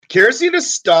Carrots need to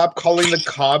stop calling the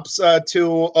cops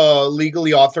to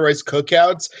legally authorized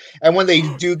cookouts, and when they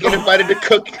do get invited to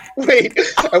cookouts,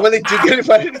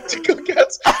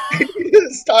 they need to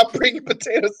stop bringing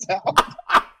potatoes out.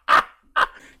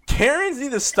 Karens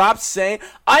need to stop saying,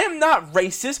 I am not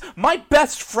racist, my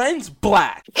best friend's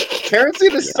black. Karens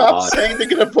need to stop saying they're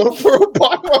going to vote for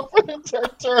Obama for the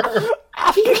third term.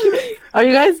 Are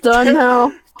you guys done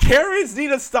now? Karens need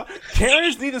to stop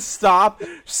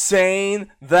saying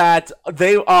that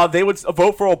they would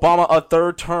vote for Obama a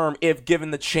third term if given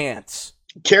the chance.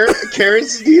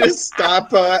 Karens need to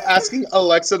stop asking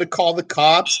Alexa to call the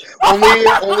cops only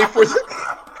for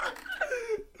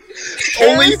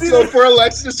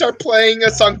Alexa to start playing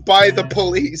a song by the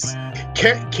Police.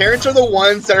 Karens are the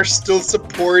ones that are still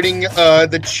supporting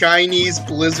the Chinese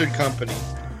Blizzard company.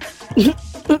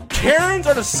 Karens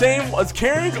are the same as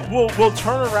Karens will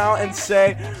turn around and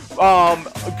say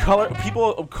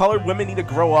colored women need to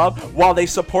grow up while they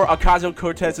support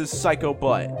Ocasio-Cortez's psycho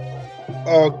butt.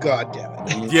 Oh, god damn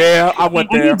it. Yeah, I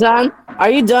went there. Are you done? Are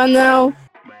you done now?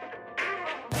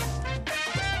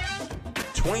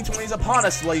 2020 is upon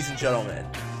us, ladies and gentlemen.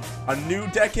 A new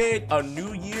decade, a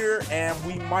new year, and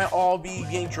we might all be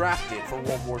getting drafted for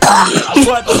World War II.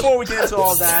 But before we get into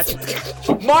all that,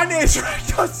 my name is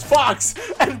Reckless Fox,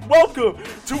 and welcome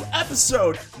to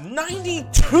episode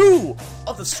 92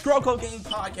 of the ScrubClub Gaming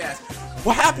Podcast.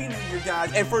 Well, happy New Year,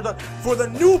 guys! And for the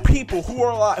new people who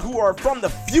are from the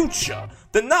future,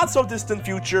 the not so distant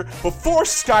future, before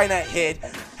Skynet hit.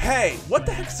 Hey, what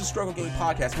the heck is the ScrubClub Gaming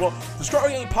Podcast? Well, the ScrubClub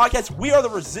Gaming Podcast, we are the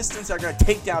resistance that are going to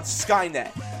take down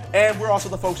Skynet. And we're also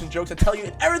the folks and jokes that tell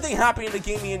you everything happening in the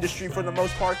gaming industry for the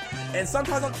most part. And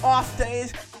sometimes on off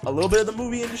days, a little bit of the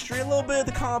movie industry, a little bit of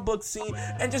the comic book scene,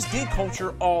 and just geek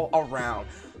culture all around.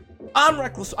 I'm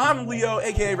Leo,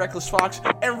 aka Reckless Fox,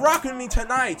 and rocking me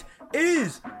tonight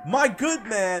is my good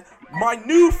man, my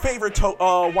new favorite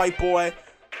white boy,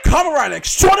 Comrade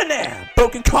Extraordinaire,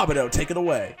 Boken Kabuto, take it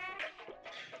away.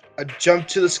 A jump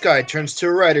to the sky turns to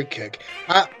a rider kick.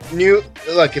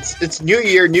 It's new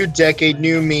year, new decade,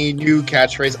 new me, new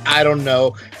catchphrase. I don't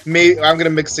know. Maybe I'm gonna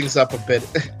mix things up a bit.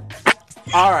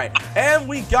 All right, and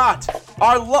we got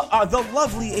our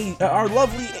lovely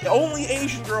only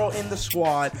Asian girl in the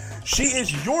squad. She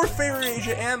is your favorite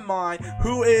Asian and mine,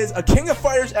 who is a King of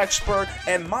Fighters expert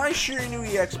and my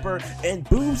Shiranui expert and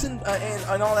boobs and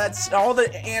all that, all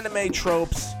the anime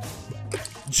tropes.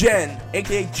 Jen,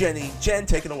 aka Jenny. Jen,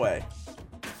 take it away.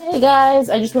 Hey guys,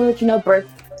 I just want to let you know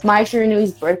my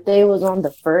Shiranui's birthday was on the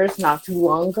 1st, not too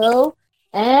long ago.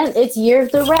 And it's Year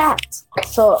of the Rat.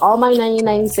 So all my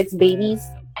 1996 babies,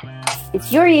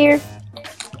 it's your year.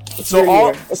 So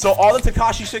all the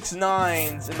Tekashi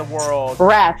 6ix9ines in the world.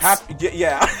 Rats.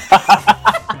 Yeah.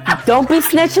 Don't be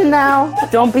snitching now.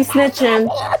 Don't be snitching.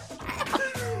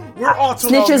 We're all to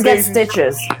Snitches get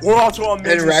stitches. We're all to an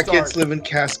amazing and rackets start. live in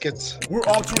caskets. We're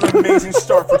all to an amazing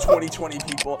start for 2020,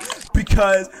 people.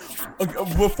 Because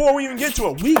before we even get to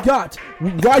it, we got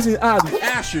rising out of the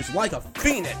ashes like a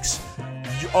phoenix.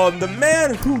 The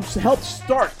man who helped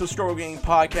start the ScrubClub Gaming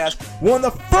Podcast, one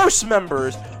of the first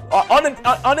members,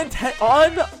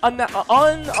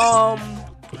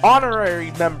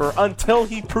 honorary member until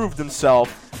he proved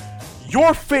himself.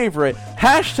 Your favorite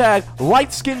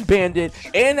light skin bandit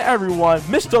and everyone,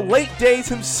 Mr. Late Days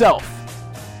himself,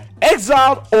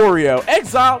 Exiled Oreo.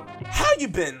 Exiled, how you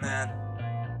been, man?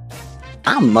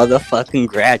 I'm motherfucking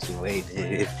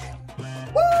graduated.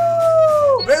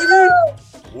 Woo, baby!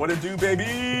 What it do,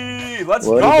 baby? Let's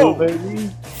go, baby.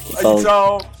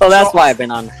 So That's why I've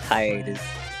been on hiatus.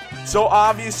 So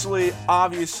obviously,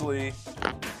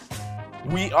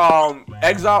 we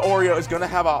Exile Oreo is gonna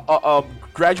have a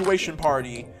graduation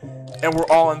party, and we're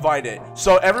all invited.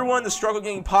 So everyone, the ScrubClub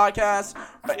Gaming Podcast,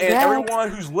 and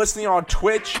everyone who's listening on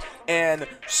Twitch, and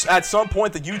at some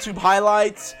point the YouTube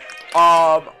highlights,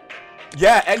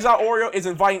 Exile Oreo is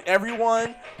inviting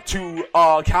everyone to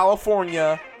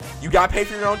California. You gotta pay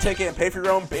for your own ticket and pay for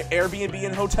your own Airbnb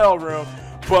and hotel room.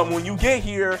 But when you get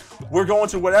here, we're going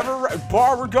to whatever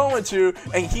bar we're going to,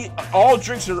 and all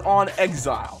drinks are on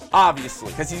Exile, obviously,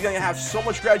 because he's going to have so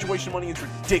much graduation money, it's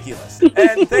ridiculous.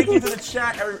 And thank you to the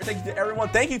chat, thank you to everyone.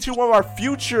 Thank you to one of our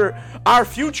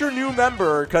future new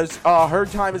member, because her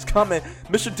time is coming.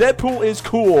 Mr. Deadpool is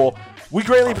cool. We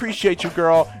greatly appreciate you,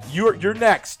 girl. You're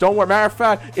next. Don't worry. Matter of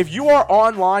fact, if you are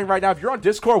online right now, if you're on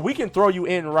Discord, we can throw you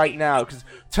in right now, because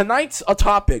tonight's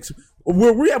topics.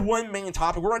 We have one main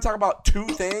topic. We're going to talk about two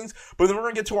things, but then we're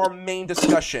going to get to our main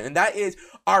discussion, and that is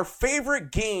our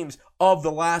favorite games of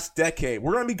the last decade.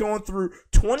 We're going to be going through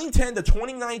 2010 to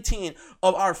 2019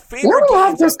 of our favorite games. We'll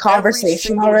have this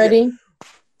conversation already.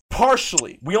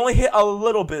 partially. We only hit a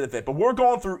little bit of it, but we're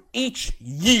going through each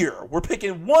year. We're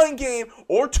picking one game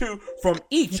or two from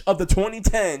each of the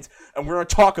 2010s, and we're going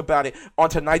to talk about it on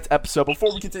tonight's episode.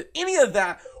 Before we get to any of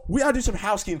that, we got to do some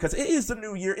housekeeping because it is the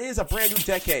new year. It is a brand new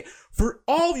decade. For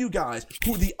all of you guys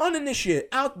who are the uninitiated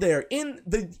out there in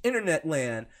the internet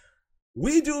land,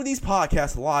 we do these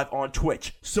podcasts live on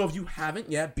Twitch. So if you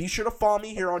haven't yet, be sure to follow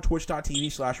me here on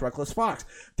twitch.tv/RecklessFox.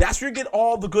 That's where you get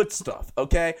all the good stuff,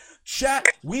 okay? Chat,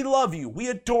 we love you. We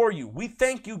adore you. We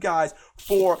thank you guys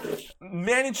for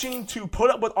managing to put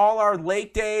up with all our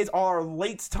late days, all our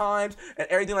late times, and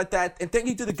everything like that. And thank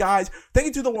you to the guys. Thank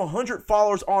you to the 100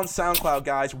 followers on SoundCloud,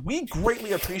 guys. We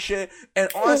greatly appreciate it. And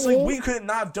honestly, we could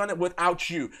not have done it without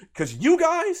you. Because you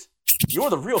guys, you're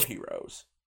the real heroes.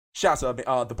 Shouts out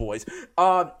to the boys.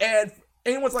 And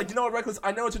anyone's like, you know what, Reckless,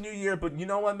 I know it's a new year, but you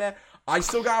know what, man? I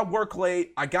still gotta work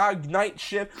late. I got a night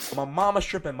shift. My mama's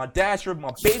tripping. My dad's tripping.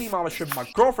 My baby mama's tripping. My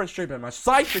girlfriend's tripping. My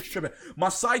side chick's tripping. My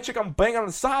side chick I'm banging on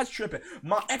the side's tripping.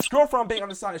 My ex-girlfriend I'm banging on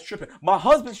the side is tripping. My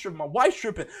husband's tripping. My wife's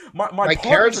tripping. My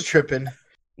Karen's tripping.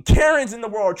 Karen's in the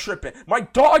world tripping. My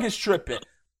dog is tripping.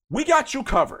 We got you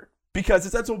covered because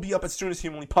this episode will be up as soon as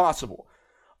humanly possible.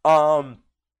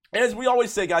 As we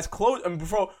always say, guys, for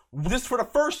the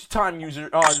first time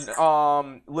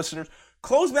listeners,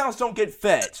 closed mouths don't get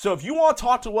fed. So if you want to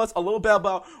talk to us a little bit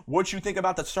about what you think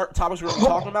about the topics we're going to be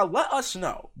talking about, let us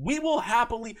know. We will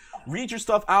happily read your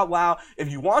stuff out loud. If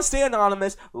you want to stay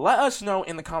anonymous, let us know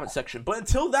in the comment section. But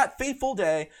until that fateful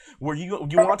day where you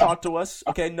want to talk to us,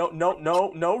 okay,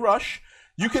 no rush.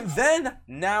 You can then,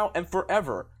 now, and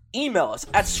forever email us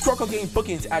at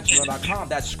ScrubClubGamingBookings@gmail.com.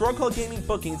 That's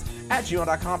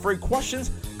ScrubClubGamingBookings@gmail.com for any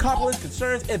questions, compliments,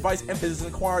 concerns, advice, and business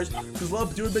inquiries. We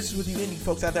love doing business with you indie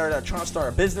folks out there that are trying to start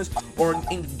a business or an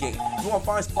indie game. If you want to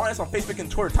find us on Facebook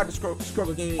and Twitter, type in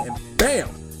ScrubClub Gaming, and bam!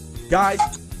 Guys,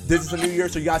 this is the new year,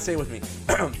 so you gotta say it with me.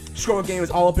 ScrubClub Gaming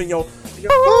is all up in your... Thank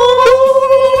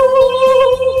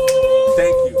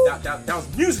you. That was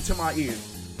music to my ears.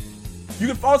 You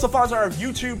can also find us on our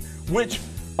YouTube, which...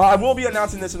 I will be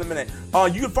announcing this in a minute.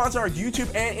 You can find us on our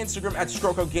YouTube and Instagram at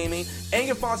ScrubClub Gaming, and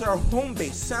you can find us on our home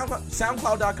base,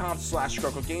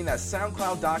 SoundCloud.com/ScrubClub Gaming. That's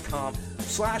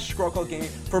SoundCloud.com/ScrubClub Gaming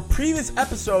for previous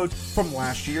episodes from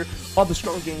last year of the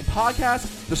ScrubClub Gaming Podcast,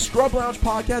 the Scrub Lounge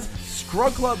Podcast,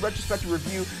 Scrub Club Retrospective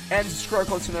Review, and the Scrub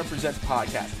Club Center Presents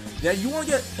Podcast. Now, you want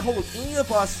to get a hold of any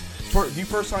of us, for you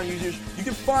first-time users, you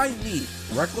can find me,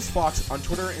 Reckless Fox, on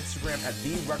Twitter and Instagram at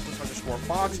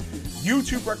 @TheReckless_Fox,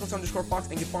 YouTube Reckless_Fox,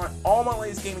 and you can find all my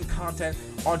latest gaming content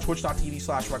on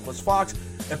Twitch.tv/RecklessFox.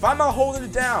 If I'm not holding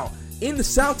it down, in the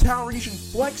Southtown region,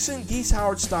 flexing Geese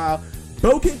Howard style,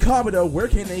 Boken Kabuto, where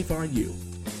can they find you?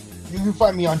 You can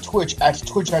find me on Twitch at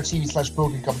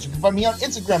twitch.tv/BrokenComics. You can find me on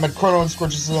Instagram at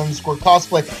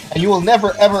chrono_cosplay. And you will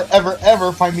never, ever, ever,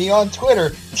 ever find me on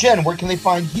Twitter. Jen, where can they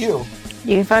find you?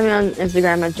 You can find me on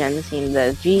Instagram at Jensine,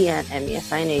 the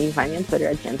GNMESINA. You can find me on Twitter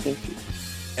at Jensine.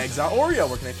 Exile Oreo,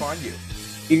 where can they find you?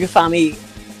 You can find me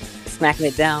smacking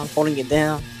it down, holding it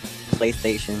down.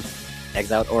 PlayStation,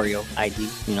 Exiled Oreo ID,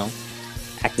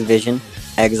 Activision,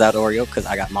 Exiled Oreo, because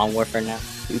I got Modern Warfare now.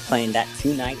 We playing that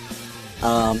tonight.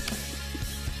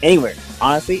 Anywhere,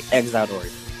 honestly, Exiled Oreo.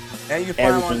 And you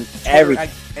can find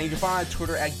and you can find on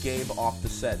Twitter at Gabe Off the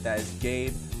Set. That is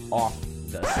Gabe Off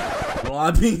the Set. Well,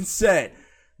 that being said,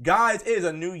 guys, it is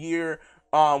a new year.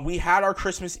 We had our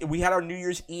New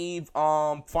Year's Eve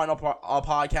final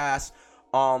podcast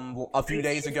a few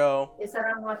days ago.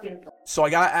 So I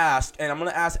gotta ask, and I'm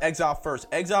gonna ask Exile first.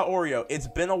 Exile Oreo, it's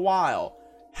been a while.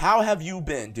 How have you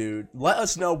been, dude? Let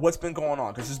us know what's been going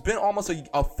on, because it's been almost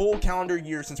a full calendar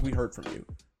year since we heard from you.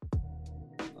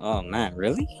 Oh man,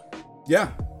 really?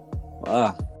 Yeah.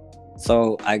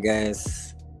 So I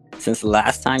guess since the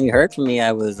last time you heard from me,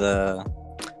 I was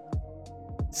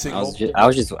single. I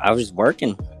was just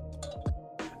working.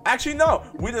 Actually, no.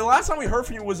 The last time we heard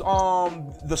from you was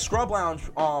the Scrub Lounge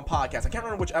podcast. I can't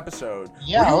remember which episode.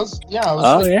 Yeah, Episode.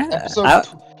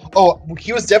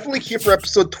 He was definitely here for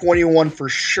episode 21 for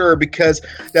sure, because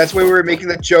that's where we were making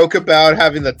the joke about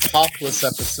having the topless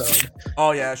episode.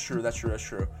 Oh yeah, that's true.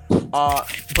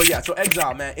 But yeah, so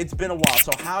Exile, man, it's been a while.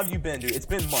 So how have you been, dude? It's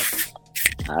been months.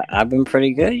 I've been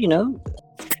pretty good,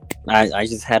 I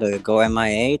just had to go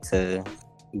MIA to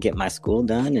get my school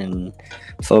done and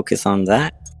focus on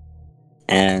that.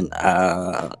 And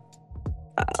I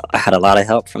had a lot of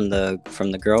help from the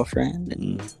girlfriend,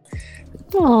 and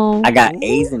Aww. I got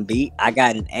A's and B. I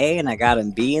got an A and I got a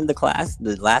B in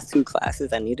the last two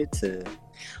classes I needed to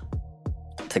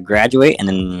graduate, and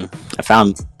then I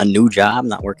found a new job,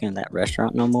 not working in that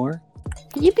restaurant no more.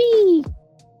 Yippee!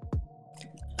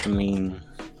 I mean,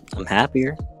 I'm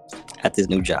happier. at this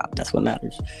new job. That's what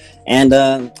matters. And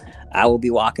I will be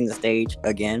walking the stage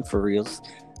again for reals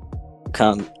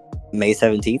come May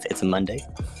 17th. It's a Monday.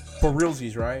 For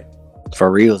realsies, right?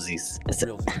 For realsies. For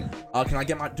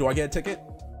realsies. Do I get a ticket?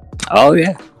 Oh,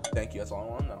 yeah. Thank you. That's all I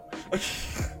want to know.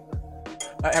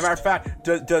 As a matter of fact,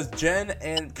 does Jen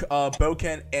and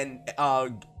Boken and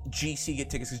GC get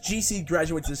tickets? Because GC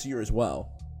graduates this year as well.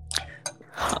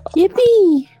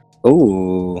 Yippee!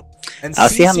 Ooh. And I'll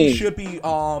see how CC many... should be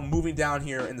moving down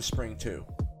here in the spring too.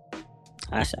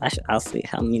 I'll see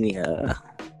how many.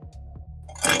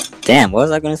 Damn, what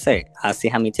was I gonna say? I'll see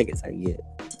how many tickets I get.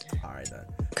 All right then.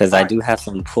 Because I do have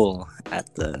some pull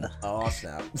at the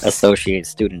snap. associate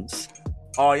students.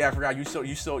 Oh yeah, I forgot. You still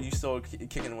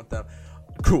kicking with them.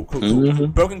 Cool.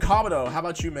 Mm-hmm. Broken Kabuto, how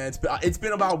about you, man? It's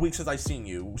been about a week since I seen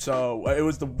you. So it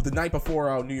was the night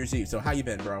before New Year's Eve. So how you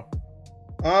been, bro?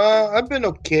 I've been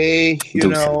okay. You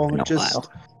know,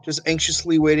 just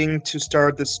anxiously waiting to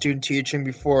start the student teaching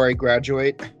before I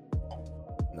graduate.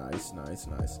 Nice.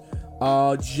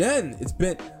 Jen, it's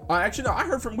been. Actually,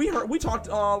 no. We talked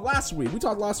last week. We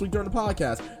talked last week during the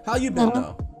podcast. How you been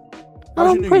though?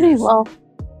 Pretty well.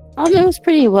 It was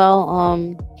pretty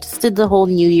well. Just did the whole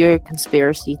New Year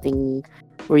conspiracy thing,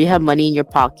 where you have money in your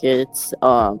pockets.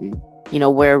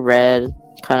 Wear red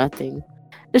kind of thing.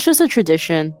 It's just a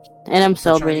tradition, and I'm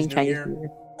celebrating Chinese New Year.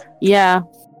 Yeah,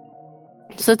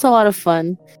 so it's a lot of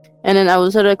fun. And then I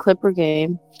was at a Clipper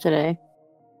game today.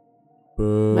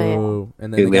 Boo!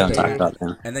 And then we don't talk about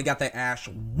them. And they got their ass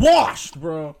washed,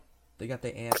 bro. They got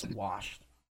their ass washed.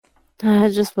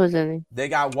 I just wasn't. They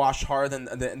got washed harder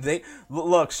than they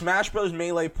look. Smash Brothers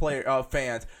Melee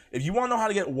fans. If you want to know how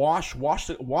to get washed, watch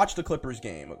the Clippers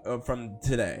game from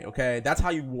today. Okay, that's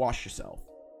how you wash yourself.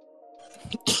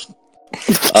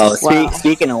 Oh,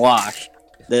 speaking of wash,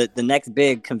 the next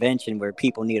big convention where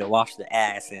people need to wash the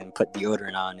ass and put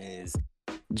deodorant on is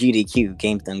GDQ.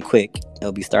 Games Done Quick.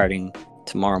 It'll be starting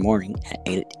tomorrow morning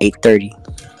at 8:30.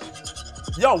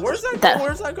 Yo, where's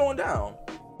that going down?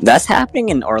 That's happening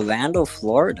in Orlando,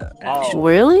 Florida. Oh,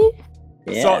 really?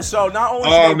 Yeah. So not only.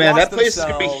 Oh man, that place is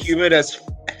gonna be humid as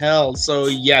hell. So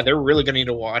yeah, they're really gonna need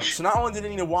to wash. So not only do they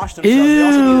need to wash themselves, they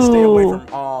also need to stay away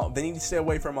from. They need to stay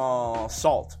away from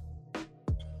salt,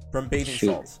 from bathing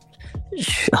salts.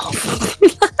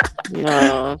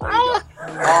 No.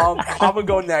 I'm gonna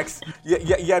go next.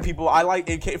 Yeah, people. I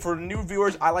like for new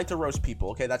viewers. I like to roast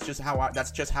people. Okay, that's just how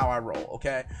I roll.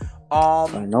 Okay.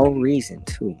 For no reason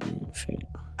too.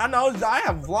 I know I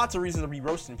have lots of reasons to be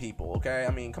roasting people. Okay,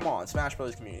 I mean, come on, Smash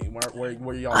Brothers community.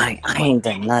 Where y'all? I ain't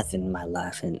done nothing in my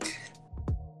life, and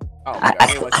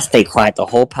I stay quiet the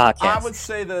whole podcast. I would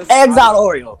say this. Eggs out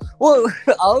Oreo. Whoa!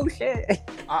 Oh shit!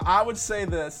 I would say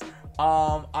this.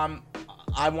 I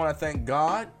want to thank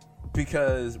God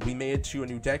because we made it to a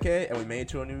new decade and we made it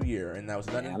to a new year, and that was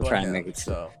nothing but trying him, to make it.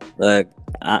 So look,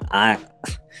 I'm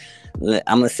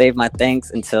gonna save my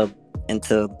thanks until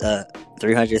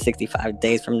 365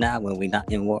 days from now when we're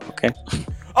not in war. Okay.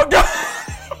 Oh God.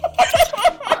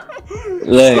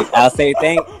 Look, I'll say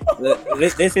thank. Look,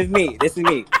 this is me.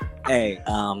 Hey,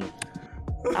 I'm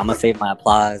gonna save my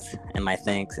applause and my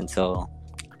thanks until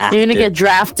after. You're gonna get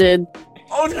drafted.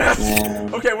 Oh,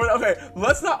 okay.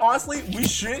 Let's not. Honestly, we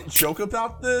shouldn't joke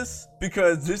about this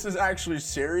because this is actually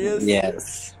serious.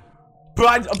 Yes.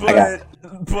 But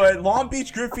Long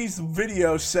Beach Griffey's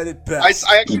video said it best.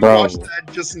 I actually watched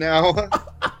that just now.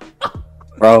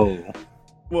 Bro.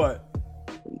 What?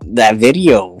 That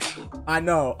video. I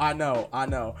know.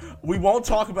 We won't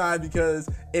talk about it because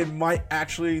it might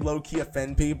actually low-key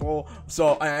offend people.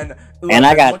 So I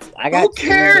got. Who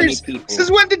cares?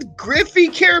 Since when did Griffey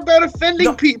care about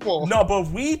offending people? No, but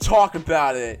if we talk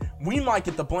about it, we might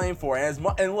get the blame for it.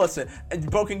 And listen,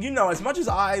 Boken, as much as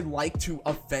I like to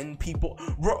offend people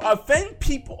for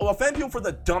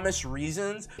the dumbest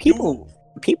reasons. People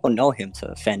know him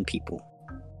to offend people.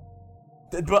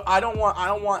 But I don't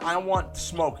want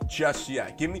smoke just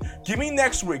yet. Give me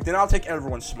next week, then I'll take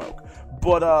everyone's smoke.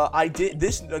 But I did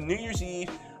this New Year's Eve.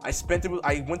 I spent it with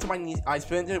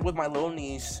my little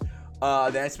niece.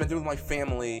 Then I spent it with my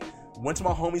family. Went to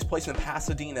my homie's place in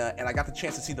Pasadena, and I got the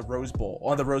chance to see the Rose Bowl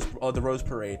or the Rose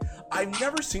Parade. I've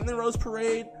never seen the Rose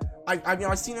Parade.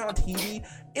 I've seen it on TV.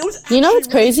 It was actually what's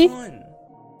crazy? Really fun.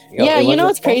 Yeah,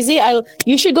 what's crazy?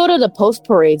 You should go to the post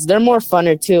parades. They're more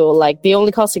funner too. Like they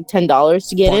only cost like $10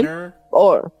 to get in.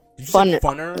 Or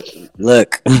funner.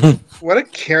 Look. What a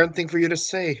Karen thing for you to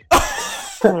say.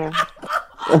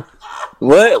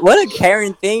 What a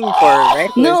Karen thing for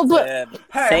Reckless. No,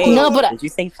 but did you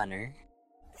say funner?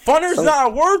 Funner's not a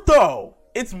word though.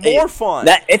 It's more fun.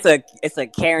 It's a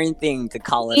Karen thing to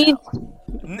call it out.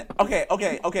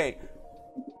 Okay.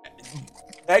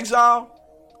 Exile,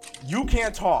 you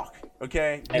can't talk.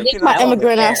 Okay, you Leave my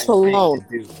immigrant ass alone.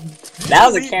 That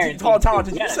was a Karen. Hold on,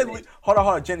 did you say? Hold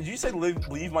on, Jen. Did you say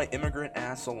leave my immigrant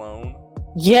ass alone?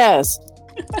 Yes.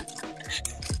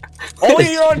 Only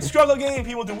here on Struggle Game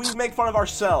People do we make fun of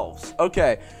ourselves.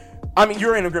 Okay. I mean,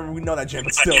 you're an immigrant, we know that, Jen,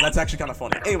 but still, that's actually kind of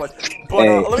funny. Anyway,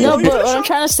 but let me no, but what I'm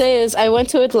trying to say is, I went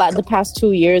to it like the past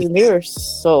 2 years, and they were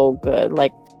so good.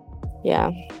 Like,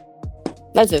 yeah,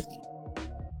 that's it.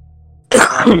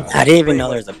 I didn't even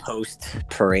know there's a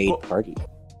post-parade party.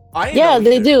 Yeah,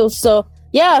 they do. So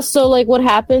like what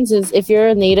happens is if you're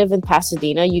a native in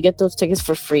Pasadena, you get those tickets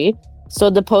for free. So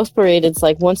the post parade, it's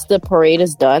like once the parade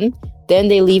is done, then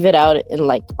they leave it out in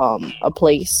like a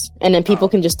place, and then people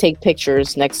can just take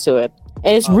pictures next to it.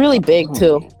 And it's really big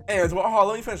too. Anyways, well,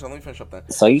 let me finish up then.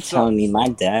 So you telling me my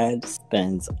dad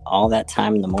spends all that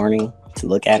time in the morning to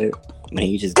look at it? When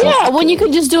you just when you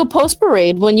can just do a post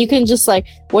parade, when you can just like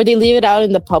where they leave it out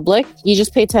in the public, you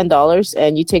just pay $10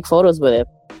 and you take photos with it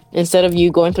instead of you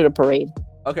going through the parade.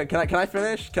 Okay, can I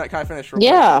finish? Can I finish?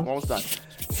 Yeah. Almost done.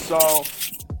 So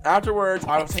afterwards,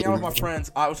 I was hanging out with my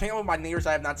friends. I was hanging out with my neighbors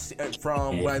I have not seen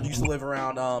from when I used to live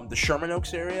around the Sherman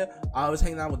Oaks area. I was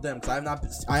hanging out with them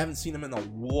because I haven't seen them in a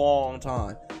long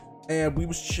time. And we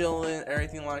was chilling,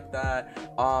 everything like that.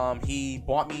 He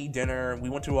bought me dinner. We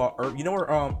went to you know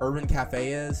where Urban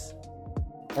Cafe is?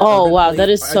 Oh Urban wow, Plate? that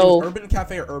is so. Urban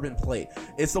Cafe or Urban Plate.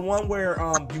 It's the one where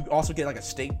you also get like a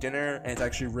steak dinner, and it's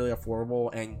actually really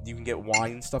affordable, and you can get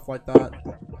wine and stuff like that.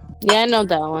 Yeah, I know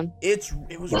that one. It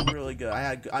was really good.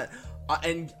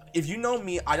 And if you know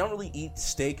me, I don't really eat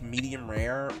steak medium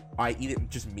rare. I eat it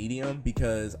just medium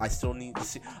because I still need to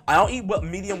see. I don't eat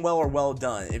medium well or well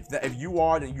done. If you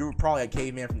are, then you're probably a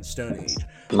caveman from the Stone Age.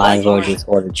 Might as well just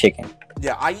order chicken.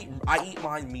 Yeah, I eat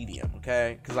mine medium,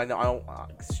 okay? Because I know I don't.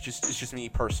 It's just me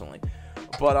personally.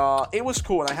 But it was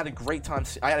cool, and I had a great time.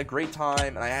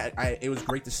 And it was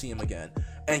great to see him again.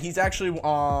 And he's actually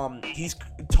he's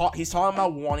talking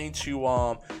about wanting to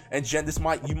and Jen,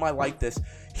 you might like this.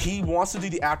 He wants to do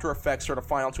the After Effects for the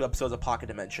final 2 episodes of Pocket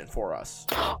Dimension for us.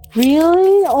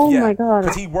 Really? Oh my god!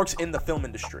 Because he works in the film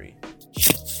industry.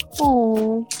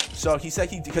 Oh. So he said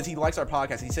because he likes our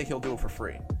podcast, he said he'll do it for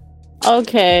free.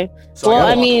 Okay. So well,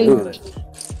 I mean,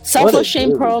 selfless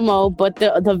shame promo, but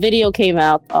the video came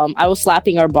out. I was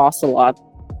slapping our boss a lot.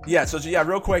 Yeah, so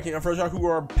real quick, for those who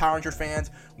are Power Ranger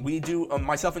fans, we do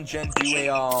myself and Jen do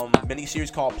a mini series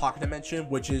called Pocket Dimension,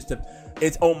 which is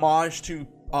it's homage to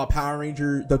Power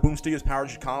Ranger, the Boom Studios Power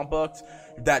Ranger comic books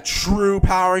that true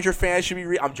Power Ranger fans should be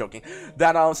reading. I'm joking.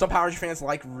 That some Power Ranger fans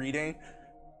like reading.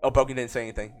 Oh, Bogan didn't say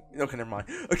anything. Okay, never mind.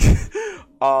 Okay.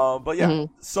 But yeah,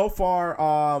 so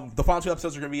far, the final 2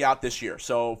 episodes are going to be out this year.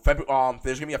 So there's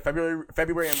going to be a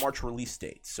February and March release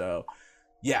date. So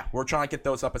yeah, we're trying to get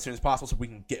those up as soon as possible so we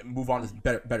can move on to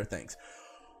better things.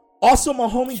 Also, my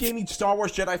homie gave me Star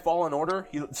Wars Jedi Fallen Order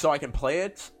so I can play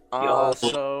it.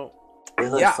 So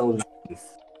yeah, so nice.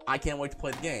 I can't wait to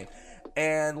play the game.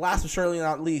 And last but surely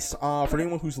not least, for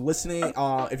anyone who's listening,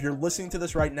 if you're listening to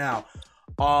this right now,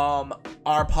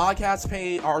 our podcast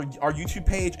page, our YouTube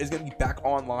page is going to be back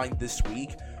online this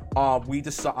week. What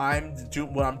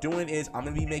I'm doing is I'm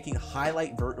going to be making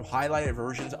highlighted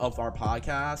versions of our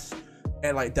podcast,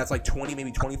 and like that's like 20,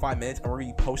 maybe 25 minutes, and we're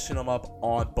going to be posting them up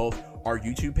on both our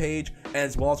YouTube page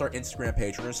as well as our Instagram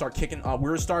page. We're going to start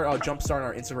jumpstarting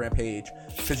our Instagram page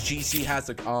because GC has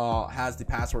the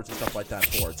passwords and stuff like that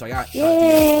for it. So I got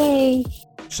yay.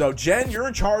 So Jen, you're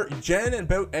in charge. Jen,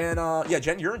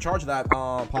 you're in charge of that.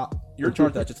 You're in charge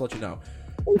of that. Just to let you know.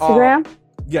 Instagram.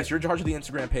 Yes, you're in charge of the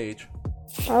Instagram page.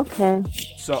 Okay.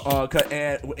 So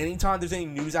and anytime there's any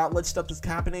news outlet stuff that's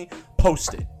happening,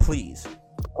 post it, please.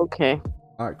 Okay.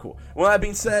 All right, cool. Well, that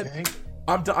being said,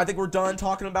 I think we're done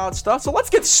talking about stuff. So let's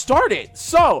get started.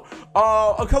 So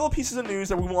a couple of pieces of news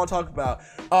that we want to talk about,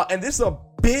 and this is a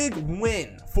big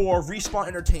win for Respawn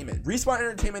Entertainment. Respawn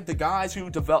Entertainment, the guys who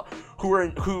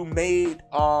made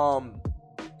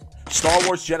Star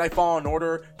Wars Jedi Fallen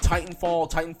Order,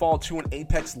 Titanfall 2, and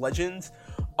Apex Legends.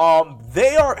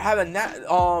 They are having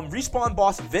Respawn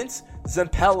boss Vince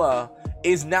Zampella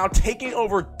is now taking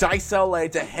over Dice LA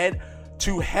to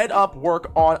head up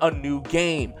work on a new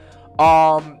game.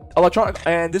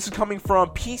 And this is coming from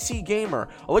PC Gamer.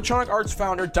 Electronic Arts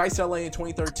founder Dice LA in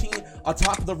 2013,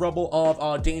 atop of the rubble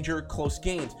of Danger Close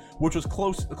Games, which was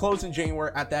closed in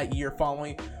January at that year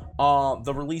following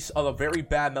the release of a very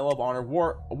bad Medal of Honor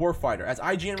Warfighter. As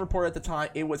IGN reported at the time,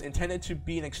 it was intended to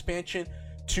be an expansion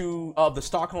of the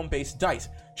Stockholm-based DICE,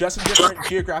 just in different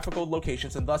geographical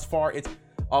locations, and thus far it's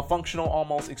functional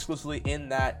almost exclusively in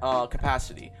that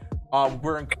capacity.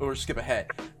 We're skip ahead.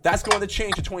 That's going to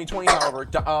change in 2020. However,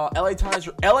 LA Times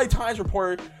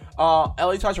report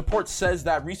says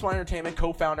that Respawn Entertainment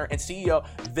co-founder and CEO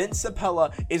Vince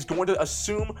Zampella is going to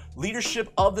assume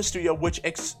leadership of the studio, which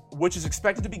is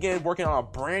expected to begin working on a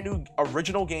brand new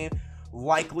original game,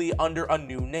 likely under a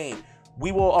new name.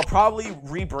 We will probably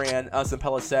rebrand,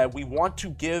 Zampella said. We want to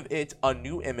give it a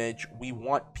new image. We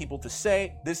want people to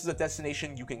say this is a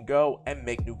destination you can go and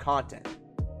make new content.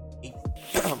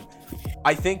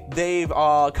 I think they've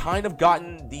kind of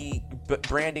gotten the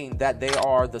branding that they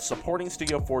are the supporting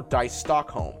studio for DICE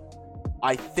Stockholm.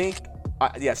 I think,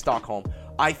 Stockholm.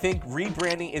 I think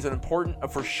rebranding is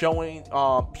important for showing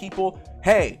people,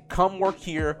 hey, come work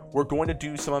here. We're going to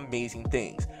do some amazing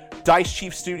things. EA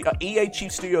Chief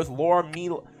Studios Laura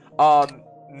Mila,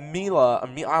 I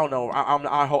don't know,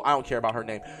 I don't care about her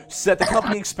name, said the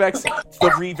company expects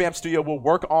the revamped studio will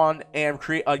work on and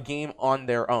create a game on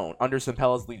their own under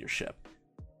Zampella's leadership.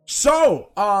 So,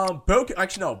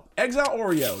 Exile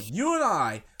Oreo, you and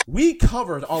I, we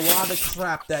covered a lot of the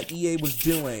crap that EA was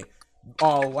doing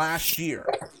last year.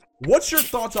 What's your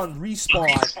thoughts on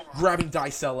Respawn grabbing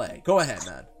DICE LA? Go ahead,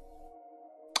 man.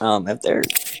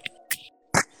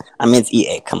 It's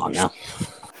EA. Come on now.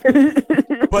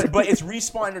 but it's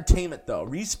Respawn Entertainment though.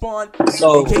 Respawn.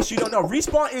 So, in case you don't know,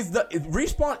 Respawn is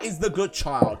the good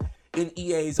child in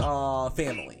EA's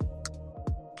family.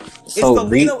 So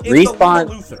Respawn.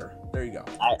 Luther. There you go.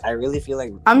 I really feel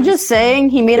like I'm just saying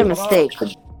he made a mistake.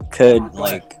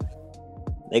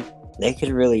 They could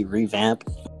really revamp,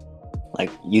 like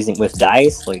using with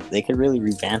DICE. Like they could really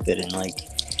revamp it and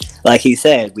like he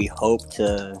said, we hope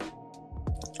to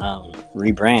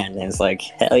rebrand. And it's like,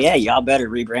 hell yeah, y'all better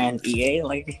rebrand EA.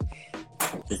 Like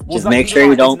just make sure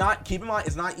you don't. Keep in mind,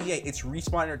 it's not EA. It's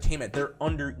Respawn Entertainment. They're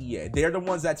under EA. They're the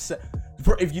ones that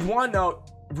if you want to know,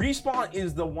 Respawn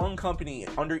is the one company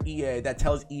under EA that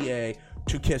tells EA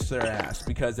to kiss their ass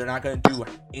because they're not going to do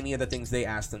any of the things they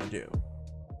asked them to do.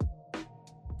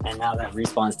 And now that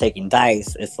Respawn's taking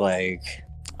DICE, it's like,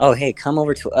 oh hey, come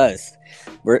over to us.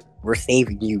 We're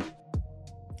saving you.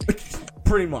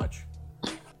 Pretty much.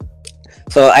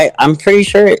 So I'm pretty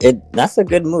sure that's a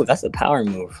good move. That's a power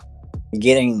move.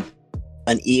 Getting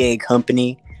an EA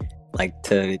company like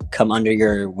to come under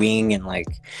your wing and like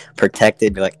protect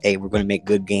it, be like, hey, we're gonna make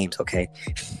good games, okay?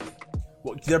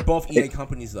 Well, they're both EA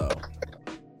companies though.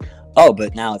 Oh,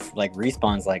 but now it's like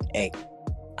Respawn's like, hey,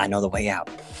 I know the way out.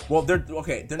 Well, they're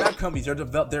not companies. They're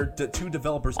the two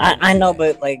developers. I know,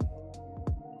 but like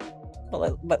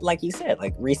you said,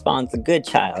 like Respawn's a good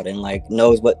child and like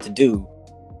knows what to do.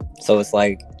 So it's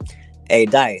like, hey,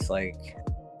 DICE, like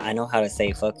I know how to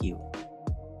say fuck you.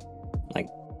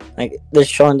 Like they're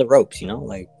showing the ropes, you know,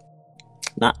 like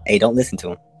not, hey, don't listen to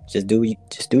him. Just do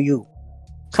you.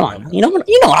 Come on, you know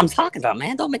what I'm talking about,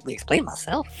 man. Don't make me explain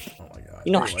myself. Oh my god.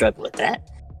 You know, anyway. I struggle with that.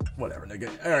 Whatever, nigga.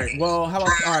 All right. Well,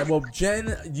 well, Jen,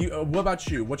 what about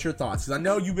you? What's your thoughts? Because I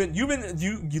know you've been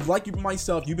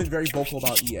myself. You've been very vocal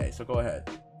about EA. So go ahead.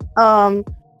 I'm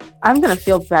gonna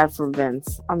feel bad for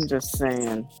Vince. I'm just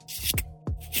saying.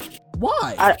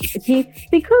 Why?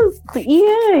 Because the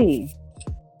EA.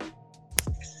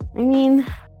 I mean,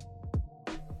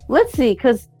 let's see.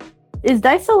 Because is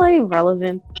DICE LA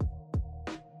relevant?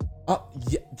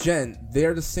 Yeah, Jen,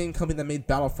 they're the same company that made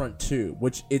Battlefront 2,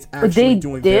 which is actually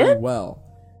doing very well.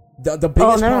 The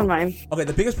biggest never mind. Okay,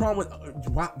 the biggest problem with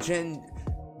wow, Jen,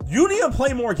 you need to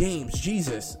play more games.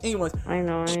 Jesus. Anyways, I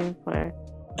know I didn't play.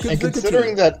 And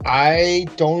considering that I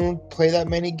don't play that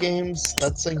many games,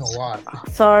 that's saying a lot.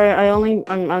 Sorry, I'm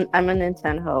a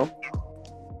Nintendo.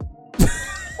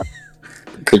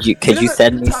 Could you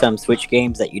send me some Switch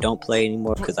games that you don't play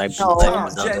anymore? Because I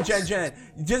Jen,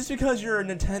 just because you're a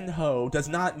Nintendo does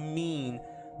not mean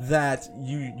that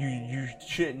you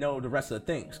shouldn't know the rest of the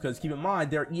things. Because keep in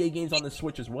mind, there are EA games on the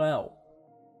Switch as well.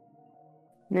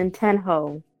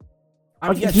 Nintendo.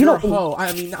 I mean, yes, you're a hoe.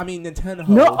 I mean Nintendo.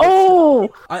 No, oh!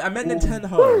 I meant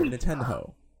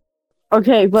Nintendo.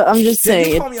 Okay, but I'm just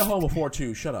saying. You called me a hoe before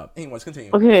too. Shut up. Anyways,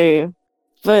 continue. Okay,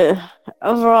 but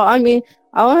overall, I mean,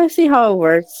 I want to see how it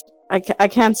works. I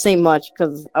can't say much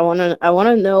because I want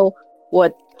to know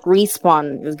what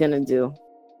Respawn is gonna do.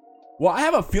 Well, I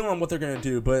have a feeling what they're gonna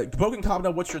do, but Broken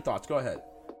Kabata, what's your thoughts? Go ahead.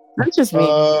 That's just me.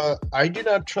 I do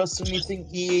not trust anything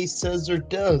EA says or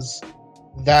does.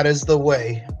 That is the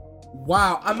way.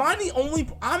 Wow, I'm the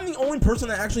only person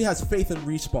that actually has faith in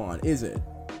Respawn, is it?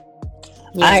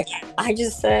 Yeah. I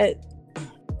just said.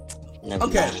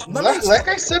 Okay, like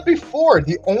I said before,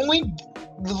 the only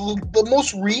the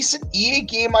most recent EA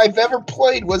game I've ever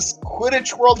played was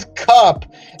Quidditch World Cup,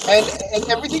 and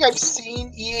everything I've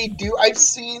seen EA do, I've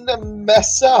seen them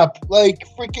mess up. Like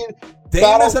freaking. They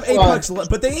mess up Apex,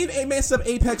 but they ain't messed up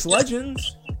Apex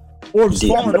Legends or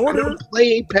Fallen Order. I don't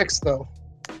play Apex though.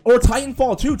 Or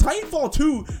Titanfall 2. Titanfall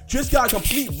 2 just got a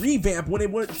complete revamp when it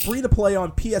went free to play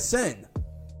on PSN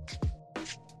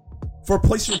for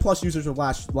PlayStation Plus users of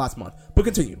last month. But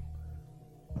continue.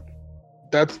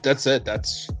 That's it.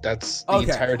 That's the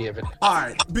entirety of it. All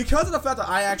right, because of the fact that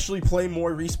I actually play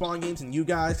more Respawn games than you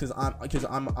guys, because I'm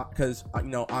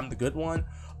the good one.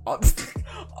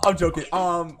 I'm joking.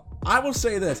 I will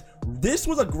say this. This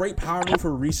was a great power move for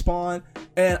Respawn,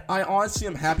 and I honestly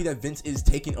am happy that Vince is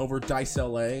taking over DICE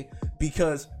LA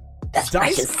because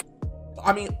DICE.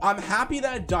 I mean, I'm happy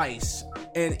that DICE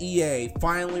and EA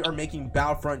finally are making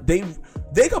Battlefront. They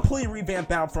completely revamped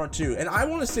Battlefront 2, and I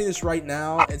want to say this right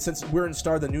now, and since we're in the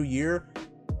start of the new year,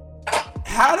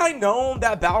 had I known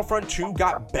that Battlefront 2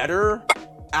 got better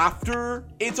after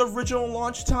its original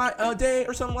launch day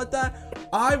or something like that,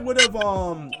 I would have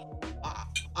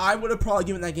probably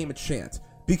given that game a chance,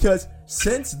 because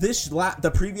since since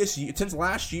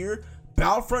last year,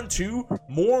 Battlefront 2,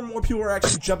 more and more people are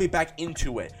actually jumping back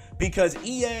into it because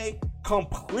EA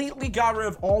completely got rid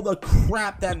of all the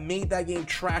crap that made that game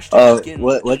trash to begin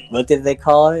with. What did they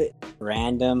call it?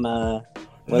 Random.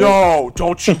 No,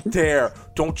 don't you dare!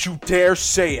 Don't you dare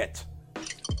say it!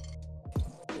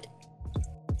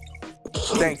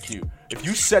 Thank you. If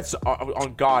you said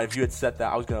on God, if you had said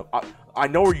that, I was gonna. I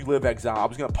know where you live, Exile. I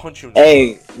was gonna punch you in the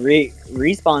face.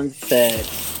 Respawn said,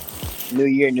 "New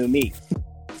year, new me."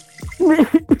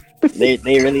 they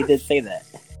really did say that.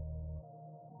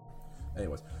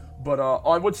 Anyways, but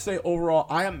I would say overall,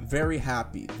 I am very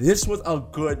happy. This was a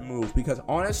good move because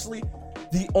honestly,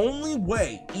 the only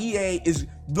way EA is,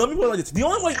 let me put it like this: the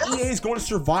only way EA is going to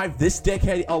survive this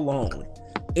decade alone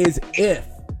is if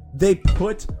they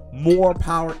put more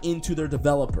power into their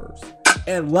developers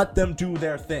and let them do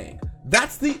their thing.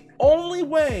 That's the only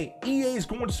way EA is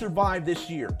going to survive this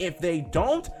year. If they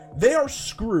don't, they are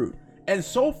screwed. And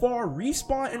so far,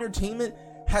 Respawn Entertainment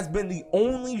has been the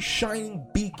only shining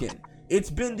beacon. It's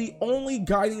been the only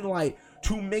guiding light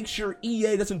to make sure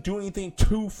EA doesn't do anything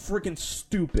too freaking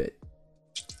stupid.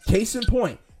 Case in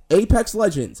point, Apex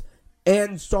Legends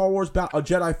and Star Wars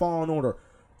Jedi Fallen Order.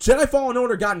 Jedi Fallen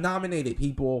Order got nominated,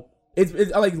 people. It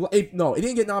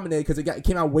didn't get nominated because it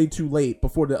came out way too late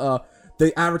before the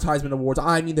advertisement awards.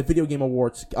 I mean, the video game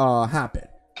awards happened.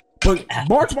 But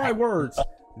mark my words,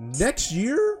 next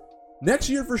year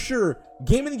for sure,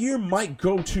 Game of the Year might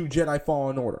go to Jedi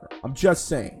Fallen Order. I'm just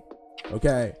saying.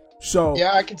 Okay, so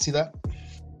yeah, I can see that.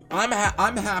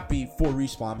 I'm happy for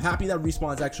Respawn. I'm happy that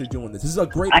Respawn is actually doing this. This is a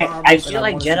great. I feel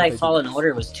like Jedi Fallen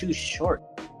Order was too short.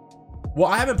 Well,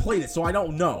 I haven't played it, so I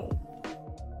don't know.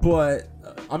 But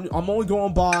I'm only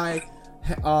going by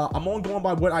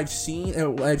what I've seen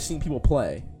and what I've seen people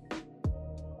play.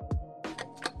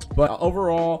 But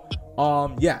overall,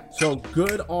 yeah. So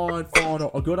good on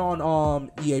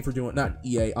EA for doing, not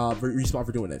EA, Respawn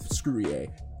for doing it. Screw EA.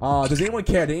 Does anyone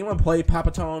care? Did anyone play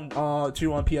Papatone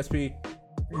 2 on PSP?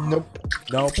 Nope.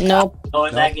 Oh,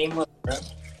 and that game was, bro.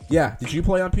 Yeah. Did you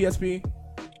play on PSP?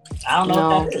 I don't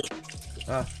know what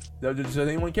that is. Does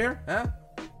anyone care? Huh?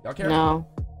 Y'all care? No.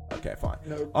 Okay, fine.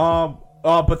 Nope.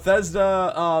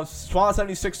 Bethesda Fallout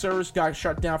 76 servers got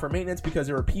shut down for maintenance because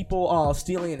there were people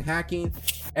stealing and hacking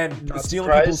and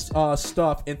stealing people's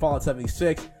stuff in Fallout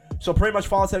 76. So pretty much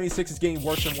Fallout 76 is getting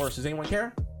worse and worse. Does anyone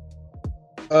care?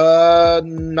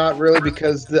 Not really,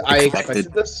 because I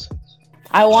expected this.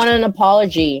 I want an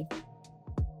apology.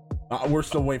 We're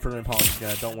still waiting for an apology,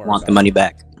 guys. Don't worry. Want the money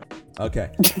back. Okay.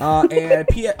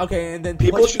 And then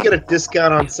people should get a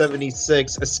discount on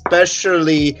 76,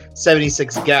 especially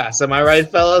 76 gas. Am I right,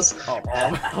 fellas?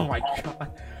 Oh my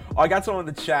god. I got someone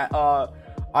in the chat.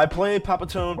 I play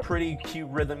Papatone, pretty cute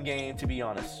rhythm game, to be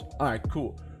honest. Alright,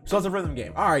 cool. So it's a rhythm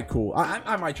game. Alright, cool.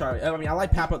 I might try it. I mean, I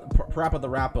like Parappa the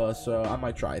Rapper, so I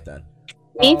might try it then.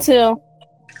 Me too.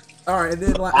 Alright, and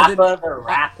then Parappa the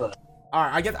Rapper.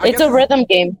 Alright, I guess it's a rhythm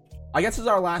game. I guess this is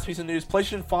our last piece of news.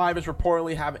 PlayStation 5 is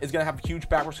reportedly going to have huge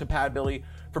backwards compatibility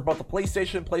for both the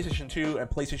PlayStation, PlayStation 2, and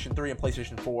PlayStation 3 and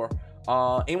PlayStation 4.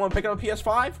 Anyone picking up a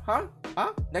PS5? Huh?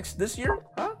 This year?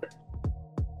 Huh?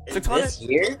 600? This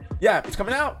year? Yeah, it's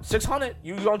coming out. 600.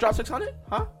 You gonna drop 600?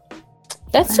 Huh?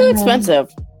 That's too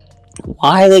expensive.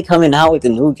 Why are they coming out with a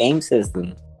new game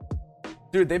system?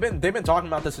 Dude, they've been talking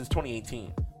about this since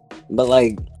 2018. But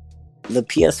like, the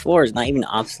PS4 is not even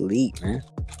obsolete, man.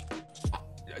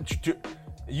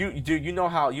 You know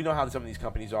how some of these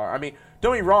companies are. I mean,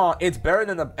 don't get me wrong, it's better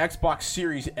than the Xbox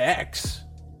Series X.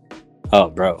 Oh,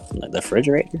 bro, the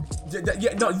refrigerator.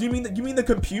 Yeah, no, you mean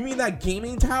that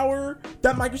gaming tower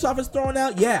that Microsoft is throwing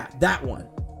out? Yeah, that one.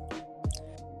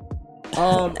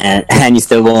 And you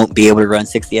still won't be able to run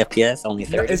 60 FPS, only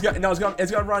 30. It's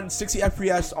gonna run 60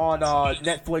 FPS on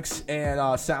Netflix and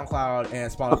SoundCloud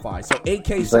and Spotify. So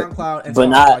 8K SoundCloud and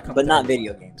Spotify. But not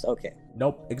video games. Okay.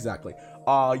 Nope, exactly.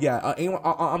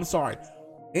 I'm sorry.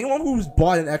 Anyone who's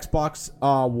bought an Xbox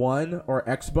One or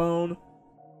Xbone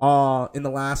in the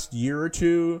last year or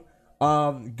two,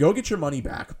 go get your money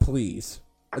back, please.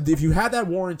 If you had that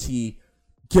warranty,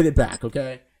 get it back,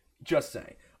 okay? Just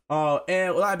saying.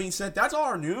 And with that being said, that's all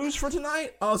our news for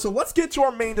tonight. So let's get to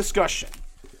our main discussion.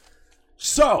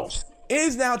 So, it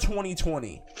is now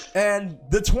 2020, and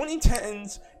the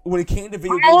 2010s, when it came to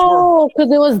video games, Oh,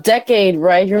 because it was decade,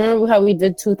 right? You remember how we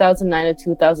did 2009 to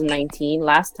 2019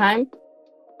 last time?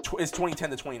 It's 2010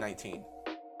 to 2019.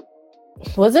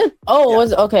 Was it? Oh, Yeah.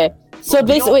 was it? Okay. So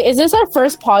basically, is this our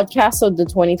first podcast of the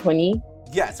 2020?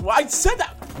 Yes, well, I said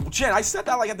that, Jen. I said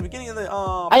that like at the beginning of the.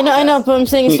 I know, but I'm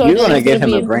saying so. You're gonna give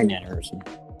him a brain aneurysm.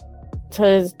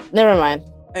 Never mind.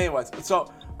 Anyways, so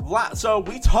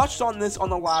we touched on this on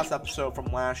the last episode from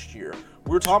last year.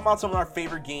 We were talking about some of our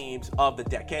favorite games of the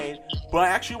decade, but I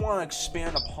actually want to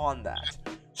expand upon that.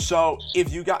 So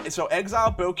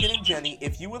Exile, Boken, and Jenny,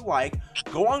 if you would like,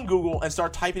 go on Google and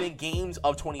start typing in games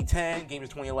of 2010, games of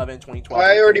 2011, 2012.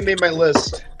 I already made my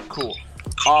list. Cool.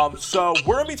 So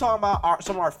we're gonna be talking about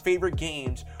some of our favorite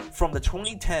games from the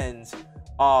 2010s,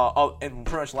 and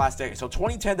pretty much last decade. So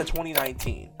 2010 to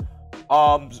 2019.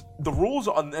 The rules,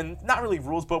 and not really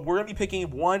rules, but we're gonna be picking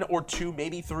 1 or 2,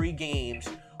 maybe 3 games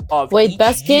of. Wait, each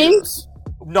best year. games?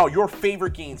 No, your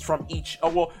favorite games from each.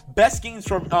 Best games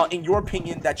from, in your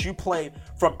opinion, that you played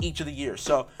from each of the years.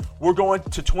 So we're going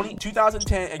to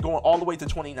 2010 and going all the way to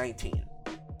 2019.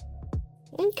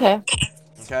 Okay.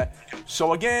 Okay.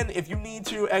 So again, if you need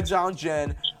to, Exile and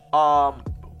Jen,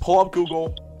 pull up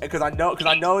Google, because I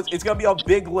know it's gonna be a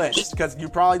big list, because you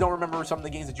probably don't remember some of the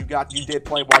games that you did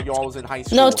play while you all was in high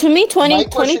school. No, to me, My 2010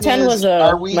 question was is,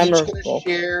 are we each memorable. gonna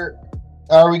share?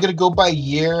 Are we gonna go by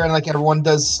year and like everyone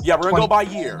does? Yeah, we're gonna go by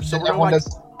year. So we're everyone gonna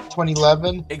does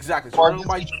 2011. exactly. So Or we're does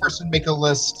gonna each person make a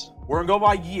list? We're gonna go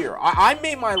by year. I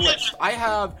made my list.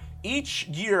 Each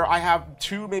year I have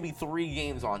 2, maybe 3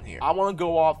 games on here. I want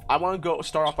to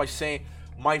start off by saying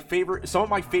some of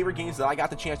my favorite games that I got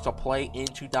the chance to play in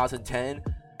 2010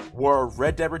 were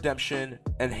Red Dead Redemption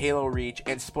and Halo Reach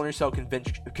and Splinter Cell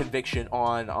Conviction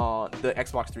on the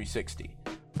Xbox 360.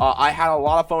 I had a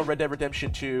lot of fun with Red Dead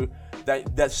Redemption 2.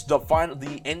 That's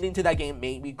the ending to that game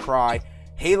made me cry.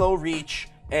 Halo Reach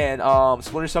and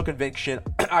Splinter Cell Conviction.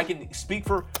 I can speak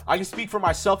for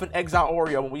myself and Exile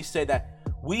Oreo when we say that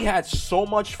we had so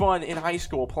much fun in high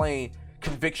school playing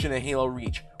Conviction and Halo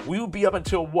Reach. We would be up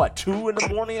until 2 in the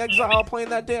morning, Exile, playing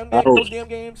those damn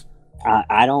games.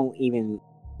 I don't even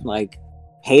like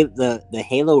the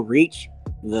Halo Reach,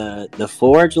 the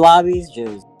Forge lobbies,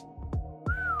 just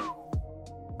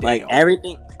like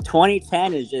everything.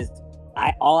 2010 is just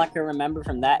all I can remember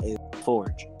from that is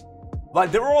Forge.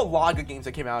 Like, there were a lot of good games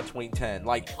that came out in 2010.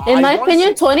 Like, In my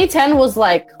opinion, 2010 was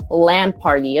like LAN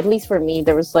party. At least for me,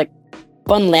 there was like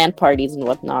fun LAN parties and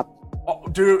whatnot. Oh,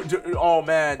 dude, oh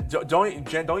man, don't even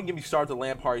get me started with the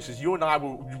LAN parties, because you and I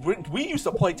we used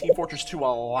to play Team Fortress 2 a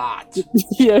lot.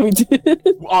 Yeah, we did.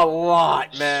 A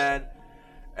lot, man.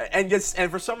 And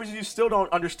for some reason you still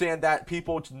don't understand that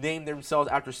people name themselves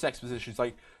after sex positions,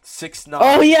 like 6ix9ine.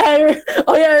 Oh yeah,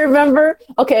 I remember.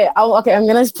 Okay, I'm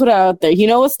gonna put it out there. You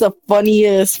know what's the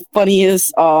funniest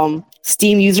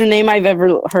Steam username I've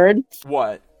ever heard?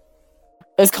 What?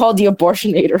 It's called the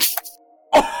Abortionator.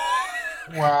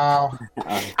 Wow.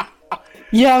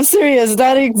 Yeah, I'm serious.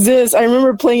 That exists. I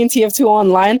remember playing TF2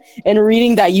 online and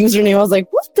reading that username. I was like,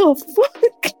 what the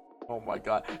fuck? Oh my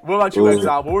god. What about you,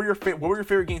 Exile? What were your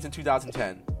favorite games in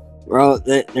 2010? Bro,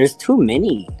 there's too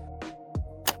many.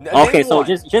 Okay, so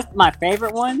just my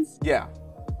favorite ones? Yeah.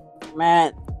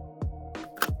 Man.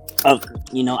 Oh,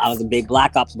 I was a big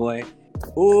Black Ops boy.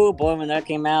 Ooh, boy, when that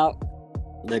came out,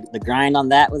 the grind on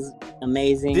that was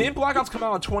amazing. Didn't Black Ops come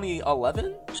out in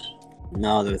 2011?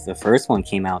 No, the first one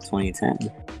came out 2010.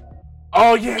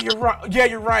 Oh yeah, you're right. Yeah,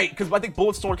 you're right. Because I think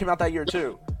Bulletstorm came out that year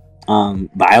too.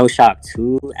 BioShock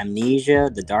 2,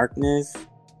 Amnesia, The Darkness.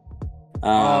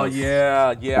 Oh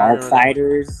yeah.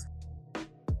 Darksiders,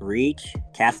 Reach,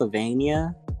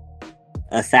 Castlevania,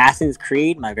 Assassin's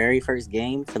Creed, my very first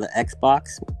game for the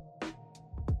Xbox.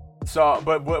 So,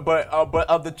 but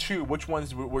of the 2, which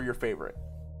ones were your favorite?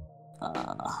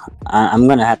 I'm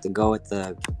gonna have to go with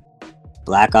the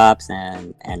Black Ops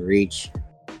and Reach.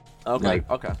 Okay.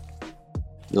 Okay.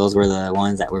 Those were the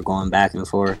ones that were going back and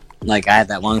forth. Like I had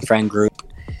that one friend group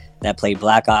that played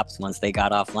Black Ops. Once they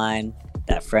got offline,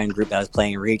 that friend group that was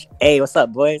playing Reach. Hey, what's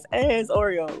up, boys? Hey, it's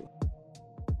Oreo.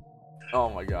 Oh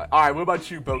my god! All right, what about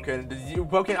you, Boken?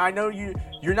 Boken, I know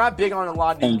you're not big on a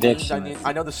lot of new games.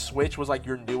 I know the Switch was like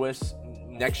your newest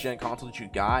next gen console that you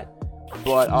got,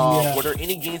 but were there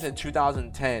any games in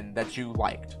 2010 that you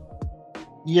liked?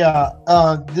 Yeah,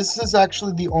 this is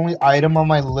actually the only item on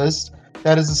my list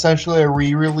that is essentially a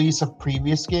re-release of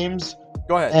previous games.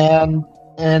 Go ahead.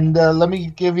 And let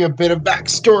me give you a bit of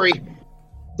backstory.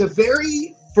 The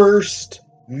very first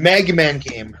Mega Man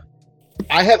game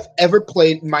I have ever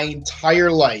played in my entire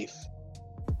life,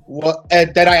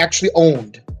 that I actually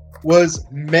owned, was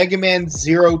Mega Man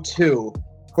 02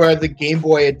 for the Game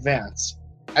Boy Advance.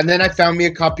 And then I found me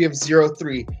a copy of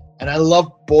 03, and I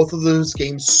love both of those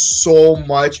games so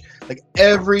much.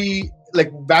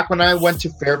 Back when I went to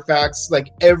Fairfax,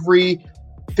 every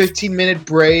 15-minute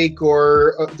break,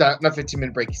 or not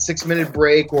 15-minute break, 6-minute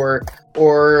break, or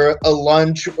a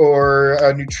lunch or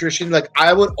a nutrition,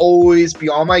 I would always be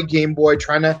on my Game Boy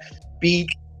trying to beat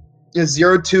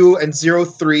 02 and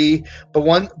 03. But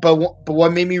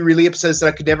what made me really upset is that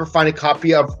I could never find a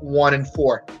copy of 1 and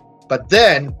 4. But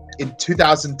then in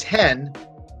 2010,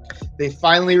 they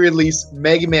finally released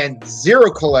Mega Man Zero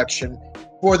Collection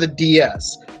for the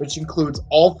DS, which includes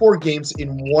all 4 games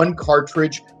in one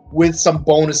cartridge, with some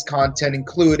bonus content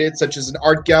included, such as an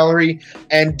art gallery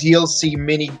and DLC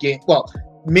mini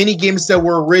games that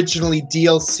were originally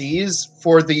DLCs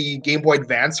for the Game Boy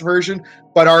Advance version,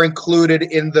 but are included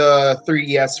in the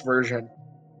 3DS version.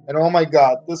 And oh my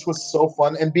god, this was so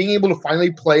fun. And being able to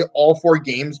finally play all 4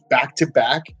 games back to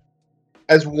back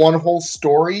as one whole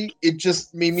story, it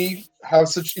just made me have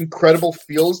such incredible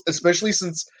feels, especially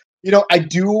since, I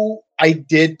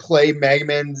did play Mega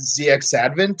Man ZX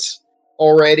Advent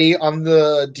already on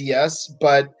the DS,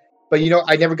 but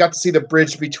I never got to see the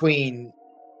bridge between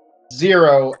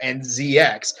Zero and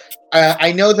ZX.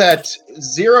 I know that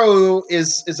Zero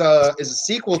is a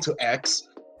sequel to X,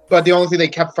 but the only thing they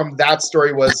kept from that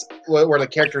story was were the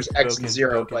characters X and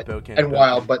Zero, and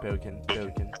Wild. But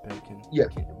yeah,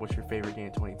 what's your favorite game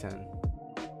in 2010?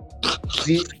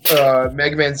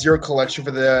 Mega Man Zero Collection for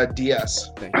the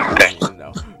DS. Thank you.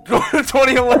 No. Go to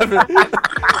 2011.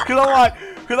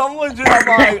 Because I'm legit,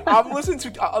 I'm listening to,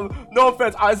 no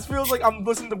offense, it feels like I'm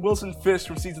listening to Wilson Fisk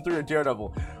from season 3 of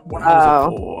Daredevil when I was a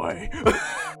boy.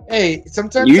 Hey,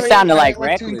 sometimes you sounded like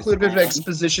to include a bit of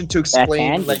exposition to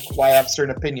explain why I have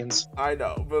certain opinions. I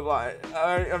know, but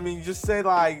I mean, just say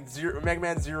Mega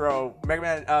Man Zero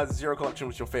Collection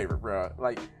was your favorite, bro.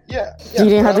 Yeah. You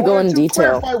didn't have to go in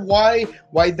detail. Clarify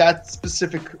why that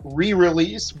specific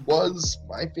re-release was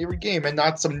my favorite game and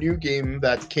not some new game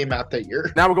that came out that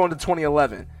year. Now we're going to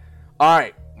 2011. All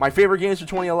right, my favorite games for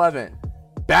 2011: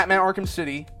 Batman: Arkham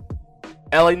City,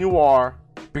 LA Noire,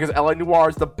 because LA Noire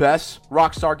is the best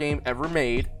Rockstar game ever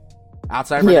made,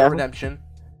 outside of Red Dead Redemption,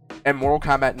 and Mortal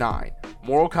Kombat 9.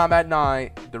 Mortal Kombat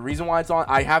 9. The reason why it's on,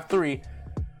 I have 3.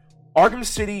 Arkham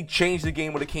City changed the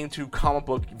game when it came to comic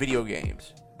book video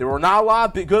games. There were not a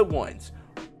lot of good ones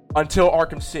until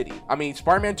Arkham City. I mean,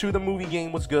 Spider-Man 2, the movie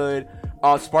game, was good.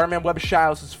 Spider-Man Web of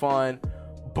Shadows is fun,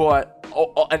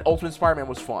 and Ultimate Spider-Man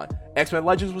was fun. X-Men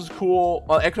Legends was cool.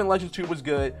 X-Men Legends 2 was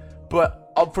good,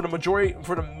 but for the majority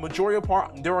of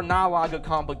part, there were not a lot of good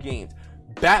comic book games.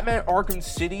 Batman: Arkham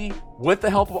City, with the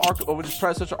help of its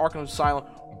predecessor Arkham Asylum,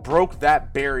 broke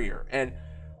that barrier, and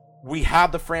we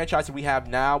have the franchise that we have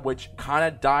now, which kind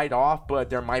of died off, but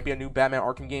there might be a new Batman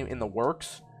Arkham game in the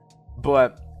works.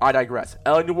 But I digress.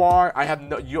 LA Noire,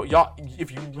 y'all, if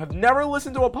you have never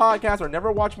listened to a podcast or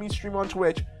never watched me stream on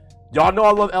Twitch, y'all know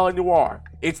I love LA Noire.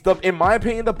 It's in my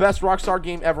opinion, the best Rockstar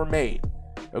game ever made.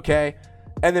 Okay?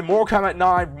 And then Mortal Kombat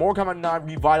 9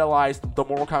 revitalized the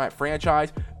Mortal Kombat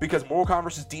franchise, because Mortal Kombat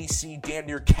vs. DC damn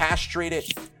near castrated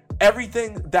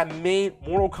everything that made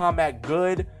Mortal Kombat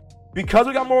good. Because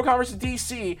we got Mortal Kombat vs.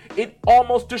 DC, it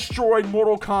almost destroyed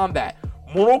Mortal Kombat.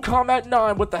 Mortal Kombat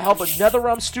 9, with the help of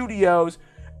NetherRealm Studios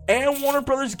and Warner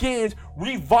Brothers Games,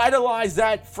 revitalized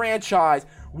that franchise,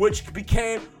 which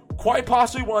became quite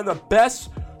possibly one of the best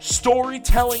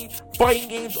storytelling fighting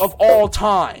games of all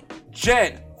time.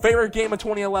 Jen, favorite game of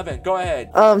 2011? Go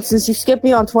ahead. Since you skipped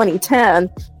me on 2010,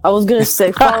 I was gonna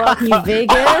say Fallout New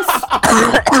Vegas.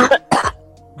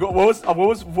 What was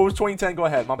 2010? Go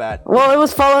ahead. My bad. Well, it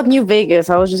was Fallout New Vegas.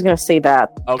 I was just gonna say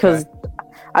that because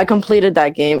I completed that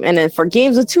game. And then for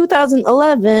games of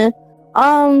 2011,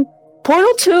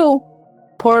 Portal 2,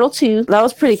 that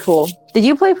was pretty cool. Did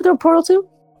you play Portal 2?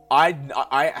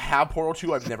 I have Portal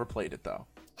 2. I've never played it though.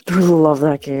 I love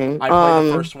that game. I played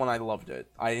the first one. I loved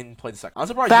it. I didn't play the second. I'm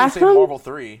surprised you didn't say Marvel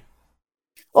 3.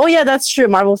 Oh yeah, that's true.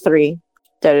 Marvel 3.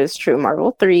 That is true.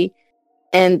 Marvel 3.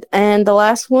 And the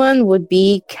last one would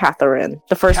be Catherine.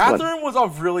 The first one. Catherine was a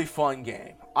really fun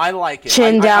game. I like it.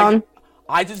 Chin down.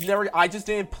 I just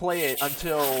didn't play it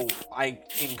until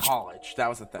in college. That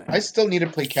was the thing. I still need to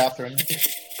play Catherine.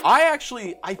 I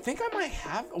think I might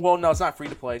have. Well, no, it's not free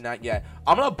to play, not yet.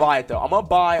 I'm gonna buy it though. I'm gonna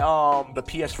buy the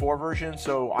PS4 version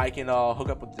so I can hook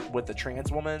up with the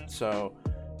trans woman. So.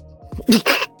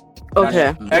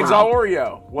 Okay. Exile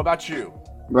Oreo. What about you?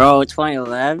 Bro,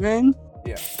 2011?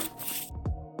 Yeah.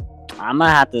 I'm gonna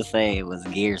have to say it was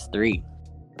Gears 3.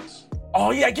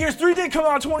 Oh yeah, Gears 3 did come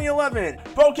out in 2011.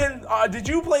 Broken, did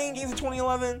you play any games in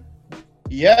 2011?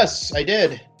 Yes, I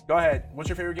did. Go ahead. What's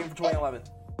your favorite game from 2011?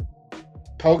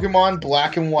 Pokemon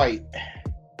Black and White.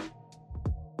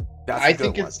 I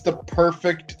think one. it's the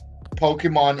perfect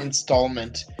Pokemon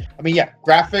installment. I mean, yeah,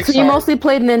 graphics. So you mostly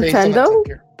played Nintendo?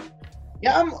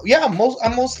 I'm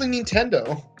mostly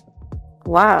Nintendo.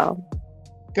 Wow.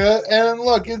 And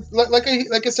look, like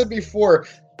I said before,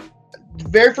 the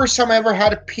very first time I ever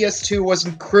had a PS2 was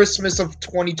in Christmas of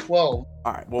 2012. All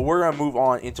right, well, we're going to move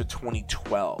on into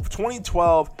 2012.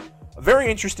 2012, a very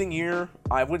interesting year.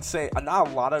 I would say not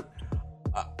a lot of...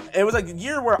 it was like a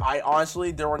year where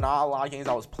there were not a lot of games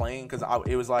I was playing because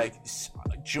it was like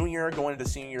junior going into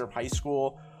senior year of high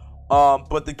school.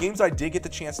 But the games I did get the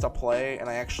chance to play, and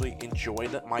I actually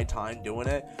enjoyed my time doing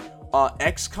it,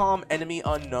 XCOM Enemy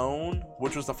Unknown,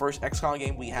 which was the first XCOM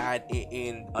game we had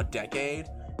in a decade,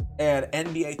 and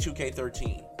NBA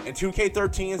 2K13. And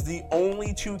 2K13 is the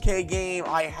only 2K game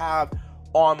I have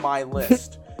on my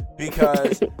list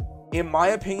because, in my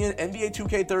opinion, NBA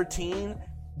 2K13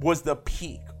 was the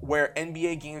peak where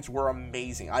NBA games were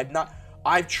amazing.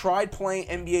 I've tried playing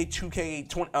NBA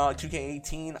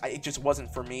 2K18. It just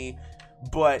wasn't for me.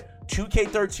 But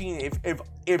 2K13,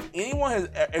 if anyone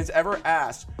has ever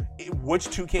asked which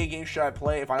 2K game should I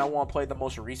play if I don't want to play the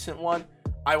most recent one,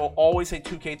 I will always say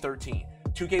 2K13.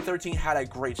 2K13 had a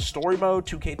great story mode.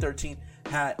 2K13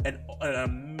 had an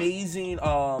amazing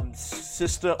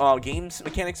system, games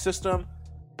mechanics system.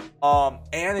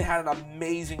 And it had an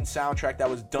amazing soundtrack that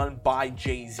was done by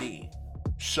Jay-Z.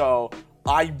 So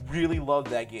I really loved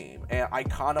that game, and I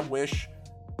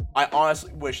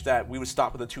honestly wish that we would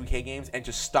stop with the 2K games and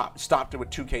just stopped it with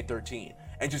 2K13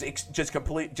 and just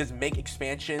make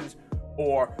expansions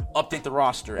or update the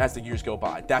roster as the years go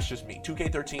by. That's just me.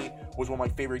 2K13 was one of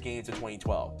my favorite games in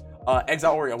 2012.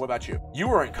 Exile Oreo, what about you? You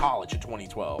were in college in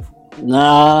 2012.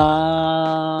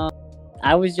 Nah,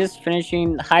 I was just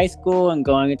finishing high school and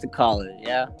going into college.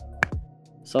 Yeah.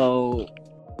 So,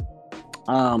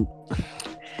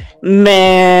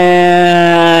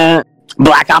 man,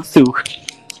 Black Ops 2.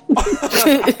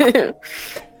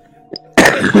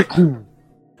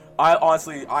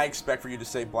 I expect for you to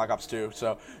say Black Ops 2.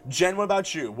 So, Jen, what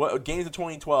about you? What games of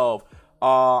 2012?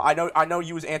 I know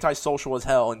you was antisocial as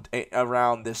hell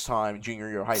around this time, junior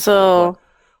year of high school. So,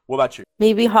 what about you?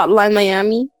 Maybe Hotline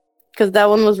Miami, because that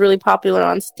one was really popular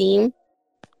on Steam.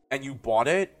 And you bought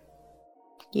it?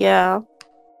 Yeah.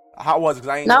 How was it?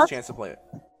 Because I didn't get a chance to play it.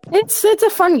 It's a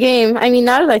fun game. I mean,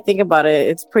 now that I think about it,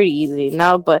 it's pretty easy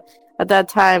now. But at that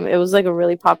time, it was like a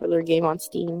really popular game on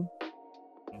Steam.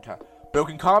 Okay.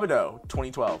 Broken Commando,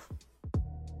 2012.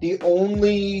 The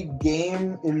only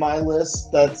game in my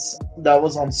list that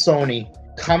was on Sony,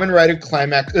 Kamen Rider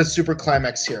Climax, Super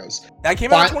Climax Heroes. That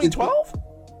came out in 2012?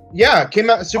 Yeah, it came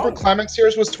out. Super Climax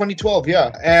Heroes was 2012,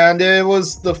 yeah. And it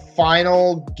was the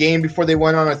final game before they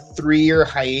went on a 3-year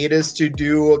hiatus to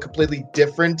do a completely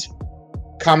different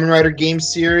Kamen Rider game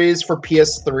series for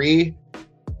PS3.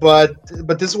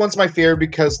 But this one's my favorite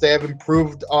because they have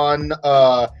improved on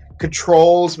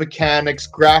controls, mechanics,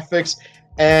 graphics,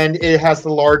 and it has the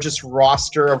largest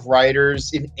roster of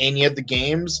writers in any of the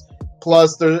games.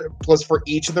 Plus for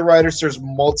each of the writers, there's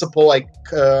multiple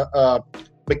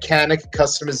mechanic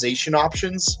customization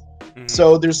options. Mm-hmm.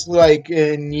 So there's like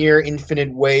a near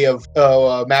infinite way of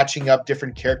matching up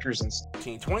different characters and stuff.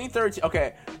 2013.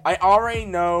 Okay, I already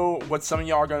know what some of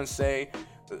y'all are gonna say.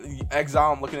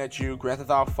 Exile, I'm looking at you. Grand Theft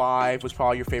Auto 5 was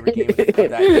probably your favorite game of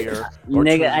that year. Or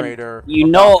Nigga, Raider,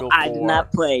 I did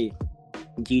not play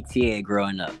GTA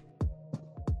growing up.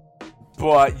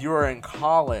 But you were in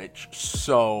college,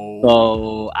 so...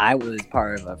 So, I was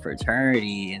part of a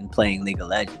fraternity and playing League of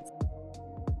Legends.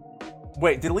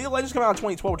 Wait, did League of Legends come out in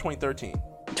 2012 or 2013?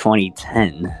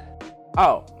 2010.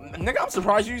 Oh, nigga, I'm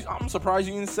surprised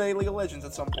you didn't say League of Legends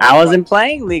at some point. I wasn't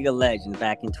playing League of Legends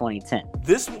back in 2010.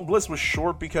 This list was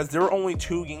short because there were only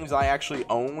 2 games I actually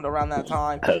owned around that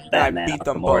time, and I beat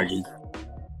them both. Origins.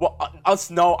 Well,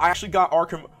 no, I actually got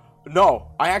Arkham...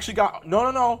 No, I actually got...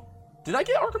 No. Did I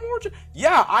get Arkham Origins?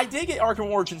 Yeah, I did get Arkham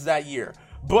Origins that year.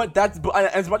 But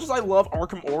as much as I love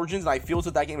Arkham Origins, and I feel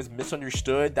that game is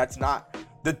misunderstood. That's not.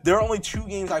 There are only 2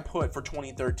 games I put for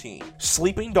 2013: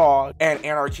 Sleeping Dogs and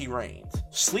Anarchy Reigns.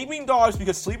 Sleeping Dogs,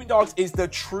 because Sleeping Dogs is the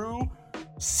true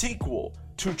sequel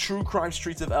to True Crime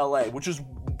Streets of LA, which is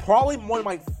probably one of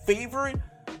my favorite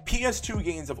PS2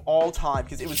 games of all time,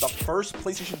 because it was the first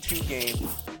PlayStation 2 game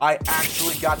I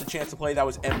actually got the chance to play that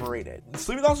was M-rated.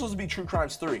 Sleeping Dogs was supposed to be True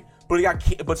Crimes 3,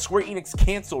 but Square Enix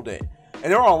canceled it.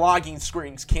 And there are a lot of games Square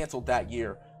Enix canceled that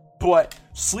year. But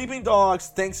Sleeping Dogs,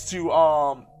 thanks to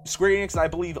Square Enix and I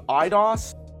believe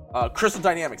IDOS, Crystal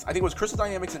Dynamics. I think it was Crystal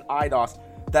Dynamics and IDOS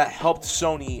that helped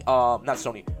Sony, not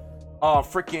Sony,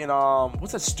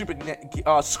 what's that stupid,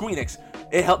 Squeenix.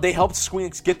 They helped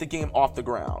Squeenix get the game off the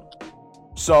ground.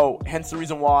 So, hence the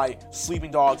reason why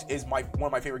Sleeping Dogs is one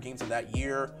of my favorite games of that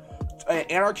year.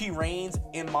 Anarchy Reigns,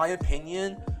 in my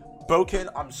opinion, Boken,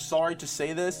 I'm sorry to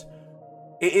say this,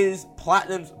 it is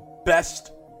Platinum's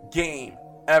best game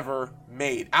ever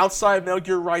made. Outside of Metal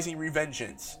Gear Rising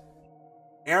Revengeance,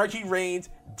 Anarchy Reigns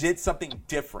did something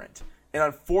different. And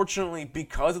unfortunately,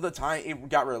 because of the time it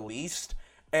got released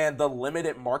and the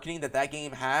limited marketing that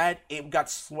game had, it got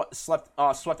swept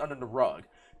under the rug.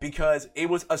 Because it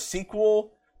was a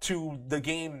sequel to the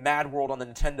game Mad World on the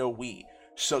Nintendo Wii.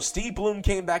 So Steve Bloom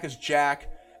came back as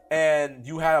Jack, and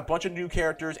you had a bunch of new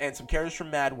characters and some characters from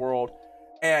Mad World.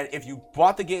 And if you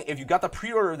bought the game, if you got the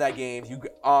pre-order of that game, you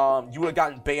would have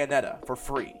gotten Bayonetta for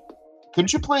free.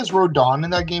 Couldn't you play as Rodon in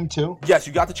that game too? Yes,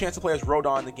 you got the chance to play as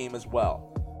Rodon in the game as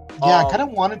well. Yeah, I kind of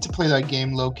wanted to play that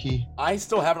game low-key. I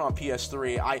still have it on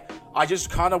PS3. I just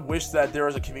kind of wish that there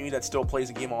was a community that still plays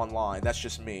the game online. That's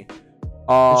just me.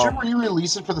 They should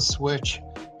re-release it for the Switch.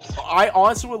 I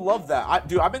honestly would love that.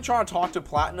 I've been trying to talk to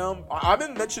Platinum. I've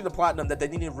been mentioning to Platinum that they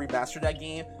need to remaster that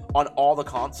game on all the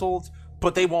consoles,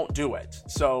 but they won't do it.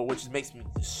 So, which makes me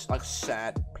like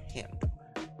sad panda.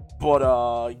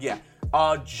 But yeah.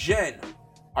 Jen,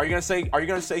 are you gonna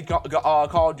say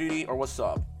Call of Duty, or what's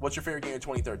up? What's your favorite game in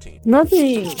 2013?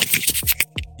 Nothing.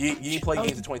 You didn't play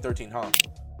games in 2013, huh?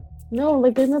 No,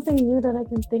 like there's nothing new that I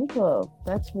can think of.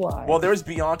 That's why. Well, there's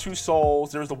Beyond Two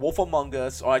Souls. There's The Wolf Among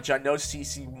Us, which I know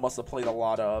CC must have played a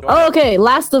lot of. Oh, okay.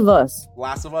 Last of Us.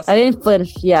 Last of Us? I didn't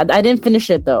finish. Yeah, I didn't finish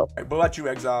it though. Right, what about you,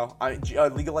 Exile?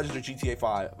 League of Legends or GTA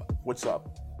 5? What's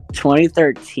up?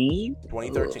 2013?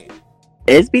 2013.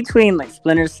 It's between like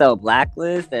Splinter Cell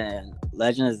Blacklist and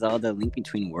Legend of Zelda Link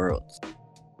Between Worlds.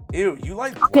 Ew, you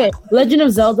like Okay, Legend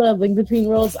of Zelda Link Between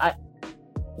Worlds.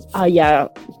 Yeah.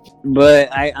 But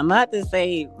I'm not to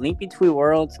say Link Between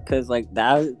Worlds, because like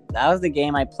that was the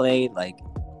game I played like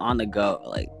on the go.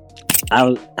 Like I'm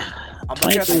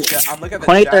looking at the chat.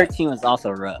 2013 was also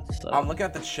rough. So. I'm looking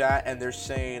at the chat and they're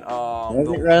saying was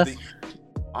it rough?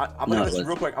 I'm looking at this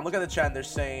real quick. I'm looking at the chat and they're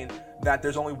saying that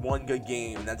there's only one good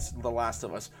game, and that's The Last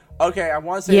of Us. Okay, I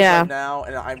want to say this right now,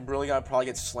 and I'm really gonna probably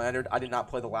get slandered. I did not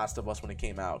play The Last of Us when it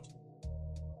came out.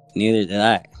 Neither did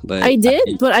I. But I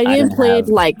did, but I didn't play it.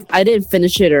 Like I didn't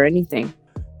finish it or anything.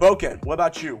 Boken, what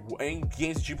about you? Any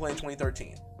games did you play in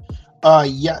 2013?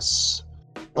 Yes.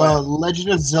 Legend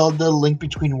of Zelda: Link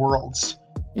Between Worlds.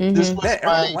 Mm-hmm. This was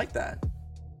everyone liked that.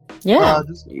 Yeah.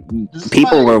 This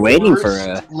people were waiting for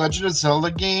a Legend of Zelda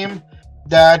game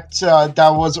that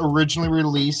was originally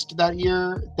released that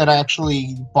year that I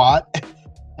actually bought,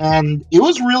 and it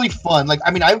was really fun. Like,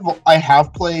 I mean, I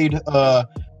have played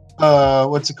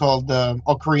what's it called,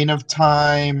 Ocarina of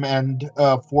Time and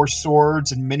Four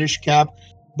Swords and Minish Cap,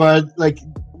 but like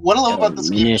what I love about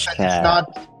this game is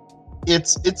that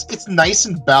it's nice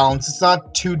and balanced. It's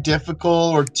not too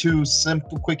difficult or too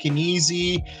simple, quick and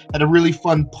easy, and a really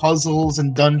fun puzzles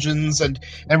and dungeons and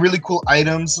really cool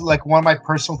items. Like one of my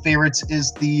personal favorites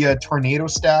is the tornado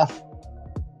staff.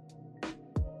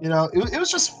 You know, it was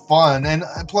just fun, and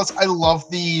plus I love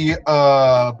the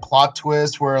plot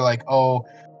twist where like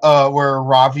where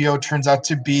Ravio turns out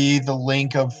to be the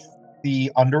Link of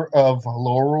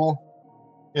Lorule.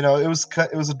 You know, it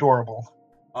was adorable.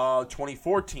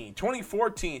 2014.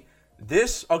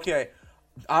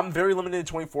 I'm very limited in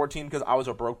 2014 because I was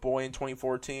a broke boy in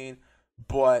 2014.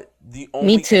 But the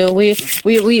only me too. We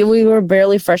were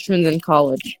barely freshmen in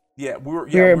college. Yeah, we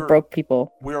were broke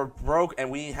people. We were broke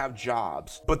and we didn't have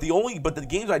jobs. But the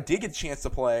games I did get a chance to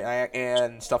play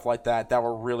and stuff like that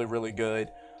were really, really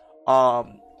good.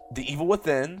 The Evil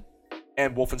Within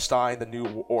and Wolfenstein: The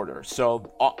New Order.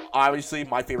 So obviously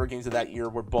my favorite games of that year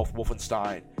were both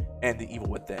Wolfenstein and The Evil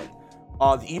Within.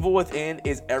 The Evil Within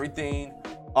is everything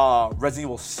Resident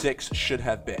Evil 6 should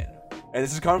have been. And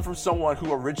this is coming from someone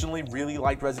who originally really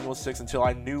liked Resident Evil 6 until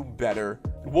I knew better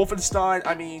Wolfenstein.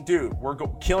 I mean, dude, we're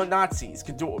killing Nazis.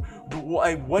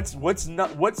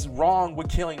 What's wrong with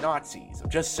killing Nazis? I'm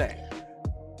just saying.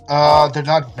 They're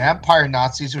not vampire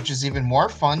Nazis, which is even more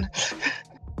fun.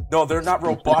 No, they're not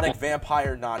robotic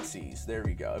vampire Nazis. There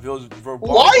we go. If it was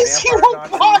robotic Why is he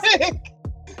robotic? Nazis,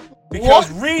 because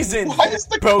reasons. Why is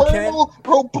the Colonel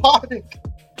robotic?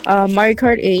 Mario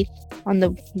Kart 8 on the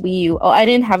Wii U. Oh, I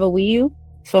didn't have a Wii U,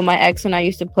 so my ex and I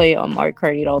used to play on Mario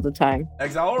Kart 8 all the time.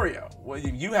 Exalorio. Well,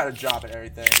 you had a job and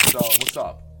everything, so what's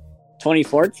up?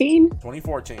 2014?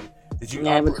 2014. Did you?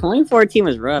 Yeah, but 2014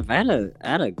 was rough. I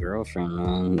had a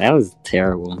girlfriend. That was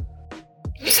terrible.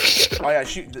 Oh yeah,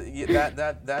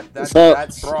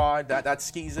 that broad, that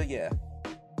skeezer, yeah.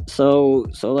 So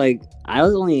like I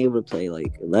was only able to play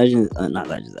like not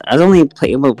Legends. I was only able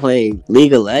to play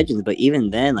League of Legends, but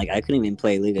even then, like I couldn't even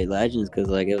play League of Legends because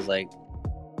like it was like,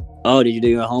 oh, did you do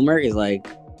your homework? It's like,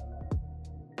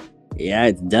 yeah,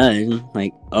 it's done.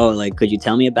 Like, oh, like could you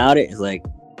tell me about it? It's like,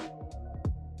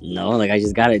 no, like I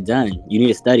just got it done. You need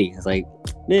to study. It's like,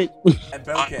 bitch. And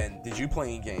Belkin, did you play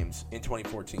any games in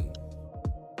 2014?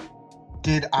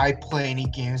 Did I play any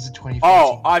games in 2014?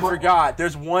 Oh, I forgot.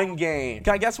 There's one game.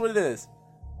 Can I guess what it is?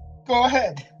 Go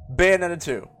ahead. Bayonetta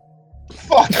 2.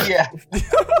 Fuck yeah.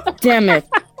 Damn it.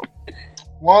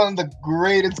 One of the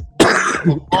greatest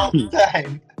of all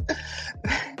time.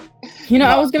 You know,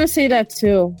 I was going to say that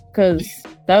too, because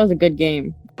that was a good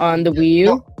game on the Wii U.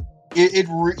 No,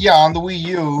 on the Wii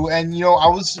U. And, you know,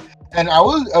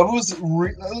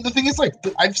 the thing is, like,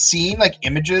 I've seen, like,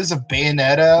 images of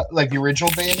Bayonetta, like, the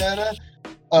original Bayonetta,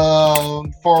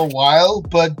 for a while,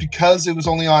 but because it was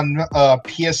only on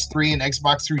PS3 and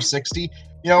Xbox 360,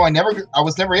 you know, I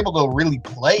was never able to really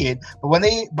play it. But when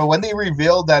they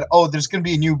revealed that, oh, there's gonna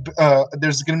be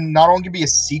there's gonna not only be a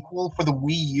sequel for the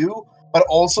Wii U, but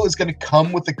also it's gonna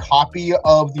come with a copy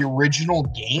of the original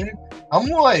game, I'm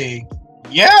like,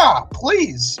 yeah,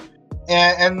 please.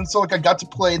 And so like I got to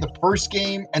play the first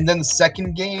game and then the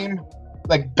second game,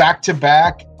 like back to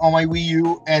back on my Wii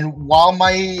U, and while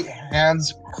my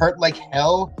hands hurt like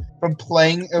hell from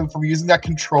using that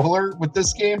controller with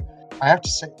this game, I have to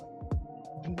say,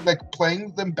 like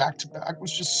playing them back to back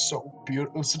was just so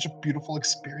beautiful. It was such a beautiful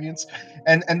experience.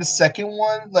 And the second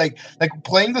one, like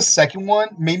playing the second one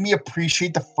made me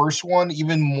appreciate the first one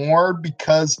even more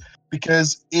because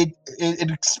it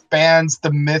expands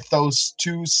the mythos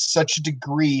to such a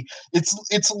degree.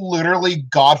 It's literally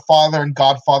Godfather and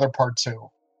Godfather Part 2.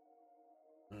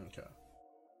 Okay.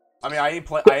 I mean, I ain't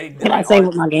play. Can I say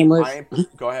what my game was?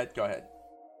 Go ahead.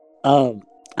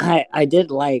 I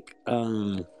did like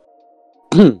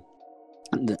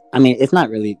I mean, it's not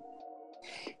really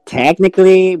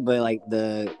technically, but like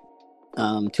the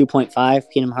 2.5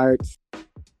 Kingdom Hearts.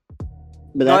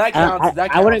 But no, that counts.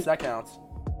 That counts.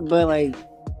 But like,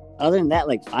 other than that,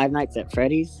 like Five Nights at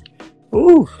Freddy's.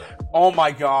 Ooh. Oh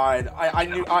my god! I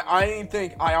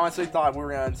honestly thought we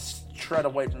were gonna tread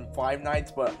away from Five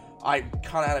Nights, but I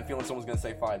kind of had a feeling someone was gonna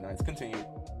say Five Nights. Continue.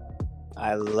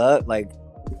 I love like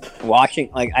watching.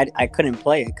 Like I couldn't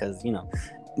play it because you know,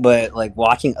 but like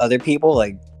watching other people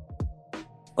like,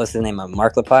 what's the name of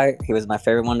Markiplier? He was my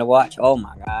favorite one to watch. Oh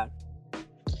my god.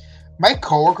 My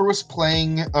coworker was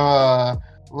playing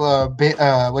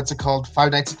what's it called?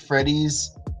 Five Nights at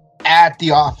Freddy's at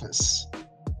the office,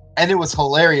 and it was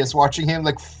hilarious watching him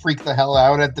like freak the hell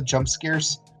out at the jump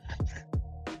scares.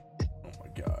 Oh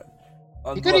my god!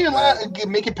 You couldn't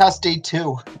even make it past day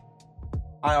 2.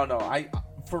 I don't know.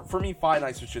 For me, Five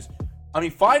Nights was just. I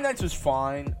mean, Five Nights was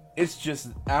fine. It's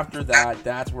just after that,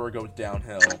 that's where it goes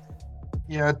downhill.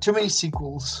 Yeah, too many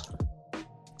sequels.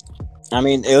 I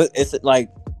mean, it's like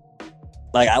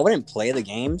I wouldn't play the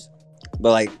games,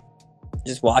 but like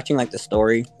just watching like the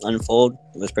story unfold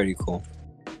was pretty cool.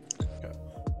 Okay.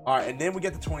 All right, and then we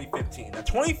get to 2015. Now,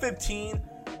 2015,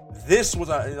 this was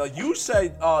you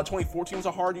said 2014 was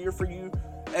a hard year for you,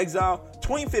 Exile.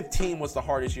 2015 was the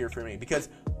hardest year for me because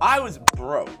I was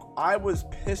broke. I was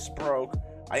piss broke.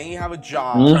 I didn't have a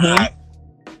job. Mm-hmm.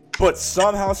 But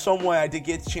somehow, some way, I did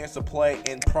get a chance to play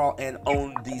and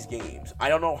own these games. I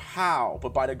don't know how,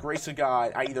 but by the grace of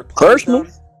God, I either played them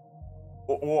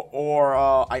or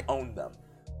I owned them.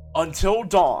 Until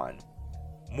Dawn,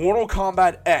 Mortal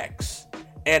Kombat X,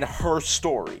 and Her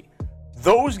Story.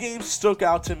 Those games stuck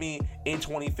out to me in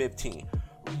 2015.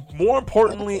 More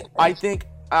importantly, I think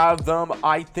out of them,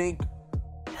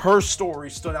 Her Story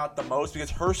stood out the most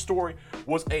because Her Story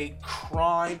was a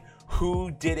crime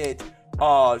whodunit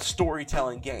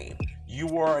storytelling game. You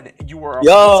were a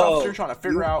police officer trying to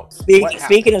figure out what happened.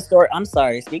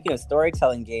 Speaking of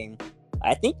storytelling game,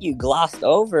 I think you glossed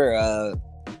over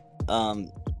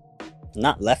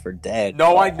Not Left 4 Dead.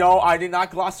 No, I know. I did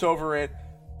not gloss over it.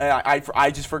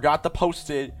 I just forgot to post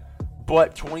it.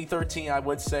 But 2013, I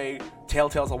would say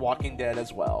Telltale's A Walking Dead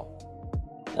as well.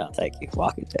 Oh, thank you.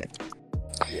 Walking Dead.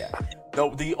 Yeah.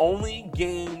 No, the only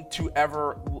game to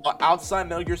ever, outside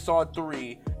Metal Gear Solid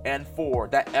 3 and 4,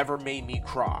 that ever made me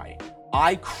cry.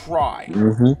 I cried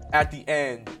at the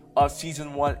end of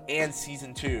Season 1 and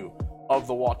Season 2 of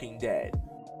The Walking Dead.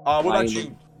 What about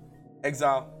you,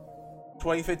 Exile?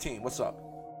 2015, what's up?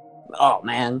 Oh,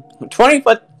 man.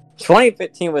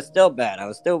 2015 was still bad. I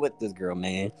was still with this girl,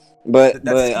 man. But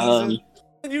Come on.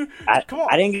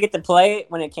 I didn't get to play it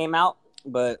when it came out,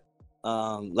 but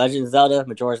Legend of Zelda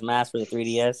Majora's Mask for the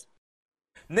 3DS.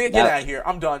 Nigga, get out of here.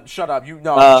 I'm done. Shut up. Jen,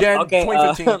 okay,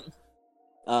 2015.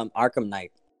 Arkham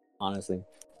Knight, honestly.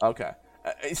 Okay.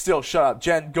 Still, shut up.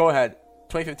 Jen, go ahead.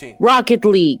 2015. Rocket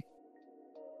League.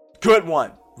 Good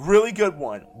one. Really good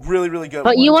one. Really, really good one.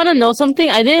 But you want to know something?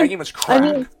 That game was crack.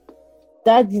 I mean,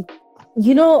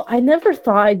 I never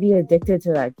thought I'd be addicted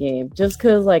to that game just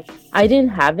because, like, I didn't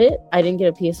have it. I didn't get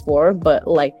a PS4, but,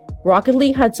 like, Rocket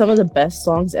League had some of the best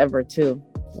songs ever, too.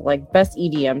 Like, best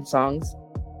EDM songs.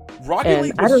 Rocket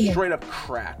League was straight up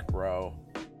crack, bro.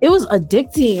 It was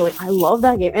addicting. Like, I love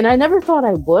that game. And I never thought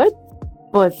I would.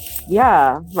 But,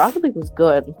 yeah, Rocket League was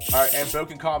good. All right, and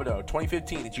Boken Kabuto,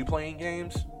 2015. Did you play any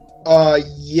games?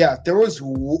 Yeah, there was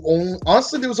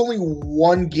only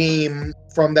one game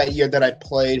from that year that I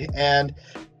played, and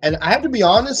I have to be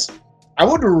honest, I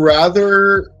would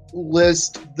rather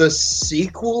list the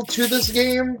sequel to this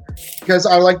game because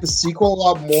I like the sequel a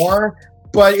lot more.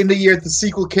 But in the year the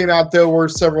sequel came out, there were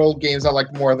several games I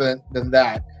liked more than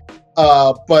that.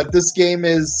 But this game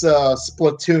is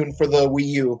Splatoon for the Wii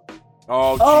U.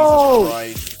 Oh,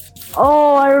 Jesus Christ!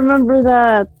 Oh, I remember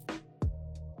that.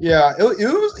 Yeah,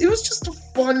 it was just a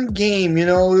fun game, you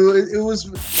know. It was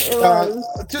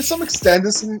to some extent.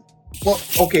 It's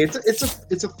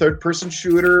a third person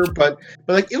shooter, but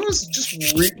like it was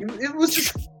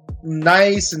just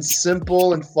nice and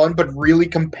simple and fun, but really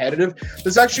competitive. This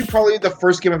is actually probably the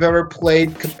first game I've ever played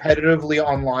competitively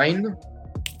online.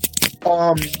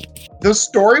 The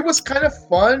story was kind of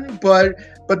fun, but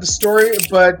the story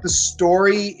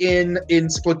in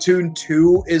Splatoon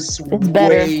 2 is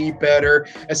way better,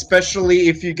 especially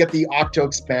if you get the Octo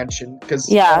expansion. Because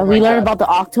we learn about the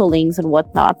Octolings and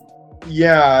whatnot.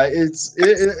 Yeah, it's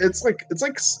like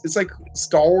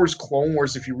Star Wars Clone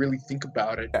Wars if you really think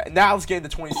about it. Now let's get into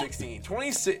 2016.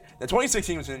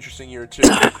 2016 was an interesting year too.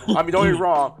 I mean, don't get me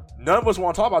wrong, none of us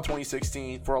want to talk about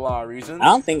 2016 for a lot of reasons. I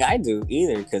don't think I do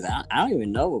either because I don't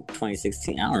even know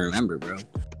 2016. I don't remember, bro.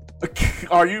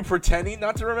 Are you pretending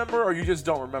not to remember, or you just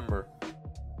don't remember?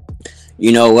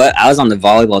 You know what? I was on the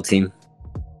volleyball team.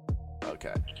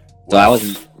 Okay. So I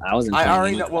wasn't. I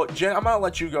already know. Well, Jen, I'm gonna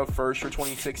let you go first for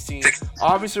 2016.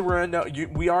 Obviously, we already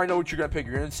know what you're gonna pick.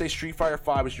 You're gonna say Street Fighter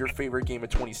V was your favorite game of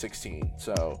 2016.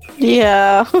 So.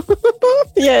 Yeah.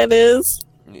 Yeah, it is.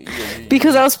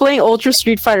 Because I was playing Ultra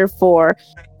Street Fighter 4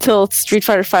 till Street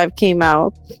Fighter 5 came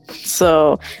out.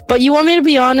 So, but you want me to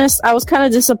be honest? I was kind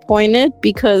of disappointed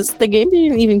because the game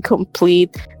didn't even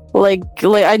complete. Like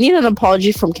I need an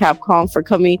apology from Capcom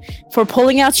for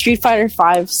pulling out Street Fighter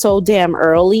 5 so damn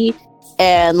early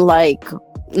and like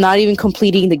not even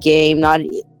completing the game, not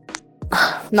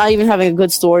even having a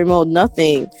good story mode,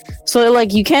 nothing. So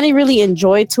like you can't really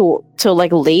enjoy till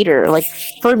like later. Like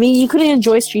for me, you couldn't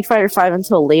enjoy Street Fighter 5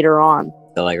 until later on.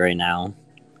 So like right now.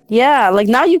 Yeah, like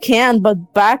now you can,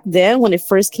 but back then when it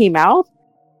first came out,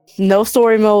 no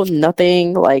story mode,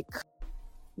 nothing. Like,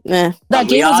 that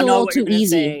game was a little too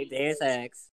easy. Deus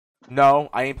Ex. No,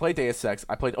 I ain't played Deus Ex.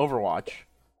 I played Overwatch.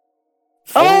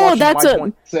 Oh,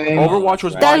 Overwatch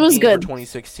was that was good. For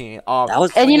 2016.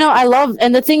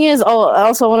 And the thing is, I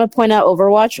also want to point out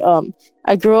Overwatch.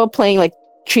 I grew up playing like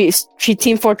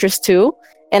Team Fortress 2,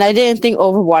 and I didn't think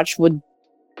Overwatch would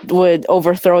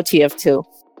overthrow TF2.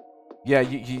 Yeah,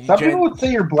 some people would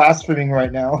say you're blaspheming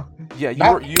right now. Yeah, you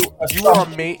are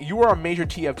a major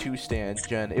TF2 stan,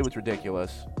 Jen. It was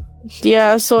ridiculous.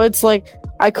 Yeah, so it's like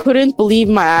I couldn't believe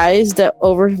my eyes that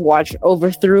Overwatch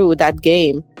overthrew that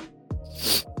game.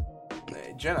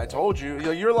 Jen, I told you.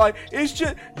 You're like, it's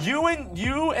just you and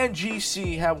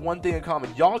GC have one thing in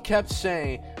common. Y'all kept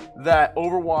saying that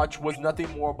Overwatch was nothing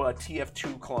more but a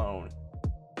TF2 clone.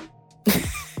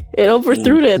 It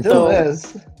overthrew it though.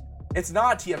 It's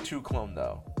not a TF2 clone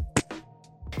though.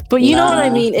 But you know what I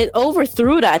mean? It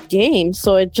overthrew that game,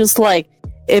 so it just like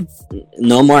it.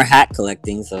 No more hat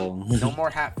collecting, so. No more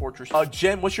hat fortress.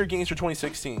 Jen, what's your games for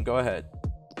 2016? Go ahead.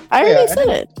 I already said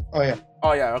it. Oh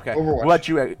yeah. Okay. Overwatch. We'll let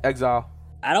you Exile.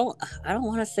 I don't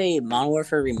want to say Modern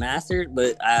Warfare Remastered,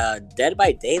 but Dead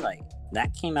by Daylight.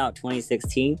 that came out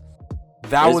 2016.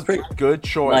 That was pretty, good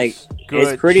choice. Like, good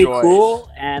it's pretty choice. cool.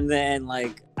 And then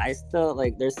like I still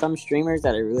like there's some streamers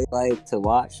that I really like to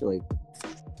watch like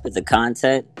with the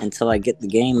content until I get the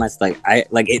game.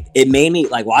 It made me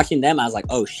like watching them. I was like,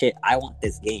 oh shit, I want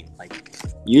this game. Like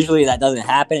usually that doesn't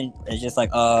happen. It's just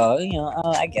like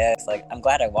I guess like I'm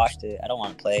glad I watched it. I don't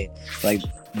want to play it. Like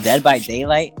Dead by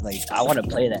Daylight. Like I want to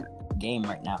play that game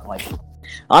right now. Like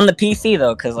on the PC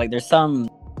though, because like there's some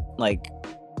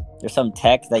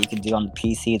tech that you can do on the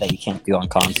PC that you can't do on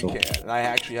console. Yeah, and I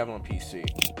actually have it on PC.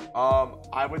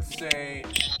 I would say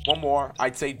one more.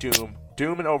 I'd say Doom.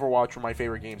 Doom and Overwatch were my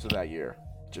favorite games of that year.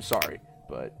 Just sorry,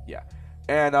 but yeah.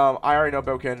 And I already know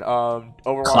Boken.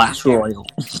 Overwatch. Clash Royale.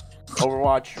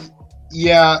 Overwatch.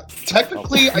 Yeah,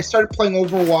 technically, I started playing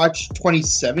Overwatch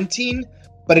 2017,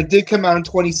 but it did come out in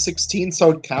 2016,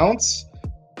 so it counts.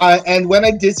 And when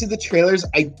I did see the trailers,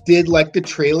 I did like the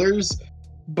trailers.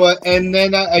 And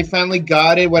then I finally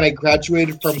got it when I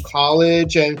graduated from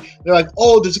college, and they're like,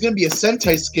 "Oh, there's gonna be a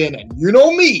Sentai skin," and you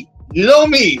know me.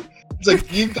 It's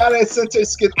like, you got a Sentai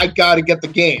skin, I gotta get the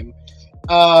game.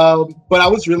 But I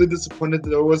was really disappointed that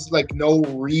there was like no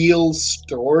real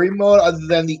story mode other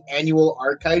than the annual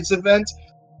archives event.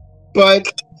 But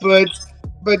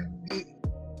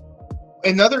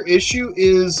another issue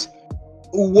is,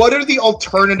 what are the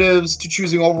alternatives to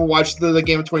choosing Overwatch to the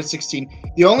game of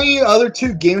 2016? The only other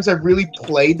two games I've really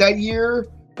played that year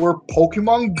were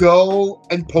Pokemon Go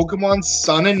and Pokemon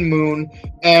Sun and Moon.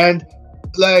 And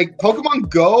like Pokemon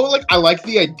Go, like I like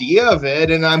the idea of it,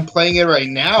 and I'm playing it right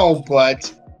now.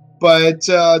 But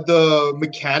the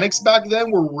mechanics back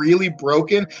then were really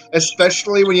broken,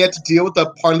 especially when you had to deal with the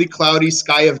partly cloudy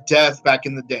sky of death back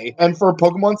in the day. And for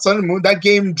Pokemon Sun and Moon, that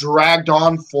game dragged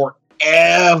on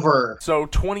forever. So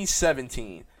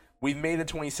 2017, we've made it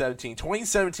 2017.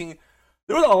 2017,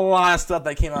 there was a lot of stuff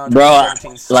that came out in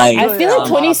 2017. So like, I feel like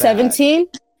 2017.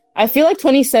 I feel like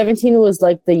 2017 was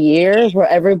like the year where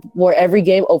every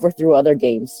game overthrew other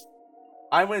games.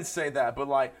 I wouldn't say that, but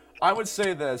like I would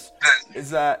say this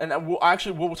is that, and we'll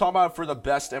talk about it for the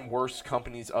best and worst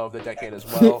companies of the decade as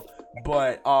well.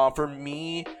 But for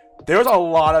me, there's a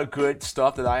lot of good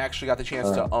stuff that I actually got the chance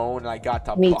to own and I got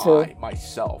to buy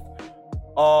myself.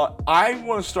 I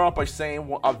want to start off by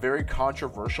saying a very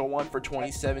controversial one for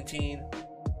 2017,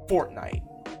 Fortnite.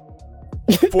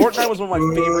 Fortnite was one of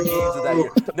my favorite games of that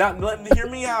year. Now, hear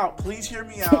me out. Please hear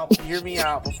me out. Hear me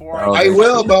out before I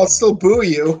will, but I'll still boo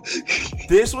you.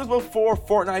 This was before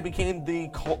Fortnite became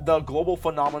the global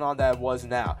phenomenon that it was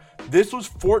now. This was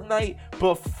Fortnite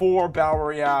before Battle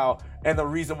Royale, and the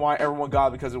reason why everyone got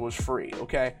it because it was free,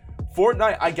 okay?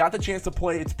 Fortnite, I got the chance to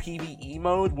play its PvE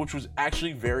mode, which was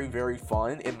actually very, very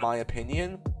fun, in my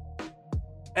opinion.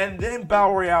 And then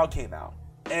Battle Royale came out.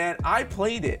 And I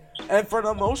played it, and for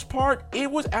the most part,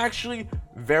 it was actually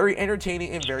very entertaining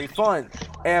and very fun.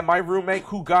 And my roommate,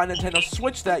 who got a Nintendo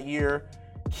Switch that year,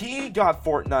 he got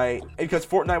Fortnite because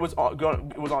Fortnite was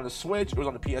on the Switch, it was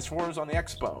on the PS4, it was on the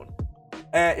Xbone,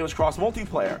 and it was cross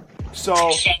multiplayer.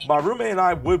 So my roommate and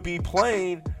I would be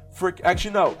playing.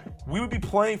 We would be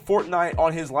playing Fortnite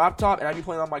on his laptop, and I'd be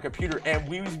playing on my computer, and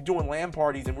we would be doing LAN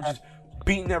parties, and we're just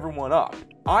beating everyone up.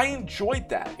 I enjoyed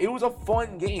that. It was a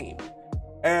fun game.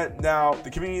 And now, the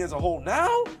community as a whole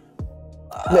now,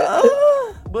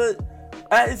 but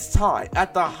at its time,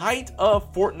 at the height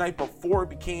of Fortnite, before it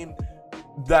became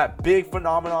that big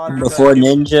phenomenon. Before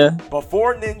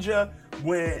Ninja,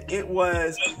 when it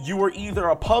was, you were either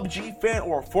a PUBG fan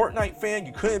or a Fortnite fan,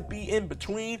 you couldn't be in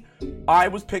between, I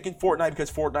was picking Fortnite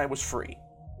because Fortnite was free.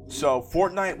 So,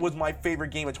 Fortnite was my favorite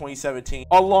game of 2017,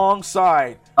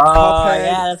 alongside Cuphead.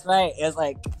 Yeah, that's right. It was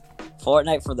like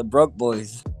Fortnite for the broke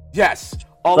boys. Yes.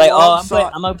 Like,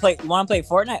 I'm gonna play. You want to play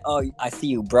Fortnite? Oh, I see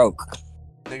you broke.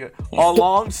 Nigga.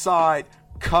 Alongside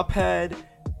Cuphead,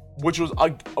 which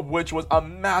was a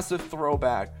massive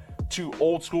throwback to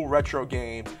old school retro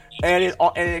games, and it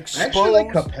exposed. I actually like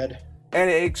Cuphead. And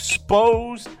it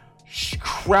exposed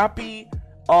crappy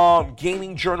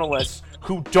gaming journalists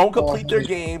who don't complete their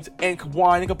games and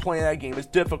whine and complain that game is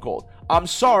difficult. I'm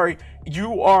sorry,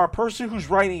 you are a person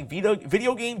who's writing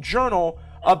video game journal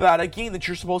about a game that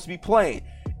you're supposed to be playing.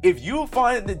 If you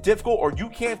find it difficult, or you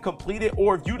can't complete it,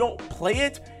 or if you don't play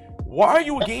it, why are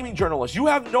you a gaming journalist? You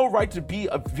have no right to be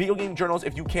a video game journalist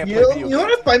if you can't play video games. You know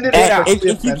what I find it especially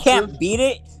if you can't beat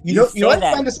it, you know what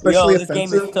I find especially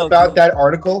offensive about that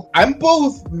article? I'm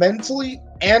both mentally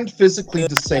and physically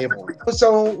disabled.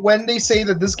 So when they say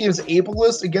that this game is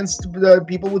ableist against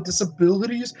people with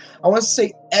disabilities, I want to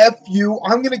say F you.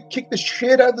 I'm going to kick the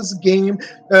shit out of this game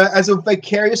as a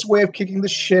vicarious way of kicking the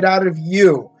shit out of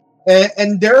you.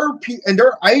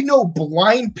 I know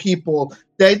blind people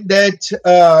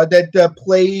that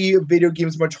play video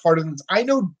games much harder than this. I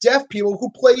know deaf people who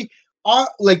play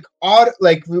like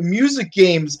music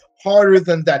games harder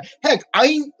than that.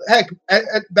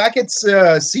 Back at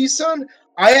CSUN,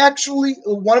 I actually,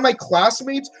 one of my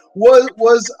classmates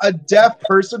was a deaf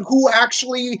person who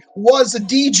actually was a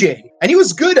DJ, and he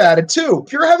was good at it too.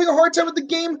 If you're having a hard time with the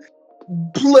game,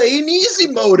 play in easy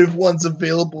mode if one's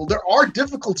available. There are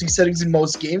difficulty settings in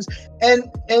most games, and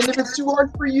if it's too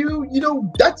hard for you,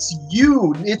 that's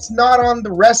you. It's not on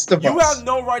the rest of us. You have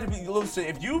no right to be.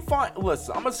 Listen,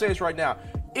 I'm gonna say this right now.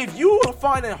 If you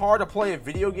find it hard to play a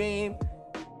video game,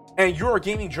 and you're a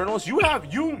gaming journalist, you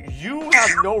have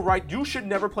no right. You should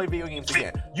never play video games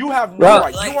again. You have no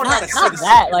right. You are not a citizen.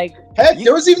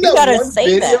 There was even that one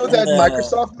video that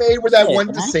Microsoft made where that one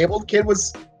disabled kid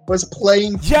was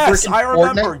playing. Yes, I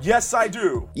remember. Fortnite. Yes, I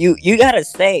do. You gotta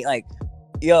say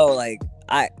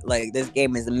this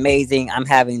game is amazing. I'm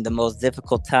having the most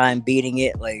difficult time beating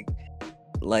it.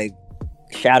 Like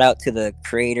shout out to the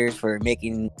creators for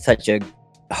making such a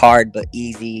hard but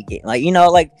easy game.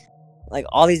 Like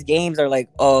all these games are like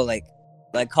Call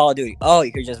of Duty. Oh,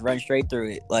 you could just run straight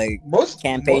through it. Like most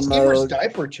campaign gamers mode. die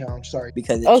for a challenge. Sorry,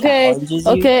 because it challenges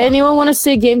you. Anyone want to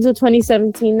say games of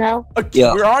 2017 now?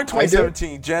 Yeah. We're on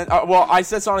 2017, Jen. Well, I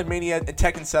said Sonic Mania and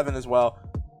Tekken 7 as well.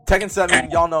 Tekken 7,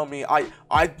 y'all know me.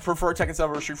 I prefer Tekken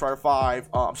 7 over Street Fighter 5.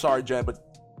 I'm sorry, Jen, but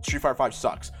Street Fighter 5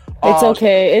 sucks. It's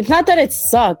okay. It's not that it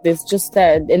sucked. It's just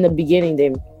that in the beginning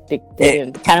they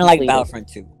kind of like Battlefront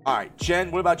 2. All right, Jen,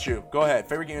 what about you? Go ahead.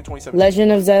 Favorite game in 2017?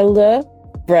 Legend of Zelda,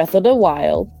 Breath of the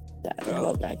Wild. I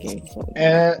love that game.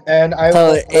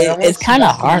 It's kind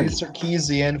of hard.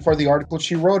 Sarkeesian for the article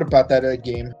she wrote about that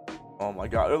game. Oh my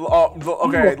god.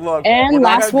 Okay, look. And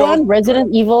last one,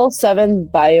 Resident Evil 7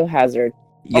 Biohazard.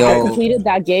 I completed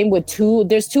that game with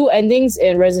there's 2 endings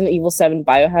in Resident Evil 7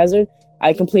 Biohazard.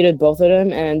 I completed both of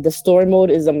them, and the story mode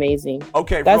is amazing.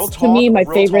 Okay, that's to me my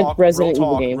favorite Resident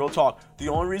Evil game. Real talk. The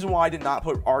only reason why I did not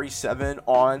put RE7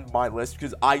 on my list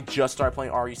because I just started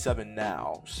playing RE7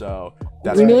 now. So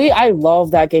that's really, I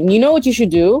love that game. You know what you should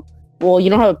do? Well,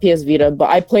 you don't have a PS Vita, but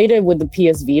I played it with the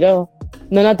PS Vita.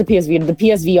 No, not the PS Vita, the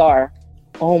PSVR.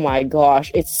 Oh my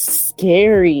gosh, it's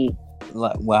scary.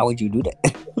 Why would you do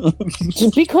that?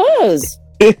 Just because.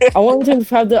 I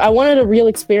wanted a real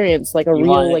experience, like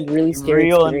really scary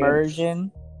real experience.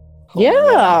 Immersion.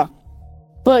 Yeah,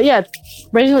 but yeah,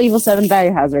 Resident Evil 7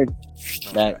 Biohazard.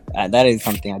 That is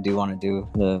something I do want to do,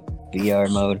 the VR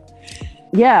mode.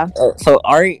 Yeah. So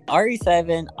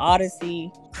RE7,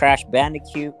 Odyssey, Crash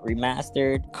Bandicoot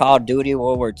Remastered, Call of Duty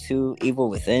World War II, Evil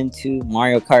Within 2,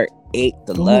 Mario Kart 8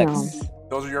 Deluxe. Damn.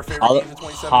 Those are your favorite games in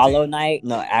 2017? Hollow Knight?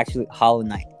 No, actually, Hollow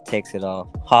Knight takes it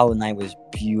all. Hollow Knight was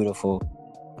beautiful.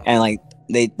 And like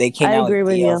they came out with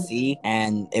DLC,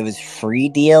 and it was free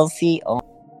DLC. Oh my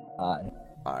god!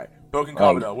 All right, Broken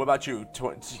Kabuto, what about you?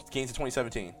 Games of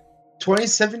 2017.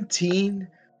 2017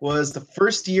 was the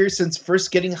first year since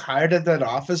first getting hired at that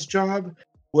office job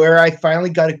where I finally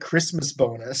got a Christmas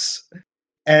bonus,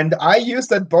 and I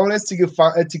used that bonus to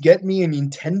get me a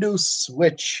Nintendo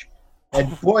Switch,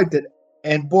 and boy,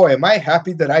 am I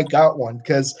happy that I got one,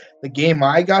 because the game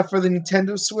I got for the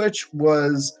Nintendo Switch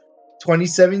was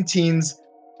 2017's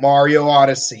Mario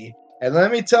Odyssey. And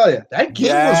let me tell you, that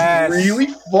game was really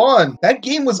fun. That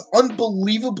game was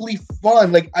unbelievably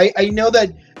fun. Like, I know that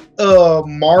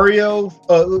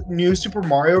New Super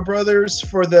Mario Brothers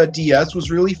for the DS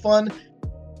was really fun.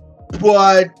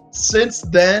 But since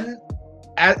then,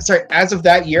 as of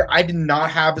that year, I did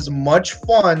not have as much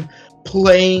fun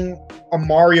playing a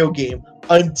Mario game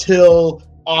until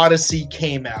Odyssey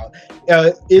came out.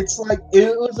 It's like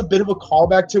it was a bit of a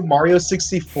callback to Mario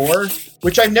 64,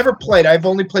 which I've never played. I've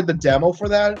only played the demo for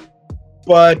that,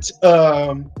 but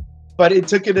it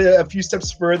took it a few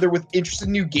steps further with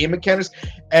interesting new game mechanics,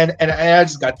 and I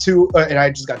just got two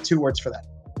words for that: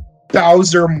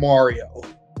 Bowser Mario.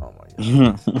 Oh my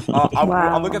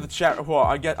god! I'm looking at the chat. Well,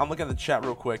 I'm looking at the chat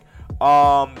real quick.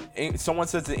 Someone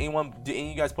says, did any of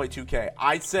you guys play 2K?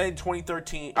 I said in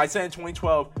 2013. I said in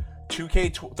 2012.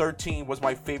 2K13 was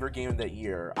my favorite game of that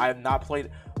year. I have not owned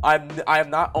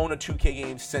a 2K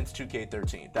game since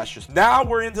 2K13. That's just now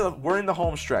we're in the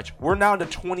home stretch. We're now into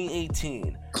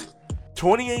 2018.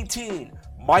 2018.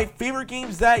 My favorite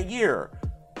games that year: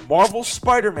 Marvel's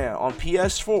Spider-Man on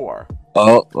PS4.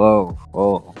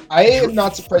 Oh. I am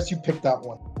not surprised you picked that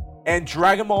one. And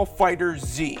Dragon Ball Fighter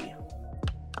Z.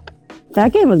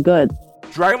 That game was good.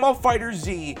 Dragon Ball Fighter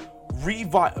Z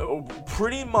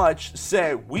pretty much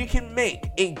said we can make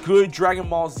a good Dragon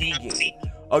Ball Z game,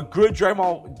 a good Dragon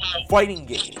Ball fighting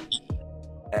game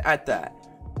at that.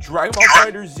 Dragon Ball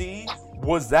Fighter Z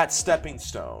was that stepping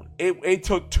stone. It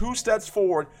took 2 steps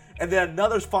forward and then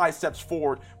another 5 steps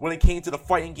forward when it came to the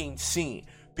fighting game scene.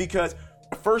 Because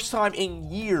the first time in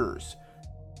years,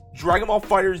 Dragon Ball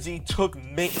Fighter Z took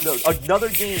another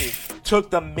game took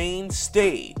the main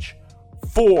stage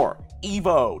for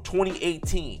EVO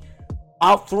 2018,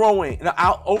 overthrowing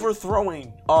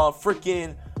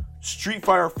freaking Street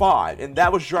Fighter 5, and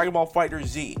that was Dragon Ball Fighter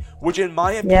Z, which in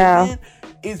my opinion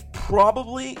is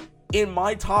probably in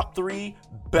my top 3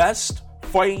 best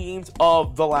fighting games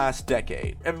of the last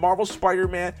decade. And Marvel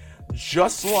Spider-Man,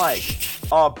 just like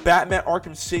Batman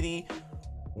Arkham City,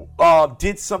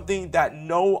 did something that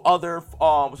no other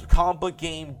comic book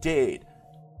game did.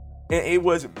 And it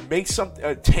was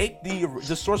take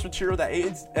the source material that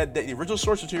is the original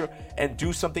source material and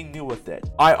do something new with it.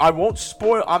 I won't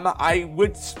spoil. I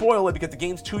would spoil it because the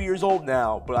game's 2 years old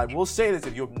now. But I will say this: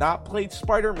 if you have not played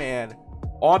Spider-Man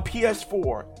on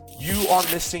PS4, you are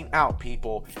missing out,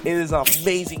 people. It is an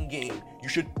amazing game. You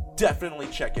should definitely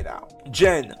check it out.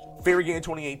 Jen, favorite game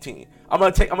 2018. I'm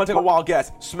gonna take a wild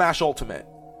guess. Smash Ultimate.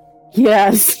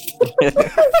 Yes.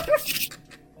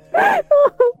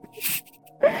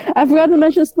 I forgot to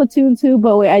mention Splatoon 2,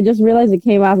 but wait, I just realized it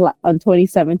came out on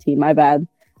 2017. My bad.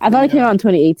 I thought it came out in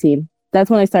 2018. That's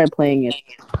when I started playing it.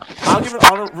 I'll give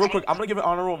it real quick. I'm gonna give an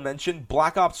honorable mention.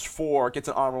 Black Ops 4 gets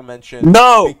an honorable mention.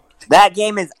 No, that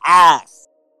game is ass.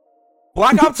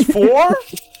 Black Ops 4? No,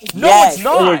 Yes, it's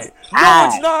not. it is No,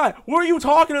 ass. it's not. What are you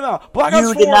talking about? Black Ops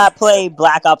 4. You did not play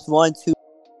Black Ops 1, 2,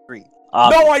 3.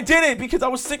 No, I didn't, because I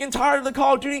was sick and tired of the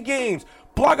Call of Duty games.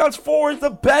 Black Ops 4 is the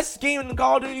best game in the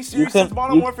Call of Duty series since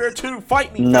Modern Warfare 2.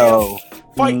 Fight me, No. fans.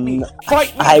 Fight me.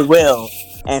 Fight me. I will.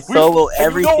 And so will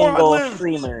every you know where I single live.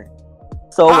 streamer.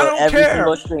 So I will don't every care.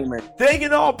 single streamer. They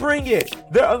can all bring it.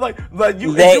 They're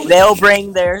They'll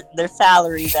bring their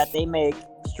salary that they make.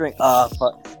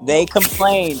 Fuck. They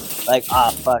complain like,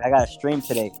 fuck, I gotta stream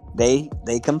today. They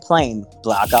complain.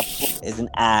 Black Ops 4 is an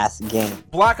ass game.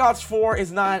 Black Ops 4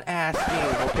 is not an ass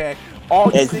game, okay?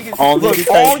 All you It's niggas, only look,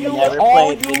 because all you never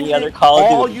played any other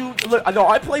Call of Duty. No,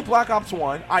 I played Black Ops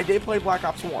 1. I did play Black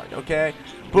Ops 1, okay?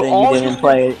 But Then all you didn't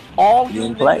play it. All You you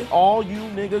didn't play? all you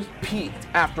niggas peaked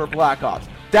after Black Ops.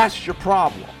 That's your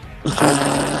problem.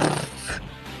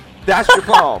 That's your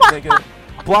problem, nigga.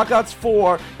 Black Ops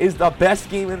 4 is the best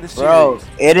game in the series. Bro,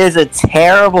 it is a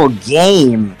terrible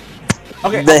game.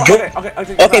 Okay,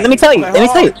 Okay, let me tell you. The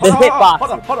hitbox.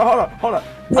 Hold on.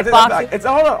 I'll take that back.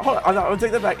 Hold on. I'm gonna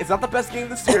take that back. It's not the best game in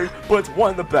the series, but it's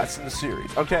one of the best in the series.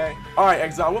 Okay. All right,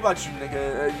 Exile. What about you,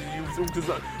 nigga?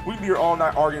 Because we be here all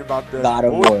night arguing about the God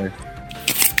of War.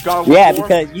 God of War. Yeah,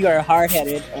 because you are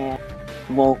hard-headed and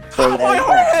won't play How that. am I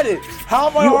hard-headed? How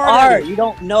am I You are. hard-headed? You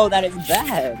don't know that it's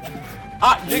bad.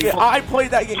 Nigga, I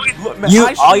played that game. Look, man,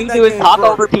 All you do is talk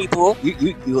over people.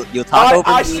 You'll talk over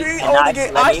I me. streamed and the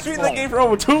game. let I me streamed the explain. game for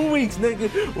over 2 weeks, nigga.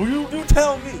 You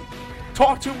tell me.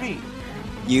 Talk to me.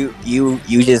 You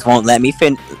just won't let me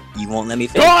fin. You won't let me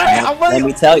finish. Go ahead. Let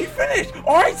me tell you. Finish.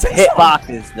 All right, say something.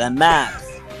 Hitboxes, the maps,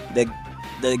 the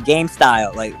game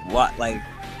style. Like what? Like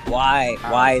why?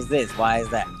 Why is this? Why is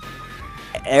that?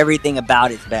 Everything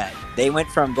about it's bad. They went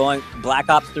from going Black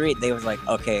Ops 3. They was like,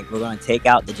 okay, we're gonna take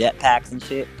out the jetpacks and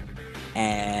shit,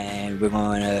 and we're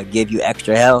gonna give you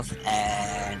extra health,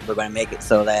 and we're gonna make it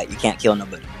so that you can't kill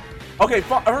nobody. Okay,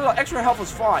 fine. Extra health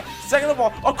was fine. Second of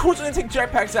all, course they didn't take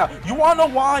jetpacks out. You wanna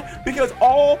know why? Because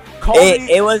all Call of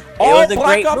Duty, it was a Black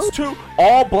great Ops move. 2,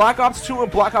 all Black Ops 2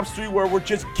 and Black Ops 3 were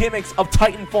just gimmicks of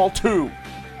Titanfall 2.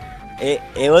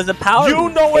 It was a power. You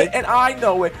move. know it, and I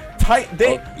know it.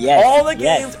 All the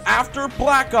games after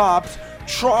Black Ops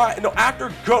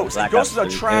after Ghost. And Ghost is a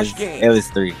trash game. It was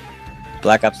 3.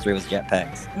 Black Ops 3 was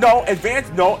jetpacks. No,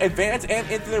 Advance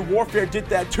and Infinite Warfare did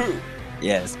that too.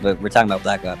 Yes, but we're talking about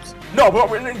Black Ops. No,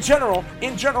 but in general,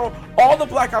 all the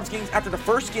Black Ops games after the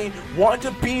first game wanted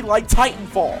to be like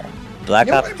Titanfall. Black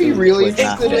You know Ops what I'd be 2 really was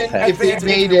not interested in jetpacks. if they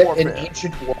made it an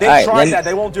ancient war. They tried that.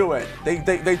 They won't do it.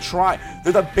 They tried.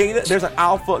 There's a beta. There's an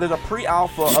alpha. There's a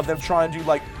pre-alpha of them trying to do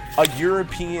like a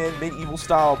European medieval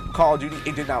style Call of Duty.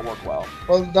 It did not work well.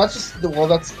 Well, that's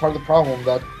part of the problem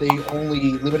that they only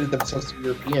limited themselves to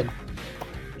European.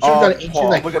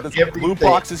 Look at this. Loot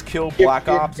boxes kill Black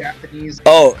Ops. Japanese.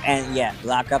 Oh, and yeah,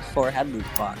 Black Ops 4 had loot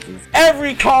boxes.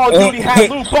 Every Call of Duty had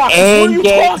loot boxes. What are you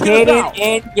talking about?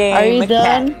 Are you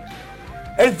done?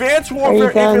 Advanced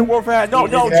Warfare, Infinite Warfare had no.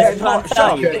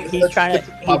 He's trying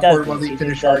to. He does.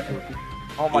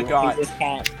 Oh my god.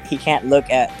 He can't look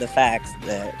at the facts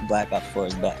that Black Ops 4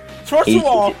 is back. First of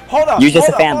all, hold up. You're just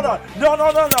a hold fanboy. on.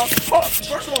 No.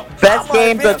 First of all, Best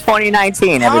games of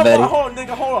 2019, everybody. Hold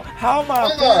on. How am I a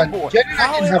Hold on. fanboy? Jenny and I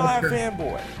How can am have I a a turn.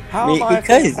 fanboy? How am I a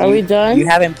Because fanboy? Are we done? you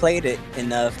haven't played it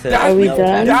enough to That's we know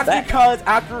done? what's That's back. because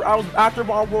after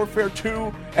Modern Warfare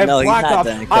 2 and No, Black he's not Ops,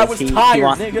 done. I 'Cause was he tired,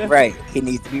 wants to be nigga. right. He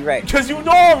needs to be right. Because you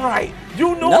know I'm right.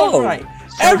 You know No. I'm right.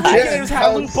 So Every Jen, game's had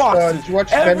tell loot us, boxes. did you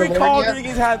watch Every Mandalorian Call of yet? Duty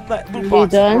game's had loot We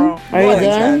boxes, done? bro. Are Go we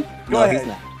ahead, done? Go No, ahead. he's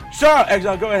not. Shut up,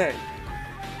 Exile. Go ahead.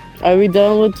 Are we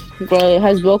done with?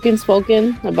 Has Broken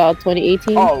spoken about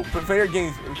 2018? Oh, but favorite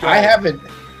games. Go I ahead. haven't.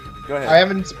 Go ahead. I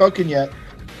haven't spoken yet.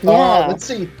 Yeah. Let's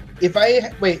see. If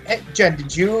I wait, hey, Jen,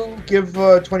 did you give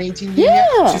 2018 game Yeah.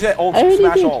 yet? She said ult, I already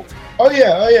smash did. ult. Oh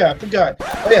yeah, I forgot.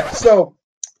 Oh yeah, so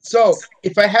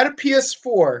if I had a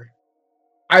PS4,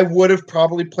 I would have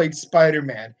probably played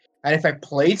Spider-Man. And if I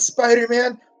played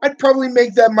Spider-Man, I'd probably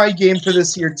make that my game for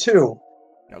this year too.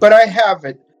 But I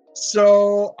haven't.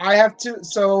 So I have to.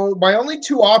 So my only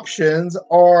two options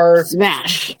are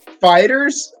Smash.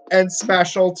 Fighters and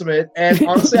Smash Ultimate. And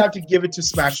honestly, I have to give it to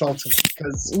Smash Ultimate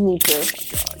Me too.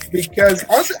 because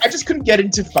honestly, I just couldn't get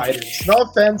into Fighters. No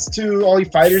offense to all you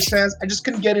Fighters fans, I just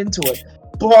couldn't get into it.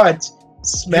 But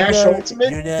Smash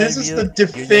Ultimate, this is the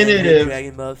definitive. You're not a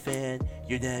Dragon Ball fan.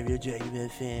 You're not a real Dragon Ball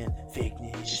fan. Fake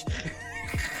news.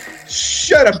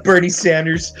 Shut up, Bernie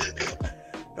Sanders.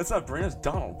 That's not Brandon, that's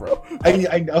Donald, bro.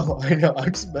 I know.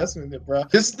 I'm just messing with it, bro.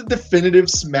 This is the definitive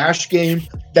Smash game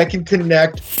that can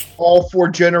connect all four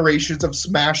generations of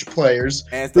Smash players.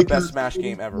 And it's the because best Smash it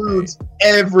game ever made. includes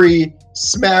every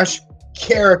Smash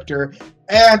character,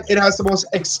 and it has the most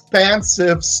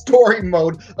expansive story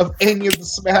mode of any of the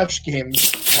Smash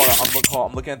games. Hold on,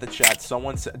 I'm looking at the chat.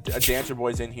 Someone said, a Dancer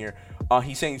Boy's in here.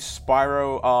 He's saying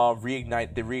Spyro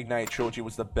the Reignite trilogy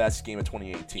was the best game of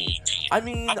 2018. I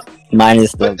mean,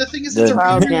 Minus But the the thing is, it's a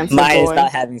Wow, re-release. Dancer minus Boy. not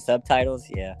having subtitles.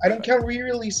 Yeah. I don't count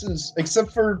re-releases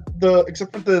except for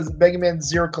the Mega Man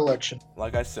Zero collection.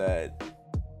 like I said,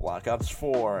 Black Ops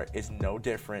 4 is no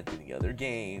different than the other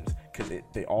games because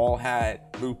they all had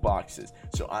loot boxes.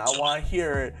 So I don't want to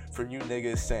hear it from you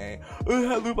niggas saying, "Oh, it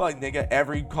had loot boxes." Nigga,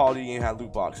 every Call of Duty game had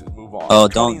loot boxes. Move on. Oh,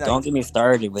 don't 2019. get me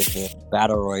started with the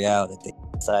battle royale that they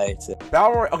decided to.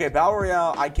 Battle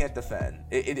Royale, I can't defend.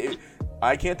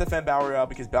 I can't defend Battle Royale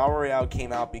because Battle Royale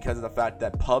came out because of the fact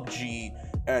that PUBG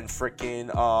and freaking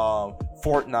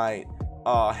Fortnite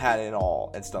had it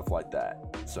all and stuff like that.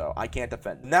 So I can't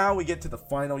defend. Now we get to the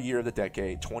final year of the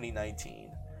decade, 2019.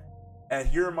 And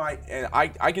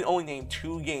I can only name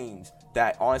two games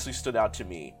that honestly stood out to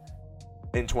me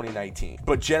in 2019.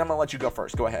 But Jen, I'm gonna let you go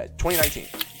first. Go ahead. 2019.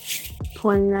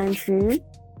 2019.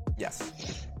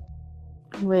 Yes.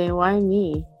 Wait, why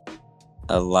me?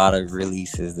 A lot of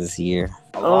releases this year.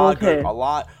 A lot. Okay. Good, a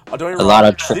lot. Don't get me A wrong, lot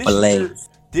of this AAA. year-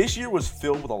 This year was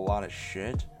filled with a lot of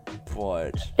shit,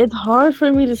 but It's hard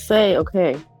for me to say.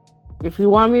 Okay, if you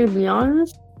want me to be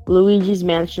honest, Luigi's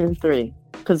Mansion 3,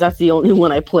 because that's the only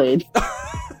one I played.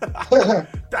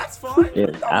 that's fine. Yeah,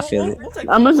 I feel it. We'll take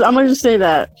I'm gonna just say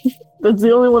that. That's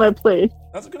the only one I played.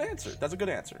 That's a good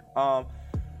answer.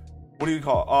 What do you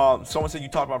call? Someone said you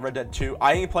talked about Red Dead 2.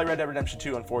 I didn't play Red Dead Redemption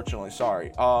 2, unfortunately.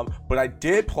 Sorry. But I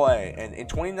did play, and in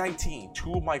 2019,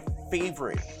 two of my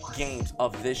favorite games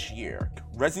of this year,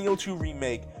 Resident Evil 2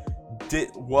 Remake,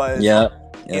 was,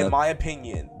 in my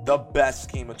opinion, the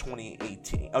best game of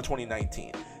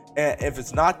 2019. And if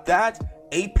it's not that,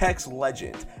 Apex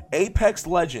Legends. Apex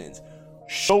Legends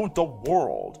showed the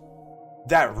world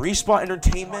that Respawn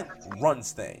Entertainment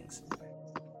runs things,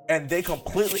 and they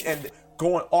completely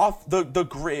going off the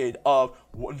grid of,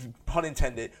 pun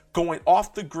intended, going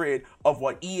off the grid of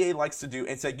what EA likes to do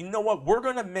and said, you know what, we're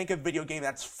going to make a video game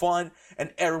that's fun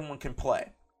and everyone can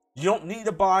play. You don't need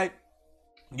to buy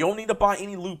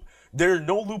any loot. There are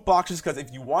no loot boxes because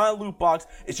if you want a loot box,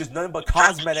 it's just nothing but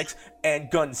cosmetics and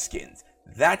gun skins.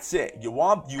 That's it. You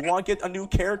want to get a new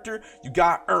character, you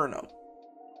got to earn them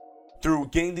through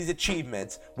getting these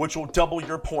achievements, which will double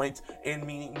your points, and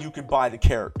meaning you can buy the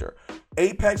character.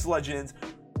 Apex Legends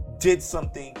did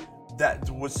something that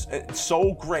was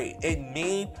so great. It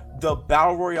made the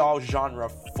Battle Royale genre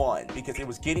fun because it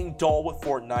was getting dull with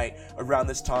Fortnite around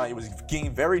this time. It was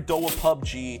getting very dull with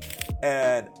PUBG,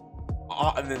 and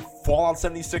then Fallout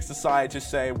 76 decided to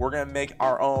say, we're going to make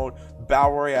our own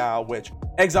Battle Royale, which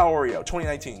Exile Oreo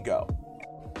 2019, go.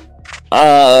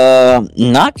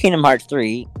 Not Kingdom Hearts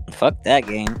 3. Fuck that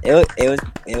game. It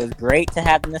was great to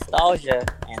have the nostalgia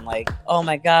and like, oh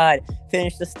my god,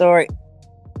 finish the story.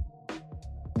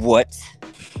 What?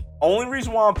 Only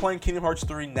reason why I'm playing Kingdom Hearts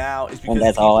 3 now is because And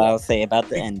that's all I'll say about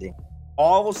the ending.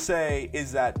 all I will say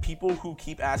is that people who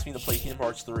keep asking me to play Kingdom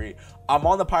Hearts 3, I'm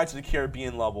on the Pirates of the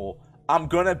Caribbean level. I'm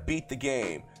gonna beat the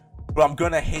game, but I'm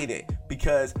gonna hate it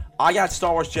because I got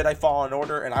Star Wars Jedi Fallen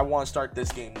Order and I want to start this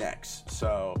game next.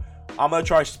 So I'm gonna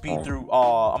try speed through.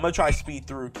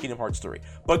 Kingdom Hearts 3.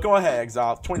 But go ahead,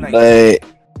 Exile. 2019.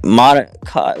 But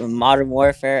Modern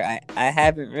Warfare, I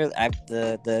haven't really.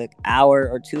 The hour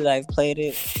or two that I've played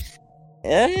it.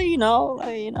 It's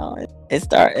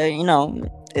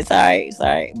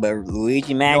alright. But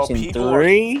Luigi Mansion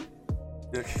 3,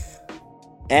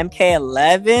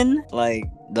 MK11, like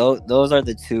those are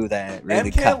the two that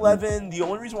really MK11. The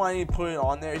only reason why I didn't put it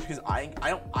on there is because I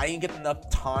ain't get enough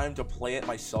time to play it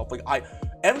myself.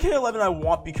 MK11 I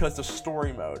want because the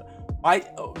story mode. A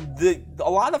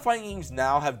lot of fighting games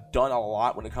now have done a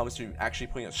lot when it comes to actually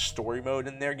putting a story mode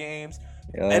in their games.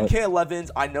 Yep. MK11's,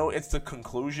 I know it's the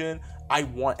conclusion. I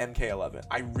want MK11.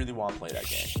 I really want to play that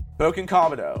game. Broken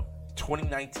Kabuto,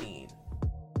 2019.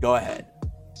 Go ahead.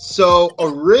 So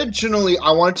originally,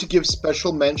 I wanted to give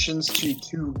special mentions to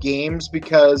 2 games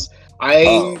because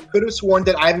I could have sworn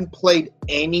that I haven't played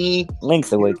any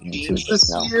Link's Awakening games this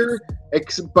year.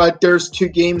 But there's 2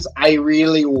 games I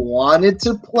really wanted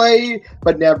to play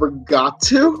but never got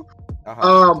to.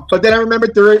 But then I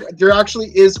remembered there actually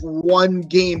is one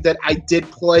game that I did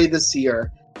play this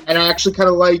year, and I actually kind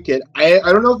of like it. I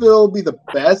don't know if it'll be the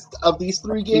best of these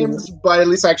 3 games, but at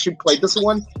least I actually played this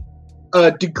one.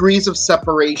 Degrees of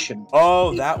Separation.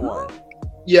 Oh, that one.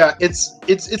 Yeah,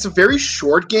 it's a very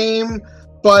short game,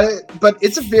 but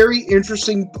it's a very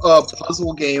interesting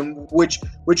puzzle game, which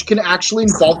can actually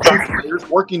involve 2 players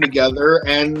working together,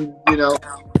 and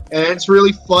and it's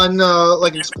really fun,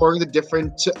 exploring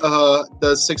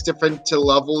the 6 different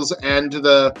levels and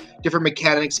the different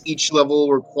mechanics each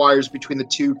level requires between the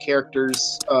 2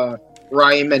 characters,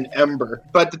 Rhyme and Ember.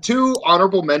 But the 2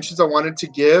 honorable mentions I wanted to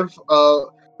give,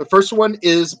 the first one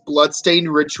is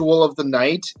Bloodstained Ritual of the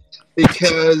Night,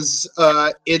 because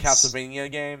it's Castlevania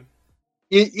game.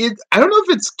 I don't know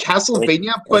if it's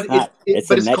Castlevania, it's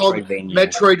called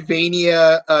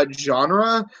Metroidvania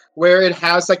genre, where it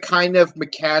has a kind of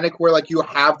mechanic where you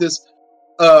have this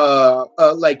a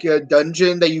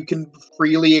dungeon that you can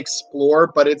freely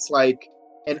explore, but it's like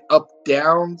an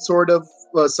up-down sort of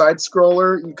side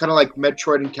scroller, kind of like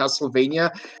Metroid and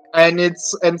Castlevania,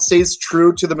 and stays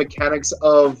true to the mechanics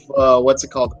of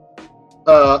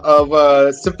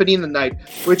Symphony in the Night,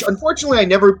 which unfortunately I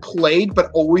never played but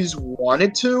always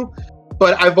wanted to.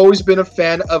 But I've always been a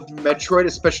fan of Metroid,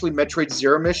 especially Metroid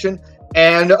Zero Mission,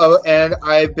 and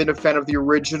I've been a fan of the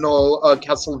original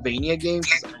Castlevania games.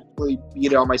 I actually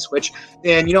beat it on my Switch,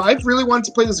 and I've really wanted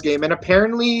to play this game. And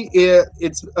apparently, it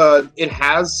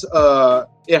has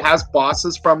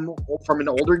bosses from an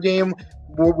older game,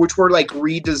 which were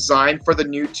redesigned for the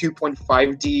new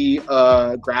 2.5D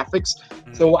graphics.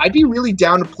 So I'd be really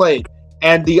down to play.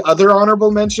 And the other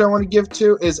honorable mention I want to give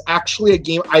to is actually a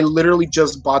game I literally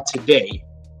just bought today.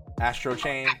 Astro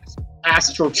Chain,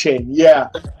 yeah.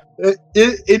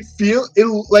 It feels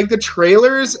like the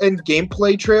trailers and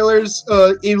gameplay trailers.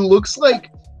 It looks like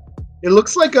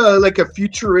a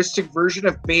futuristic version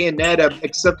of Bayonetta,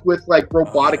 except with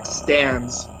robotic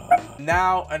stands.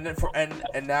 Now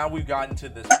now we've gotten to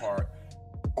this part.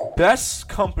 Best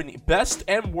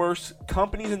and worst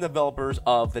companies and developers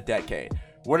of the decade.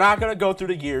 We're not gonna go through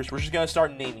the years. We're just gonna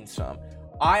start naming some.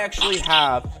 I actually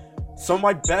have some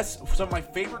of my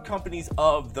favorite companies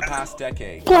of the past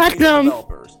decade. Platinum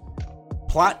developers.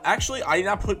 Actually, I did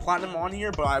not put Platinum on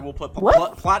here, but I will put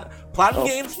Platinum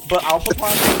Games. But I'll put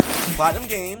Platinum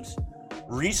Games,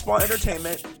 Respawn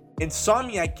Entertainment,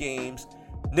 Insomniac Games,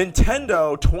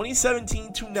 Nintendo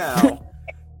 2017 to now,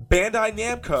 Bandai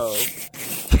Namco,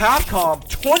 Capcom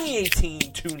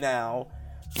 2018 to now,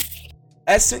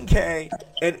 SNK,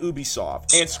 and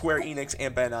Ubisoft, and Square Enix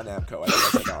and Bandai Namco. I think I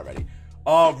said that already.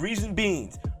 Reason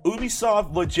being,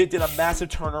 Ubisoft legit did a massive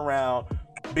turnaround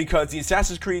because the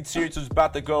Assassin's Creed series was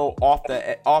about to go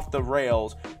off the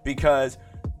rails, because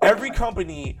every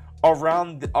company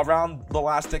around the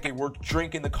last decade were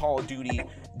drinking the Call of Duty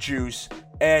juice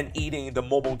and eating the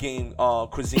mobile game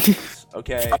cuisines.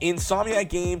 Okay, Insomniac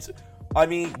Games, I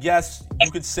mean, yes,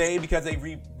 you could say because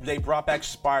they brought back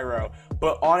Spyro,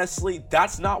 but honestly,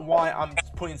 that's not why I'm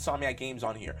putting Insomniac Games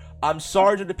on here. I'm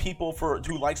sorry to the people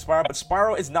who like Spyro, but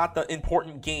Spyro is not the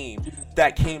important game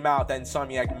that came out that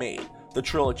Insomniac made, the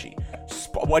trilogy.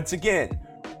 Once again,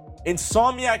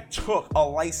 Insomniac took a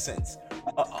license,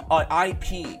 an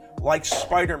IP like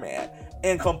Spider-Man,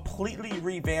 and completely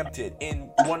revamped it in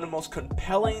one of the most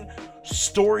compelling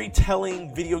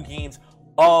storytelling video games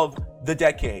of the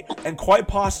decade, and quite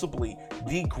possibly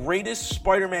the greatest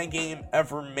Spider-Man game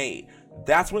ever made.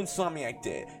 That's what Insomniac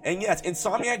did. And yes,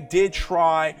 Insomniac did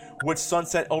try with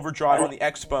Sunset Overdrive on the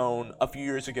Xbone a few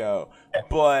years ago,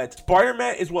 but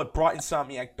Spider-Man is what brought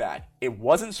Insomniac back. It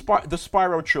wasn't the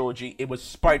Spyro trilogy, it was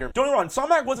Spider-Man. Don't get me wrong,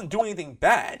 Insomniac wasn't doing anything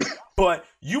bad, but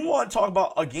you want to talk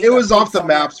about a game it was off the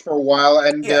maps for a while,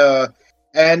 and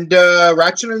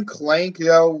Ratchet and Clank,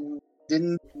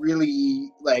 didn't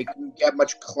really get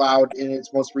much clout in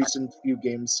its most recent few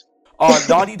games.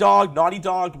 Naughty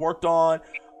Dog worked on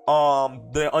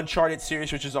the Uncharted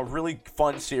series, which is a really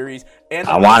fun series. And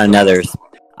I want another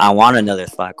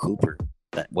Sly Cooper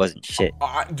that wasn't shit.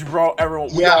 Bro, everyone,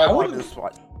 I want this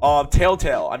one.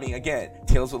 Telltale. I mean, again,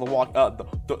 Tales of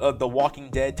the Walking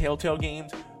Dead Telltale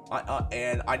games.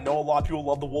 And I know a lot of people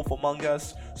love The Wolf Among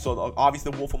Us, so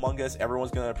obviously The Wolf Among Us,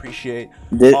 everyone's gonna appreciate.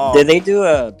 Did they do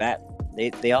a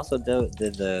They also did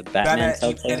the Batman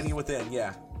Enemy Within,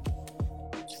 yeah.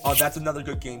 That's another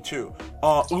good game too.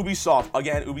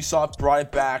 Ubisoft brought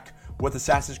it back with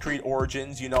Assassin's Creed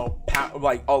Origins.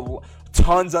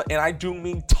 Tons of, and I do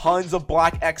mean tons of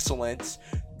black excellence.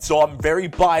 So I'm very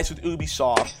biased with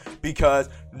Ubisoft because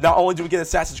not only do we get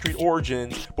Assassin's Creed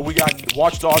Origins, but we got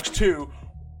Watch Dogs 2.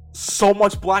 So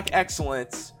much black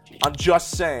excellence. I'm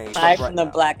just saying. Aside from the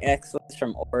black excellence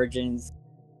from Origins,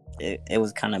 it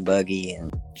was kind of buggy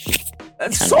and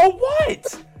so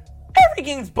what? Every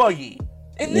game's buggy.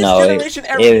 In this generation,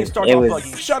 everything starts off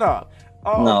buggy. Shut up.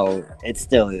 No, it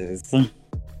still is.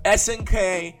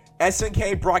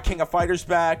 SNK brought King of Fighters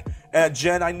back.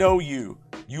 Jen, I know you.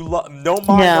 You love no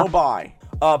buy.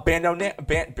 Bandai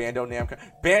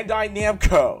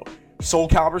Namco. Soul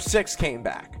Calibur 6 came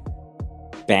back.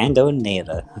 Bando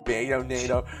NATO.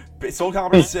 Soul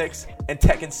Calibur 6 and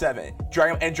Tekken 7.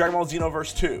 Dragon Ball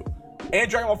Xenoverse 2. And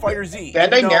Dragon Ball Fighter Z.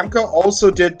 Bandai Namco also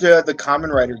did the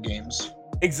Kamen Rider games.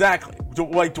 Exactly. Do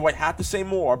I have to say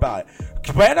more about it?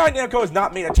 Bandai Namco has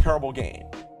not made a terrible game.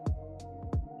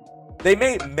 They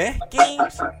made meh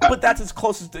games, but that's as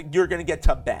close as you're going to get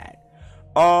to bad.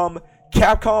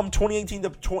 Capcom 2018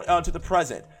 to the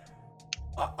present.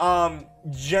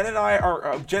 Jen and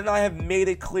I have made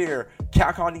it clear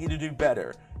Capcom need to do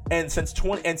better. And since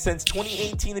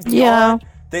 2018 and beyond,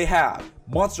 they have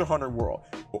Monster Hunter World,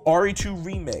 RE2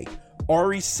 Remake,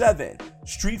 RE7,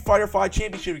 Street Fighter V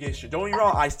Championship Edition. Don't get me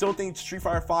wrong, I still think Street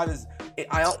Fighter V is.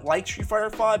 I don't like Street Fighter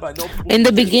V, but I know people. In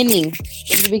the beginning,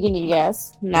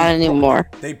 yes, not anymore.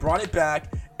 They brought it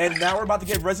back, and now we're about to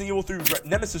get Resident Evil 3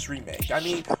 Nemesis Remake. I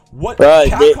mean, what? Bro,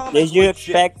 did you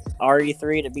expect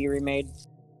RE3 to be remade?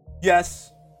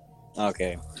 Yes.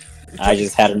 Okay. I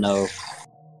just had to know.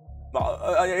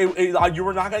 You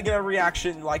were not gonna get a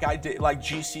reaction like I did, like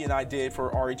GC and I did for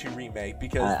RE2 Remake,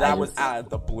 because that was out of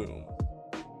the bloom.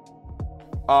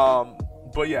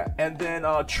 But yeah, and then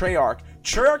Treyarch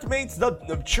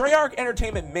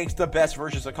Entertainment makes the best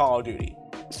versions of Call of Duty.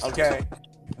 Okay,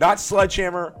 not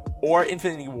Sledgehammer or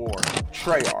Infinity Ward.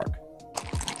 Treyarch.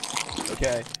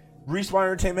 Okay. Respawn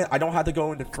Entertainment, I don't have to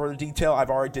go into further detail. I've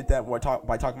already did that by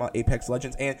talking about Apex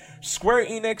Legends. And Square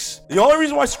Enix, the only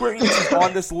reason why Square Enix is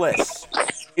on this list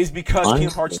is because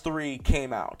Kingdom Hearts 3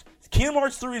 came out. Kingdom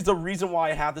Hearts 3 is the reason why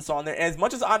I have this on there. And as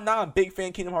much as I'm not a big fan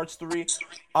of Kingdom Hearts 3,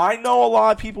 I know a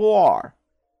lot of people are.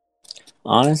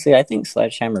 Honestly, I think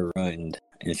Sledgehammer ruined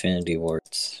Infinity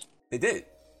Wards. They did.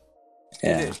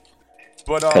 Yeah. They did.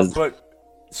 But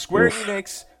Square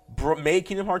Enix made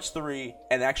Kingdom Hearts 3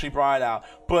 and actually brought it out,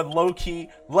 but low-key,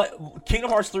 Kingdom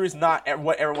Hearts 3 is not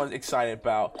what everyone's excited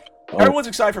about. Everyone's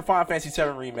excited for Final Fantasy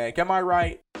 7 Remake, am I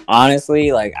right? Honestly,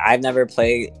 I've never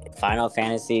played Final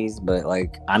Fantasies, but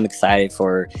I'm excited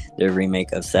for the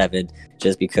remake of 7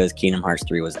 just because Kingdom Hearts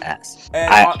 3 was ass.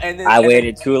 I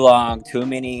waited too long, too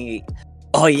many.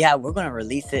 Oh yeah, we're gonna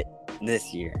release it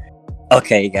this year.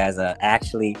 Okay, guys,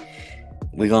 actually,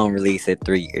 we're gonna release it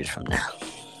 3 years from now.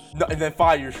 No, and then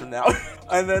 5 years from now.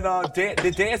 And then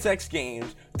the Deus Ex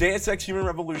games, Deus Ex Human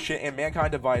Revolution and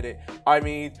Mankind Divided. I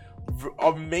mean,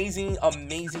 amazing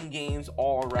games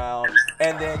all around.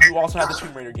 And then you also have the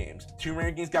Tomb Raider games. Tomb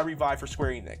Raider games got revived for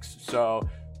Square Enix. So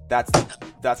that's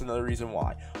another reason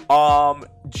why.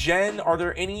 Jen, are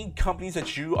there any companies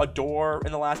that you adore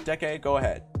in the last decade? Go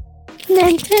ahead.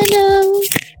 Nintendo.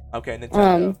 Okay,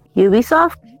 Nintendo.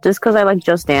 Ubisoft, just because I like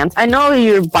Just Dance. I know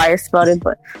you're biased about it,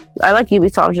 but I like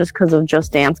Ubisoft just because of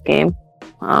Just Dance game.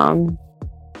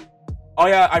 Oh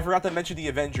yeah, I forgot to mention the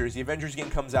Avengers. The Avengers game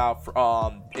comes out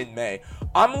in May.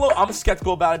 I'm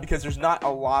skeptical about it because there's not a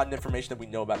lot of information that we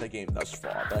know about the game thus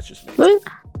far. That's just me.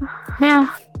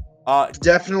 Yeah.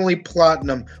 Definitely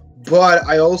platinum, but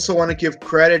I also want to give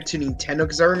credit to Nintendo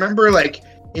because I remember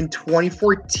in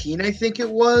 2014, I think it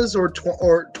was, or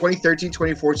 2013,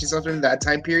 2014, something in that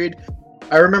time period,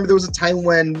 I remember there was a time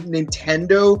when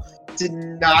Nintendo did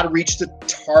not reach the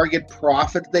target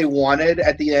profit they wanted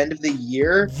at the end of the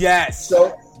year. Yes.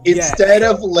 So instead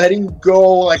of letting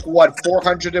go, like,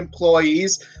 400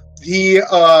 employees,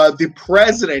 the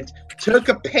president took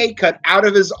a pay cut out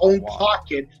of his own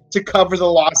pocket to cover the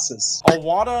losses.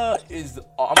 Iwata is,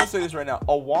 I'm gonna say this right now,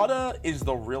 Iwata is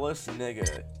the realest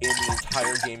nigga in the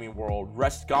entire gaming world.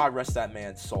 God rest that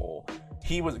man's soul.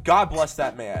 God bless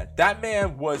that man. That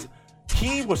man was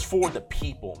for the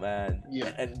people, man.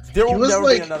 Yeah. And there will never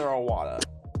be another Iwata.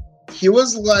 He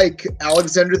was like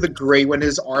Alexander the Great when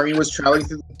his army was traveling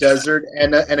through the desert,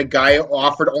 and a guy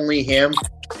offered only him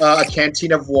a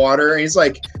canteen of water, and he's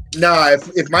like, "Nah,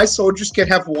 if my soldiers can't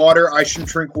have water, I shouldn't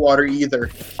drink water either."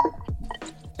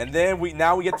 And then we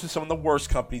get to some of the worst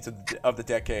companies of the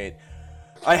decade.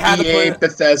 I had EA,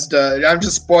 Bethesda. I'm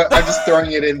just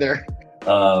throwing it in there.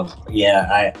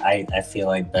 Yeah, I feel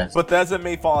like Bethesda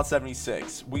made Fallout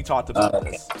 76. We talked about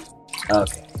this.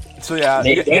 Okay. So yeah,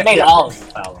 they made all of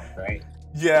these Fallout, right?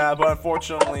 Yeah, but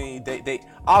unfortunately, they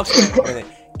I'll explain in a minute.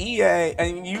 EA,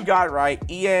 and you got it right.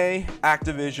 EA,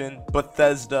 Activision,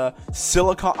 Bethesda,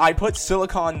 Silicon. I put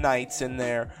Silicon Knights in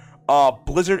there.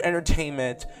 Blizzard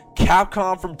Entertainment,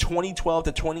 Capcom from 2012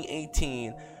 to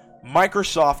 2018,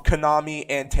 Microsoft, Konami,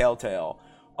 and Telltale.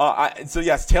 So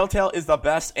yes, Telltale is the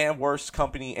best and worst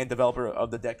company and developer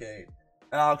of the decade,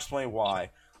 and I'll explain why.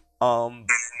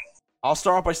 I'll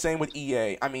start off by saying with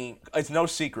EA. I mean, it's no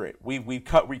secret. We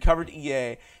covered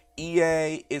EA.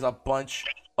 EA is a bunch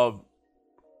of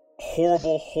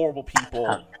horrible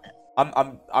people.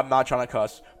 I'm not trying to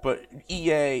cuss, but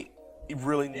EA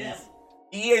really needs.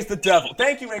 EA is the devil.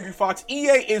 Thank you, Angry Fox.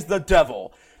 EA is the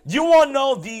devil. You want to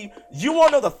know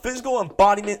the physical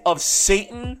embodiment of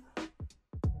Satan?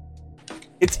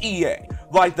 It's EA.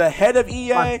 Like the head of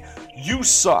EA, you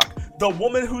suck. The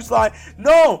woman who's like,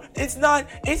 no, it's not.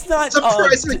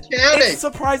 Surprise mechanics. It's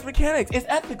surprise mechanics. It's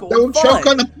ethical. Don't choke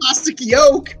on the plastic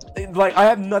yolk. Like, I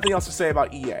have nothing else to say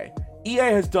about EA. EA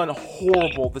has done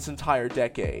horrible this entire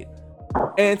decade,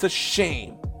 and it's a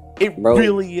shame. It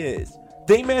really is.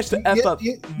 They managed to F up.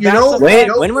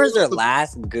 When was their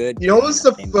last good? You know what was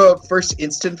the first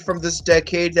instant from this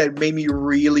decade that made me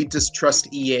really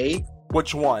distrust EA?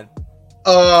 Which one?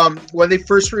 When they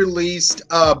first released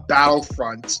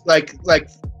Battlefront, like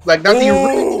not the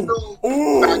original,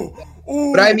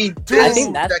 but I mean, I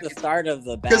think that's the start of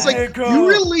the because you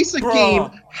release a game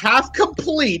half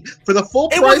complete for the full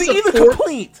price of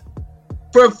complete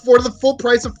for the full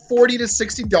price of $40 to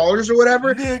 $60 or whatever,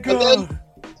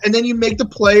 and then you make the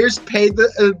players pay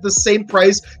the same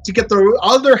price to get the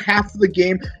other half of the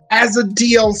game as a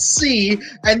DLC,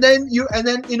 and then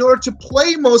in order to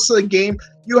play most of the game,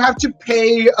 you have to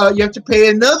pay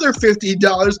another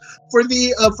 $50 for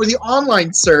the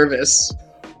online service.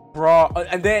 Bro,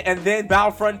 and then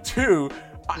Battlefront 2,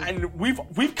 and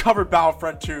we've covered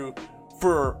Battlefront 2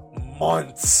 for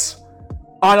months.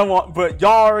 But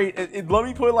y'all already. Let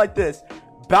me put it like this: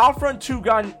 Battlefront 2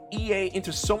 got EA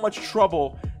into so much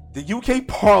trouble. The UK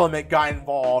Parliament got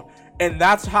involved, and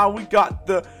that's how we got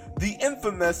the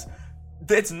infamous.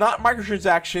 It's not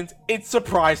microtransactions; it's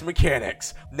surprise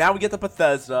mechanics. Now we get to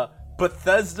Bethesda.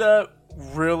 Bethesda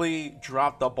really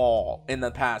dropped the ball in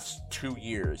the past 2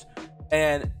 years,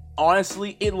 and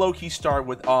honestly, it low-key started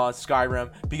with Skyrim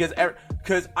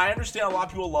because I understand a lot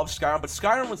of people love Skyrim, but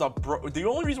Skyrim was the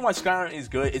only reason why Skyrim is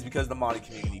good is because of the modding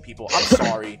community. People, I'm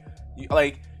sorry,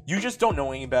 you just don't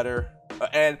know any better.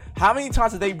 And how many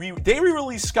times did they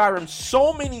re-release Skyrim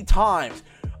so many times?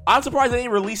 I'm surprised they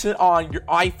didn't release it on your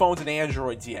iPhones and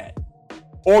Androids yet,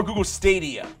 or Google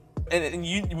Stadia. And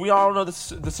we all know the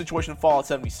situation in Fallout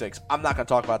 76. I'm not gonna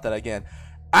talk about that again.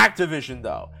 Activision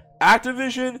though,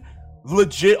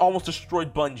 legit almost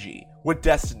destroyed Bungie with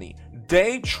Destiny.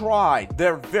 They tried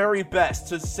their very best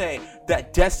to say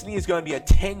that Destiny is going to be a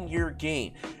 10-year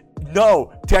game.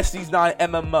 No, Destiny's not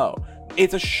an MMO.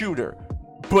 It's a shooter.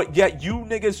 But yet you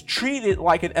niggas treat it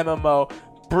like an MMO,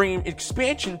 bring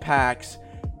expansion packs,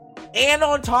 and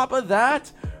on top of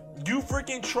that, you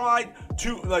freaking tried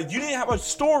to, you didn't have a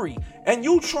story, and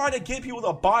you tried to get people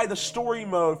to buy the story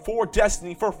mode for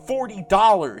Destiny for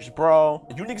 $40, bro.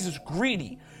 You niggas is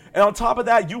greedy. And on top of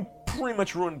that, you pretty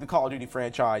much ruined the Call of Duty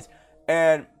franchise.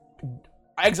 And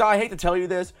Exile, I hate to tell you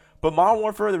this, but Modern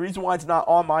Warfare, the reason why it's not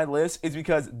on my list is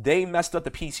because they messed up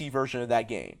the PC version of that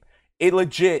game. It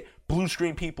legit blue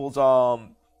screen people's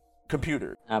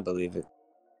computer. I believe it.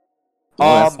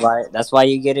 Well, that's why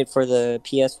you get it for the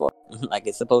PS4, like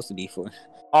it's supposed to be for.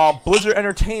 Blizzard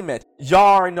Entertainment.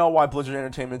 Y'all already know why Blizzard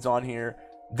Entertainment's on here.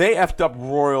 They effed up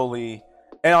royally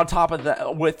And on top of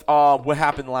that, with what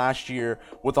happened last year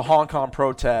with the Hong Kong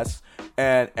protests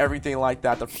and everything like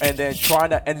that, and then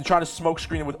trying to smoke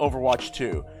screen it with Overwatch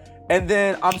 2, and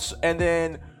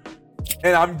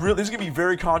I'm really, this is gonna be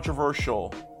very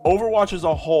controversial. Overwatch as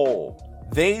a whole,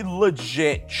 they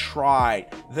legit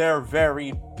tried their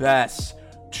very best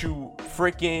to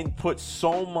freaking put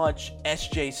so much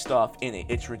SJ stuff in it.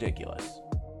 It's ridiculous.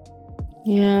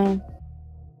 Yeah.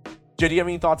 Jay, do you have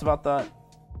any thoughts about that?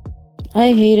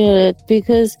 I hated it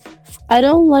because I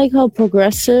don't like how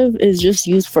progressive is just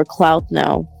used for clout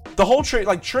now. The whole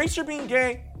Tracer being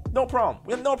gay, no problem.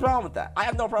 We have no problem with that. I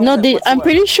have no problem No, with that I'm whatsoever.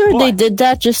 pretty sure they But- did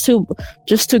that just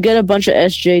to get a bunch of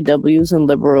SJWs and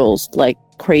liberals like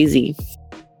crazy.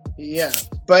 Yeah,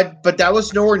 but that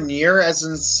was nowhere near as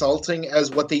insulting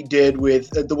as what they did with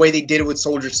the way they did it with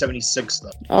Soldier 76, though.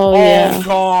 Oh yeah.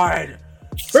 God.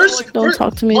 Don't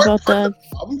talk to me about that.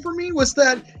 The problem for me was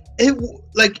that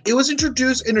it was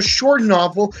introduced in a short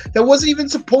novel that wasn't even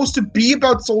supposed to be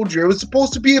about Soldier. It was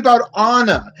supposed to be about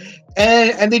Anna,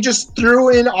 and they just threw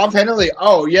in offhandedly.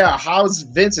 Oh yeah, how's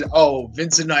Vincent? Oh,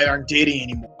 Vincent and I aren't dating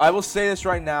anymore. I will say this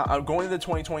right now. I'm going into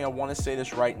 2020. I want to say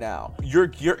this right now. Your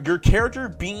character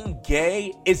being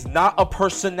gay is not a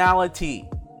personality.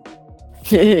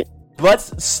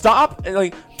 Let's stop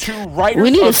to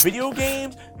writers of video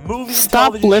games, movies,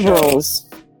 Stop television liberals. shows.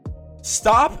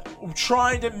 Stop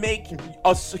trying to make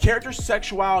a character's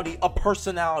sexuality a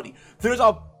personality. There's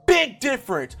a big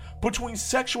difference between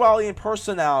sexuality and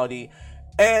personality,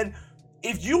 and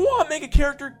if you want to make a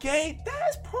character gay, that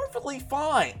is perfectly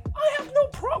fine. I have no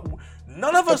problem.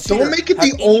 None of us Don't make it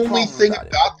the only thing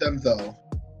about them, though.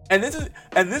 And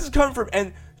this is coming from,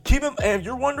 and keep them. And if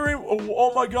you're wondering,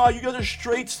 oh my God, you guys are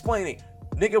straight splaining,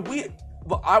 nigga.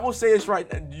 I will say this right.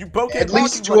 You both at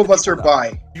least two of us are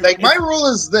bi. My rule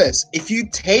is this: if you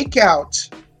take out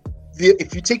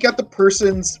the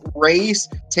person's race,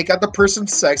 take out the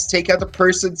person's sex, take out the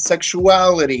person's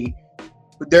sexuality,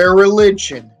 their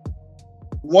religion,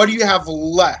 what do you have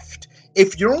left?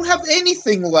 If you don't have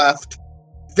anything left,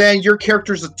 then your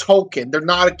character's a token. They're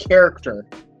not a character.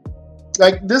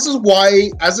 This is why,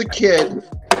 as a kid,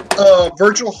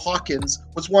 Virgil Hawkins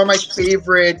was one of my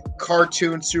favorite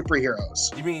cartoon superheroes.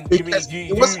 Do you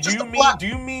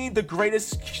mean the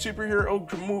greatest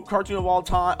superhero cartoon of all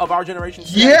time, of our generation?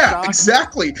 Yeah,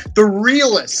 exactly. The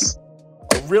realist.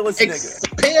 Nigga.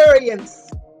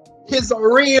 Experience his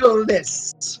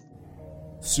realness.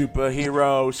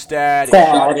 Superhero status.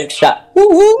 Static shot. Woo,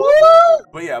 woo, woo.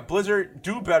 But yeah, Blizzard,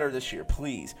 do better this year,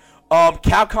 please.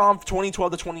 Capcom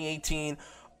 2012 to 2018.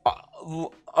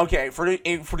 Okay, for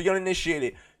the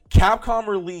uninitiated, Capcom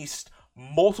released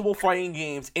multiple fighting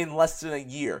games in less than a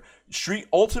year.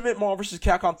 Ultimate Marvel vs.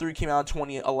 Capcom 3 came out in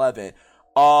 2011.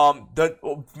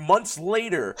 The months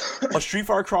later, Street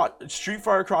Fighter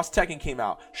Cross Tekken came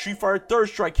out. Street Fighter Third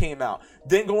Strike came out.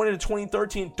 Then going into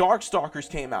 2013, Darkstalkers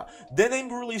came out. Then they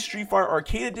released Street Fighter 4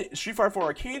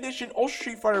 Arcade Edition, Ultra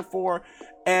Street Fighter 4,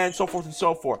 and so forth and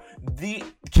so forth. The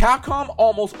Capcom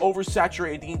almost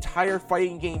oversaturated the entire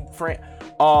fighting game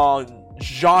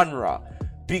genre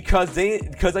because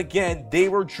again they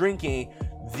were drinking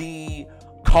the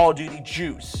Call of Duty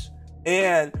juice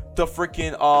and the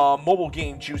freaking mobile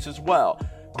game juice as well.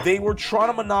 They were trying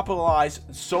to monopolize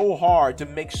so hard to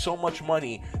make so much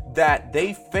money that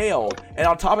they failed. And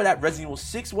on top of that, Resident Evil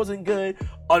 6 wasn't good.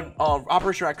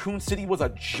 Operation Raccoon City was a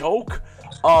joke.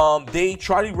 They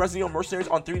tried to do Resident Evil Mercenaries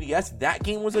on 3DS. That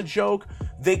game was a joke.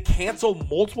 They canceled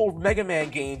multiple Mega Man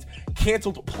games,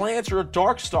 canceled plans for a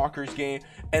Darkstalkers game,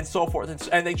 and so forth.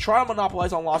 And they tried to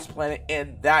monopolize on Lost Planet,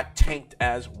 and that tanked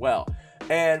as well.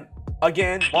 And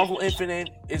again, Marvel Infinite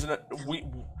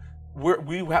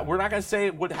we're not gonna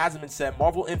say what hasn't been said.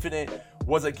 Marvel Infinite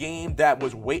was a game that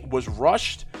was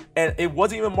rushed, and it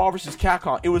wasn't even Marvel vs.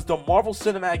 Capcom. It was the Marvel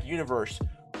Cinematic Universe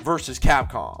versus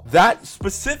Capcom. That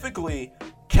specifically,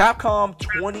 Capcom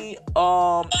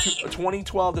 2012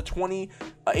 to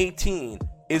 2018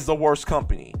 is the worst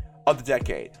company of the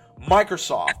decade.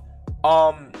 Microsoft,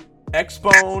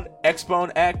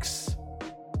 Xbone X,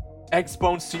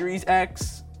 Xbone Series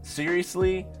X.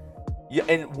 Seriously? Yeah,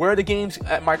 and where are the games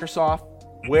at Microsoft?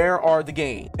 Where are the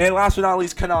games? And last but not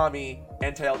least, Konami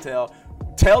and Telltale.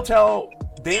 Telltale,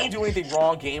 they didn't do anything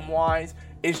wrong game-wise.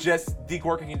 It's just the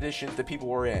working conditions that people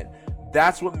were in.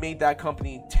 That's what made that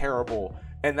company terrible.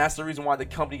 And that's the reason why the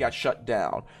company got shut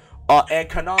down. And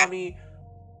Konami,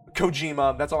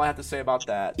 Kojima, that's all I have to say about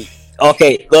that.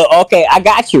 Okay, I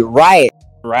got you. Riot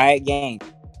game.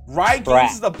 Riot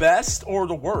Games is the best or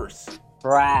the worst?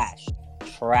 Trash.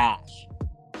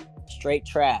 Straight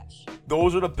trash.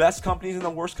 those are the best companies and the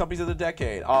worst companies of the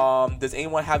decade. Does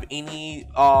anyone have any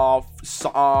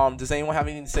does anyone have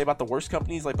anything to say about the worst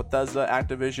companies like Bethesda,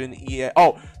 Activision, EA?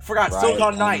 Oh, forgot Right.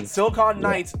 Silicon Knights. Silicon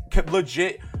Knights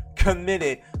legit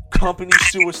committed company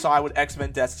suicide with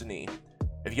X-Men Destiny.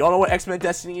 If you don't know what X-Men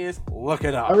Destiny is, look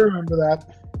it up. I remember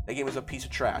that. That game was a piece of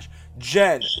trash.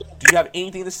 Jen, do you have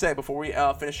anything to say before we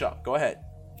finish up? Go ahead.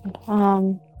 I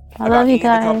love you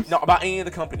guys. About any of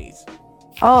the companies.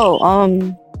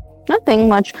 Nothing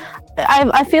much.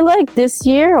 I feel like this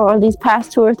year or these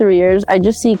past 2 or 3 years, I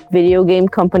just see video game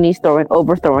companies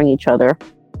overthrowing each other.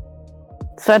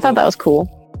 So I thought that was cool.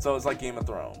 So it's like Game of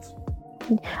Thrones.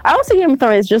 I don't see Game of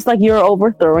Thrones. It's just like you're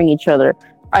overthrowing each other.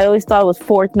 I always thought it was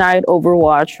Fortnite,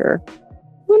 Overwatch, or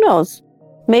who knows.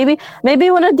 Maybe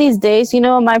one of these days,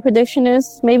 my prediction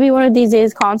is maybe one of these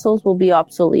days consoles will be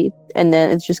obsolete, and then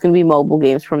it's just gonna be mobile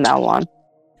games from now on.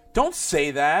 Don't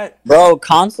say that, Bro,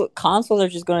 consoles are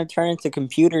just going to turn into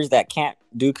computers that can't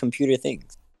do computer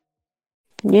things.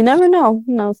 You never know.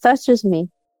 No, that's just me.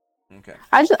 Okay.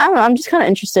 I don't know. I'm just kind of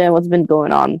interested in what's been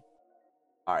going on.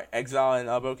 All right, Exile and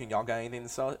Elbow, can y'all got anything to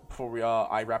say before we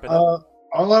I wrap it up?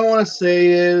 All I want to say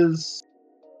is,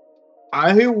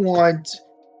 I want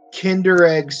Kinder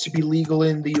eggs to be legal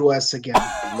in the U.S. again.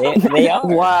 They are.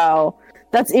 Wow,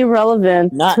 that's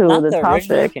irrelevant Not to the the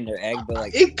original topic. Kinder Egg, but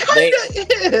like It kind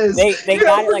of is. they You know,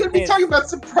 got it we're like gonna be this. talking about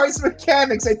surprise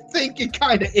mechanics. I think it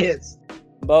kind of is.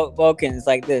 Boken, it's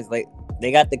like this. Like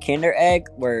they got the Kinder Egg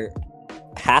where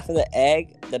half of the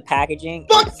egg, the packaging,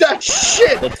 Fuck that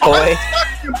shit. the toy.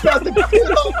 I'm talking about the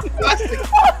good old classic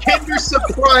Kinder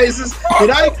surprises that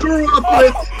I grew up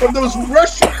with from those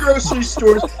Russian grocery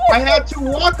stores I had to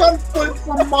walk on foot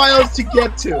for miles to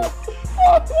get to.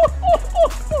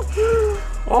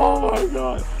 Oh my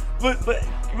god! But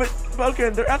okay,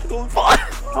 they're ethical and fun.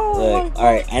 Look, all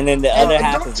right, and then the other And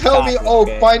half don't is tell me, chocolate,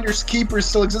 okay? Finders Keepers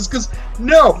still exists,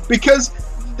 because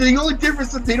the only difference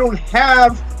is that they don't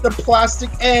have the plastic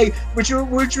egg,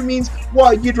 which means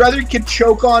what? You'd rather your kid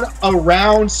choke on a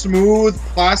round, smooth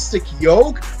plastic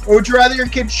yolk, or would you rather your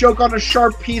kid choke on a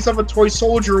sharp piece of a toy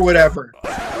soldier or whatever?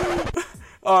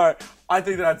 All right, I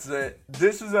think that's it.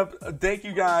 This is thank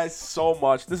you guys so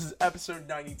much. This is episode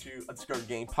 92 of the Scrub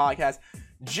Game Podcast.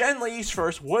 Jen, ladies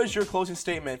first, what is your closing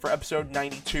statement for episode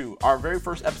 92, our very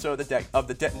first episode of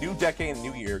the new decade and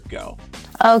new year? Go.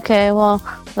 Okay, well,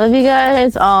 love you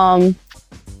guys.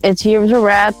 It's Here's a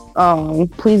Wrap.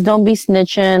 Please don't be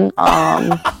snitching.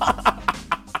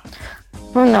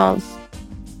 Who knows?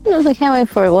 I can't wait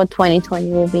for what 2020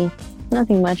 will be.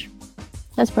 Nothing much.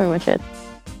 That's pretty much it.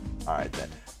 All right then.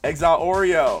 Exile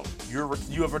Oreo, you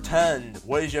have returned.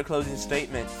 What is your closing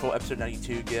statement for episode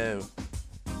 92? Go.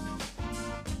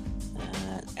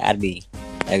 Add me,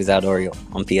 Exiled Oreo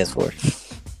on PS4.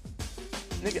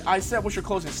 Nigga, I said what's your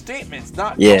closing statements,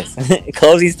 not... Yes,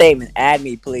 closing statement. Add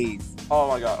me, please. Oh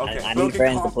my god, okay. I need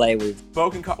friends to play with.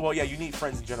 Well, yeah, you need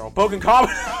friends in general. Boken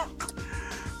Common!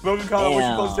 Boken Common, what's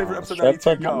your closing statement for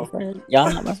episode 92? Go.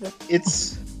 Y'all not my friend.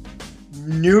 It's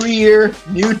new year,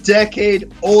 new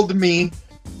decade, old me.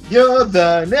 You're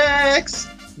the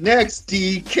next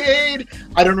decade.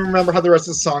 I don't remember how the rest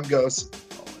of the song goes.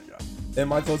 Oh my god. And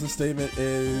my closing statement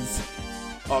is...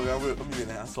 Oh god, let me be an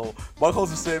asshole. My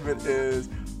closing statement is...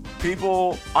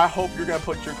 People, I hope you're going to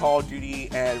put your Call of Duty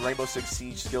and Rainbow Six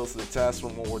Siege skills to the test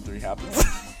when World War III happens.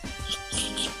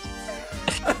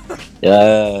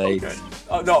 Okay.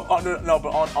 No,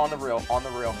 but on the real,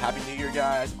 Happy New Year,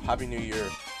 guys. Happy New Year.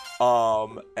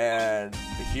 And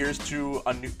here's to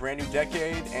a brand new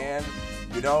decade, and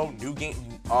new game.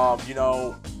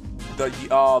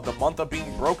 The month of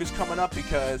being broke is coming up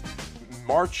because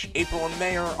March, April, and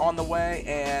May are on the way,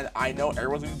 and I know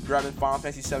everyone's gonna be grabbing Final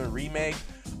Fantasy VII Remake,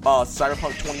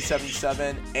 Cyberpunk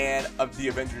 2077, and the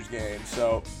Avengers game.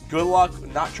 So good luck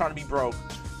not trying to be broke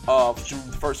through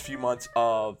the first few months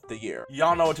of the year.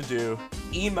 Y'all know what to do.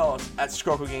 Email us at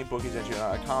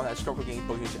ScrubClubGameBookings@gmail.com. That's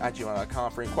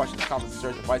ScrubClubGameBookings@gmail.com for any questions, comments,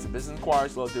 concerns, advice, and business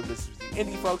inquiries. Love doing business with the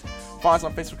indie folks. Find us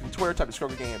on Facebook and Twitter. Type in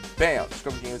Scrub Game. Bam!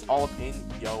 Scrub Game is all up in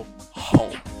your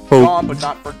home. Gone but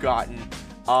not forgotten.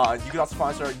 You can also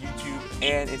find us on YouTube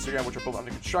and Instagram, which are both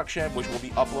under construction, which will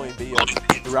be uploading videos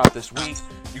throughout this week.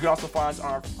 You can also find us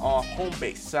on our home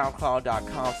base,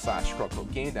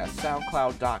 SoundCloud.com/ScrubClubGaming. That's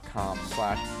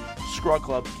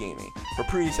SoundCloud.com/ScrubClubGaming. For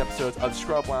previous episodes of the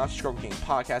Scrub Lounge, Scrub Game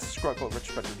Podcast, Scrub Club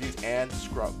Retrospective Reviews, and the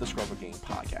Scrub Game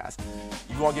Podcast. If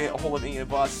you want to get a hold of any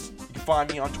of us, you can find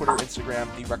me on Twitter, Instagram,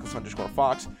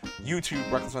 @TheReckless_Fox, YouTube,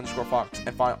 Reckless_Fox,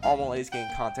 and find all my latest game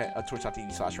content at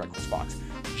twitch.tv/RecklessFox.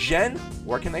 Jen,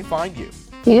 where can they find you?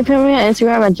 You can find me on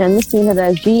Instagram at JenListina,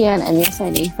 that's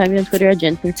GNNESINA. Find me on Twitter at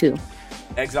Jen2.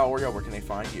 Exile Oreo, where can they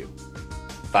find you?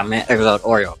 By man Exiled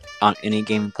Oreo on any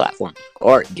gaming platform.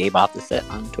 Or Gabe Opposite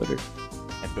on Twitter.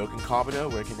 And Broken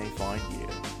Kabuto, where can they find you?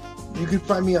 You can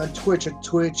find me on Twitch at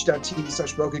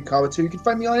twitch.tv/BrokenKabuto. You can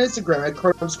find me on Instagram at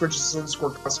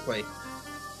Chrono_cosplay.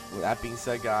 With that being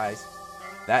said, guys,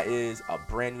 that is a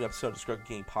brand new episode of ScrubClub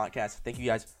Game Podcast. Thank you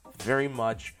guys very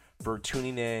much for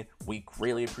tuning in. We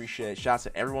greatly appreciate it. Shouts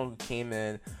to everyone who came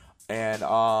in. And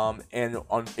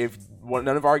if none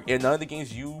of the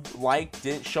games you like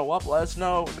didn't show up, let us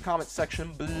know in the comments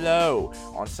section below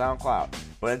on SoundCloud.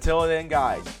 But until then,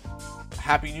 guys,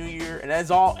 Happy New Year, and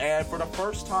for the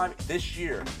first time this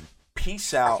year,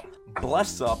 peace out,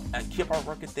 bless up, and keep on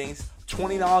working things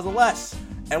 $20 or less.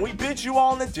 And we bid you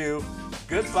all adieu.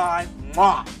 Goodbye,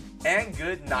 mwah, and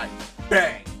good night.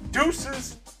 Bang.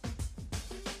 Deuces.